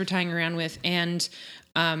ideas we're tying around with, and...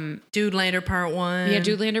 Withoutlander Part 1. Yeah,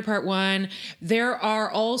 Withoutlander Part 1. There are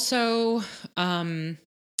also...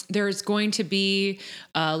 there's going to be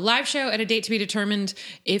a live show at a date to be determined.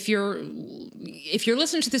 If you're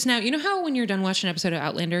listening to this now, you know how when you're done watching an episode of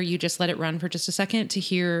Outlander, you just let it run for just a second to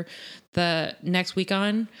hear the next week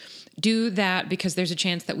on? Do that because there's a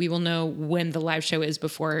chance that we will know when the live show is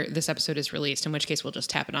before this episode is released, in which case we'll just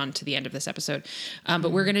tap it on to the end of this episode.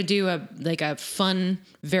 But we're going to do a fun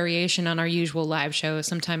variation on our usual live show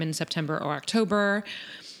sometime in September or October.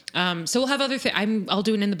 So we'll have other things. I'll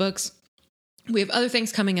do it in the books. We have other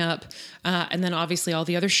things coming up, and then obviously all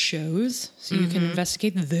the other shows, so you can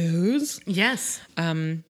investigate those. Yes.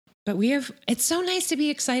 But it's so nice to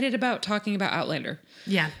be excited about talking about Outlander.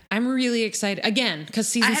 Yeah. I'm really excited, again, because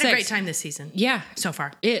season 6. I had a great time this season. Yeah. So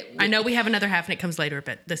far. I know we have another half and it comes later,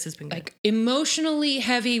 but this has been good. Emotionally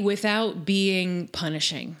heavy without being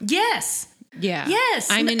punishing. Yes. Yeah. Yes.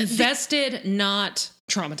 I'm invested, not...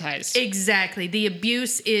 traumatized. Exactly. The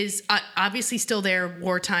abuse is obviously still there,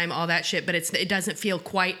 wartime, all that shit, but it doesn't feel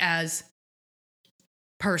quite as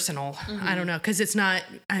personal. Mm-hmm. I don't know, because it's not.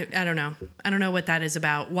 I don't know. I don't know what that is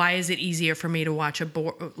about. Why is it easier for me to watch a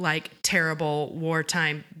terrible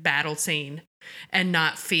wartime battle scene and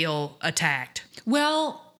not feel attacked?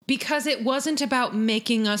 Well, because it wasn't about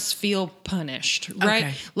making us feel punished,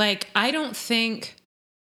 right? Okay.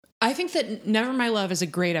 I think that Never My Love is a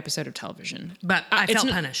great episode of television. But I felt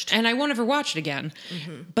punished. And I won't ever watch it again.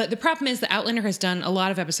 Mm-hmm. But the problem is that Outlander has done a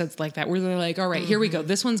lot of episodes like that where they're like, all right, here we go.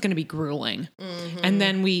 This one's going to be grueling. Mm-hmm. And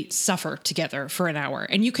then we suffer together for an hour.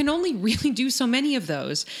 And you can only really do so many of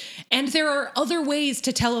those. And there are other ways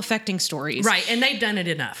to tell affecting stories. Right. And they've done it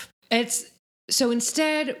enough. So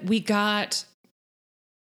instead we got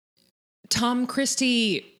Tom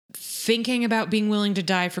Christie thinking about being willing to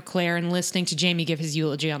die for Claire and listening to Jamie give his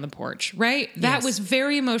eulogy on the porch, right? That Yes. was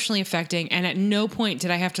very emotionally affecting. And at no point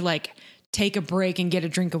did I have to like take a break and get a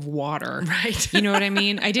drink of water. Right. You know what I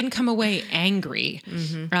mean? I didn't come away angry.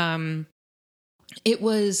 Mm-hmm. It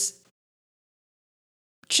was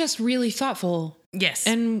just really thoughtful. Yes.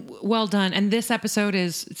 And well done. And this episode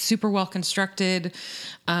is super well constructed.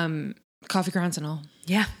 Coffee grounds and all.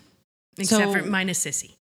 Yeah. Except So- for minus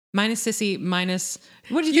Sissy. Minus Sissy, minus...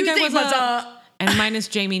 What did you think I was? And minus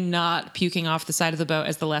Jamie not puking off the side of the boat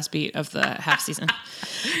as the last beat of the half season.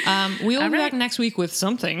 We will be back next week with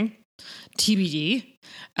something. TBD.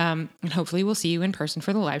 And hopefully we'll see you in person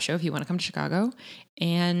for the live show if you want to come to Chicago.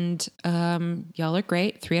 And y'all are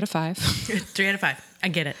great. 3 out of 5. 3 out of 5. I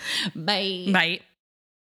get it. Bye. Bye.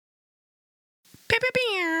 Pew, pew,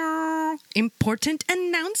 pew. Important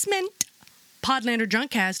announcement. Podlander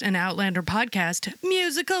Drunkcast and Outlander Podcast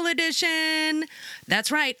Musical Edition.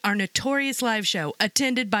 That's right. Our notorious live show,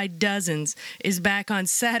 attended by dozens, is back on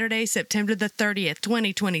Saturday, September the 30th,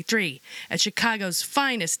 2023, at Chicago's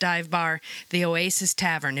finest dive bar, the Oasis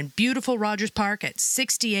Tavern in beautiful Rogers Park at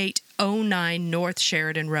 6809 North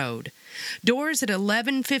Sheridan Road. Doors at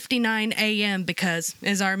 11:59 a.m. because,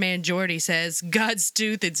 as our man Jordy says, God's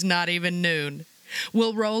tooth, it's not even noon.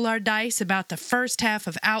 We'll roll our dice about the first half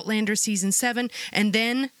of Outlander Season 7 and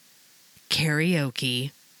then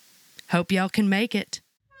karaoke. Hope y'all can make it.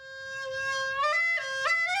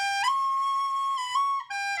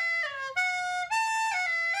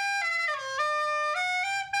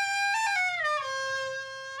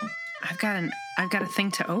 I've got a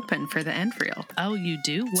thing to open for the end reel. Oh, you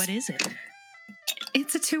do? What is it?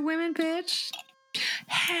 It's a 2 women bitch.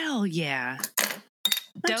 Hell yeah.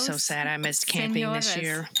 I'm so Dos sad I missed camping this senoras.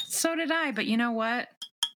 year. So did I, but you know what?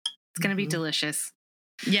 It's going to be delicious.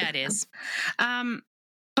 Yeah, it is.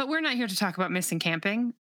 But we're not here to talk about missing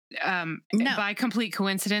camping. No. By complete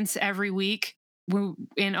coincidence, every week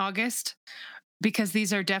in August, because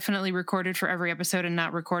these are definitely recorded for every episode and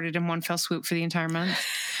not recorded in one fell swoop for the entire month.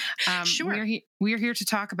 Sure. We are here to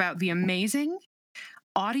talk about the amazing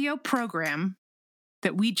audio program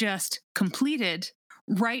that we just completed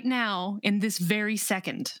right now in this very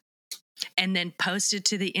second. And then posted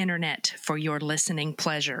to the internet for your listening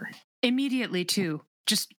pleasure. Immediately, too.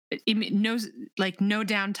 Just no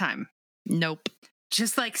downtime. Nope.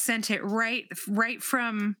 Just like sent it right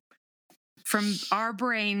from our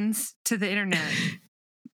brains to the internet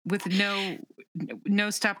with no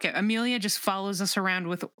stopgap. Amelia just follows us around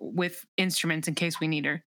with instruments in case we need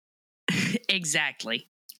her. Exactly.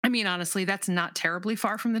 I mean, honestly, that's not terribly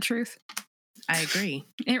far from the truth. I agree.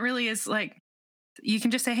 It really is. Like, you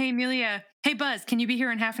can just say, "Hey, Amelia, hey, Buzz, can you be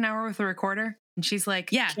here in half an hour with a recorder?" And she's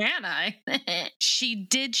like, Yeah. "Can I?" She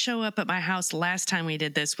did show up at my house last time we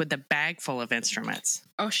did this with a bag full of instruments.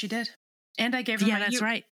 Oh, she did. And I gave her that's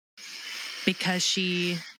right. Because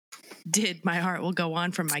she did My Heart Will Go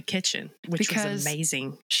On from my kitchen, which was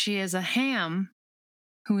amazing. She is a ham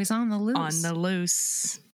who is on the loose. On the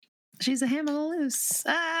loose. She's a ham on the loose.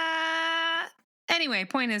 Anyway,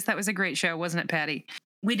 point is, that was a great show, wasn't it, Patty?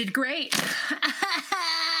 We did great.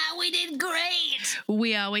 We did great.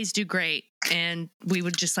 We always do great. And we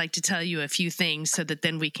would just like to tell you a few things so that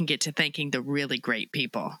then we can get to thanking the really great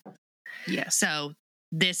people. Yes. So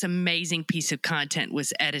this amazing piece of content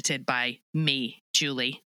was edited by me,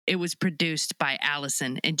 Julie. It was produced by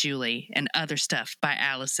Allison and Julie, and other stuff by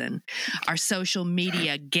Allison. Our social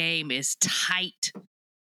media game is tight.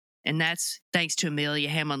 And that's thanks to Amelia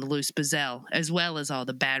Ham on the Loose Bazell, as well as all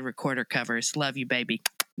the bad recorder covers. Love you, baby.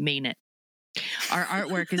 Mean it. Our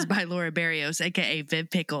artwork is by Laura Barrios, a.k.a.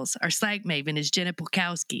 Viv Pickles. Our Slack maven is Jenna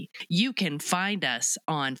Pulkowski. You can find us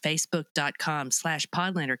on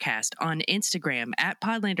Facebook.com/PodlanderCast, on Instagram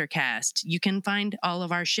 @PodlanderCast. You can find all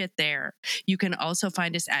of our shit there. You can also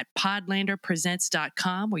find us at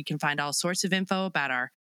PodlanderPresents.com, where you can find all sorts of info about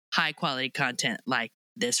our high-quality content like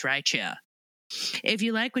this right here. If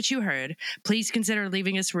you like what you heard, please consider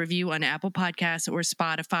leaving us a review on Apple Podcasts or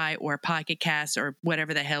Spotify or Pocket Casts or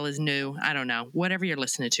whatever the hell is new. I don't know, whatever you're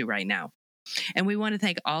listening to right now. And we want to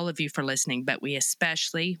thank all of you for listening, but we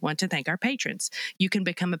especially want to thank our patrons. You can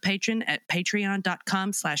become a patron at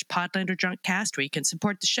patreon.com/PodlanderDrunkcast, where you can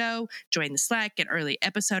support the show, join the Slack, get early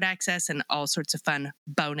episode access, and all sorts of fun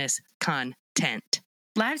bonus content.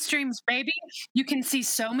 Live streams, baby. You can see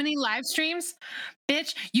so many live streams.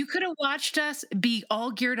 Bitch, you could have watched us be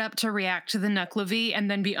all geared up to react to the Nuclevi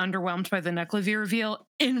and then be underwhelmed by the Nuclevi reveal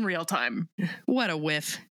in real time. What a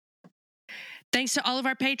whiff. Thanks to all of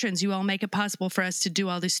our patrons. You all make it possible for us to do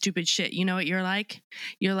all this stupid shit. You know what you're like?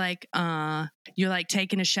 You're like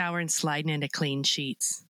taking a shower and sliding into clean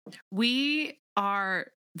sheets. We are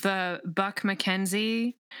the Buck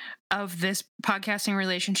McKenzie of this podcasting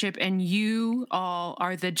relationship, and you all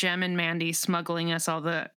are the Jem and Mandy smuggling us all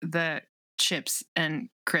the chips and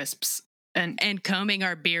crisps and combing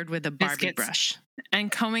our beard with a Barbie brush.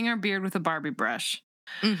 And combing our beard with a Barbie brush.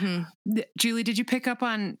 Mm-hmm. Julie, did you pick up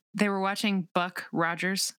on they were watching Buck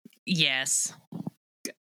Rogers? Yes.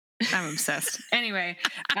 I'm obsessed. Anyway,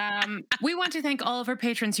 we want to thank all of our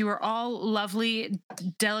patrons. You are all lovely,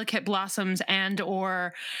 delicate blossoms and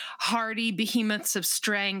or hardy behemoths of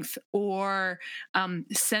strength or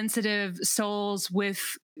sensitive souls with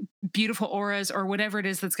beautiful auras or whatever it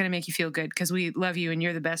is that's going to make you feel good, because we love you and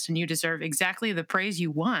you're the best and you deserve exactly the praise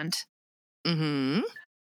you want. Mm-hmm.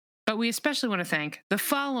 But we especially want to thank the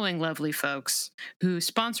following lovely folks who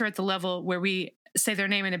sponsor at the level where we say their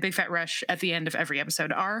name in a big fat rush at the end of every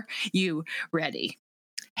episode. Are you ready?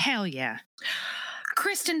 Hell yeah.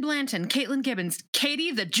 Kristen Blanton, Caitlin Gibbons,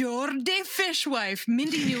 Katie the Jordy Fishwife,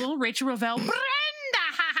 Mindy Newell, Rachel Ravel, Brenda,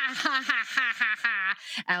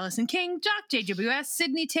 Allison King, Jock JWS,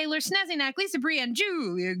 Sydney Taylor, Snazzy Knack, Lisa Brienne,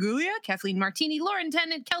 Julia Gulia, Kathleen Martini, Lauren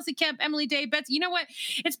Tennant, Kelsey Kemp, Emily Day, Betsy. You know what?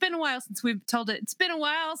 It's been a while since we've told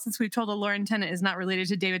a Lauren Tennant is not related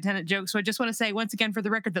to David Tennant joke. So I just want to say once again for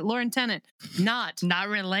the record that Lauren Tennant, not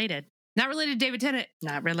related. Not related to David Tennant.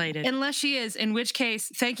 Not related. Unless she is, in which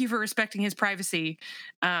case, thank you for respecting his privacy.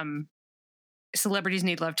 Celebrities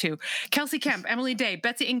need love too. Kelsey Kemp, Emily Day,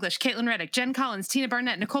 Betsy English, Caitlin Reddick, Jen Collins, Tina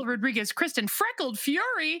Barnett, Nicole Rodriguez, Kristen Freckled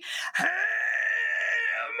Fury,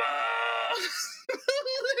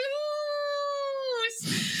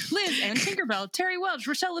 Liz Ann Tinkerbell, Terry Welch,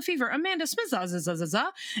 Rochelle Lefevre, Amanda Smith,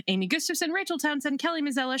 Amy Gustafson, Rachel Townsend, Kelly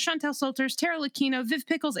Mazzella, Chantel Salters, Tara Lucchino, Viv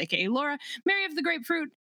Pickles, aka Laura, Mary of the Grapefruit,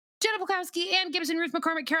 Jenna Bukowski, Ann Gibson, Ruth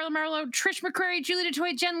McCormick, Carol Marlowe, Trish McCrary, Julie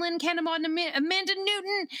DeToy, Jen Lynn, Cannonball, Amanda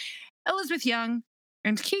Newton, Elizabeth Young,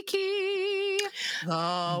 and Kiki.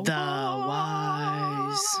 The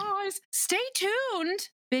Wise. Stay tuned,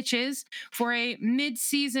 bitches, for a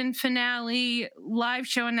mid-season finale live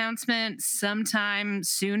show announcement sometime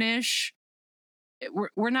soonish.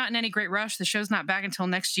 We're not in any great rush. The show's not back until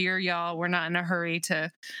next year, y'all. We're not in a hurry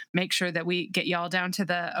to make sure that we get y'all down to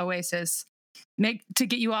the Oasis. To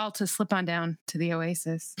get you all to slip on down to the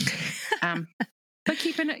Oasis. But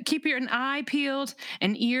keep an eye peeled,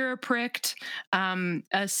 an ear pricked,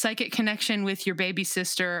 a psychic connection with your baby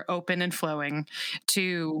sister open and flowing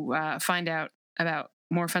to find out about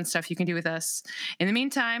more fun stuff you can do with us. In the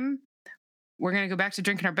meantime, we're going to go back to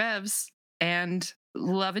drinking our bevs and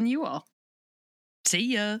loving you all.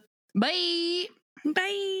 See ya. Bye.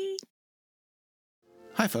 Bye.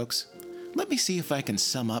 Hi, folks. Let me see if I can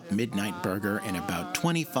sum up Midnight Burger in about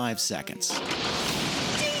 25 seconds.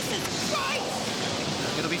 Jesus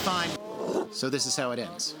Christ! It'll be fine. So this is how it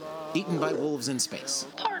ends. Eaten by wolves in space.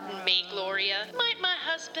 Pardon me, Gloria. Might my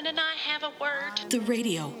husband and I have a word? The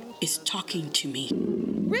radio is talking to me.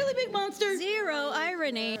 Really, big monster? Zero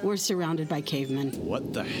irony. We're surrounded by cavemen.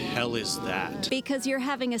 What the hell is that? Because you're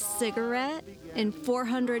having a cigarette in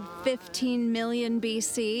 415 million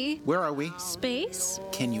BC. Where are we? Space?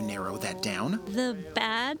 Can you narrow that down? The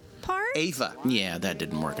bad part? Ava. Yeah, that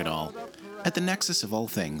didn't work at all. At the nexus of all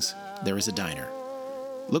things, there is a diner.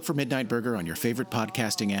 Look for Midnight Burger on your favorite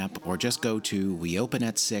podcasting app or just go to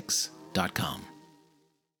weopenat6.com.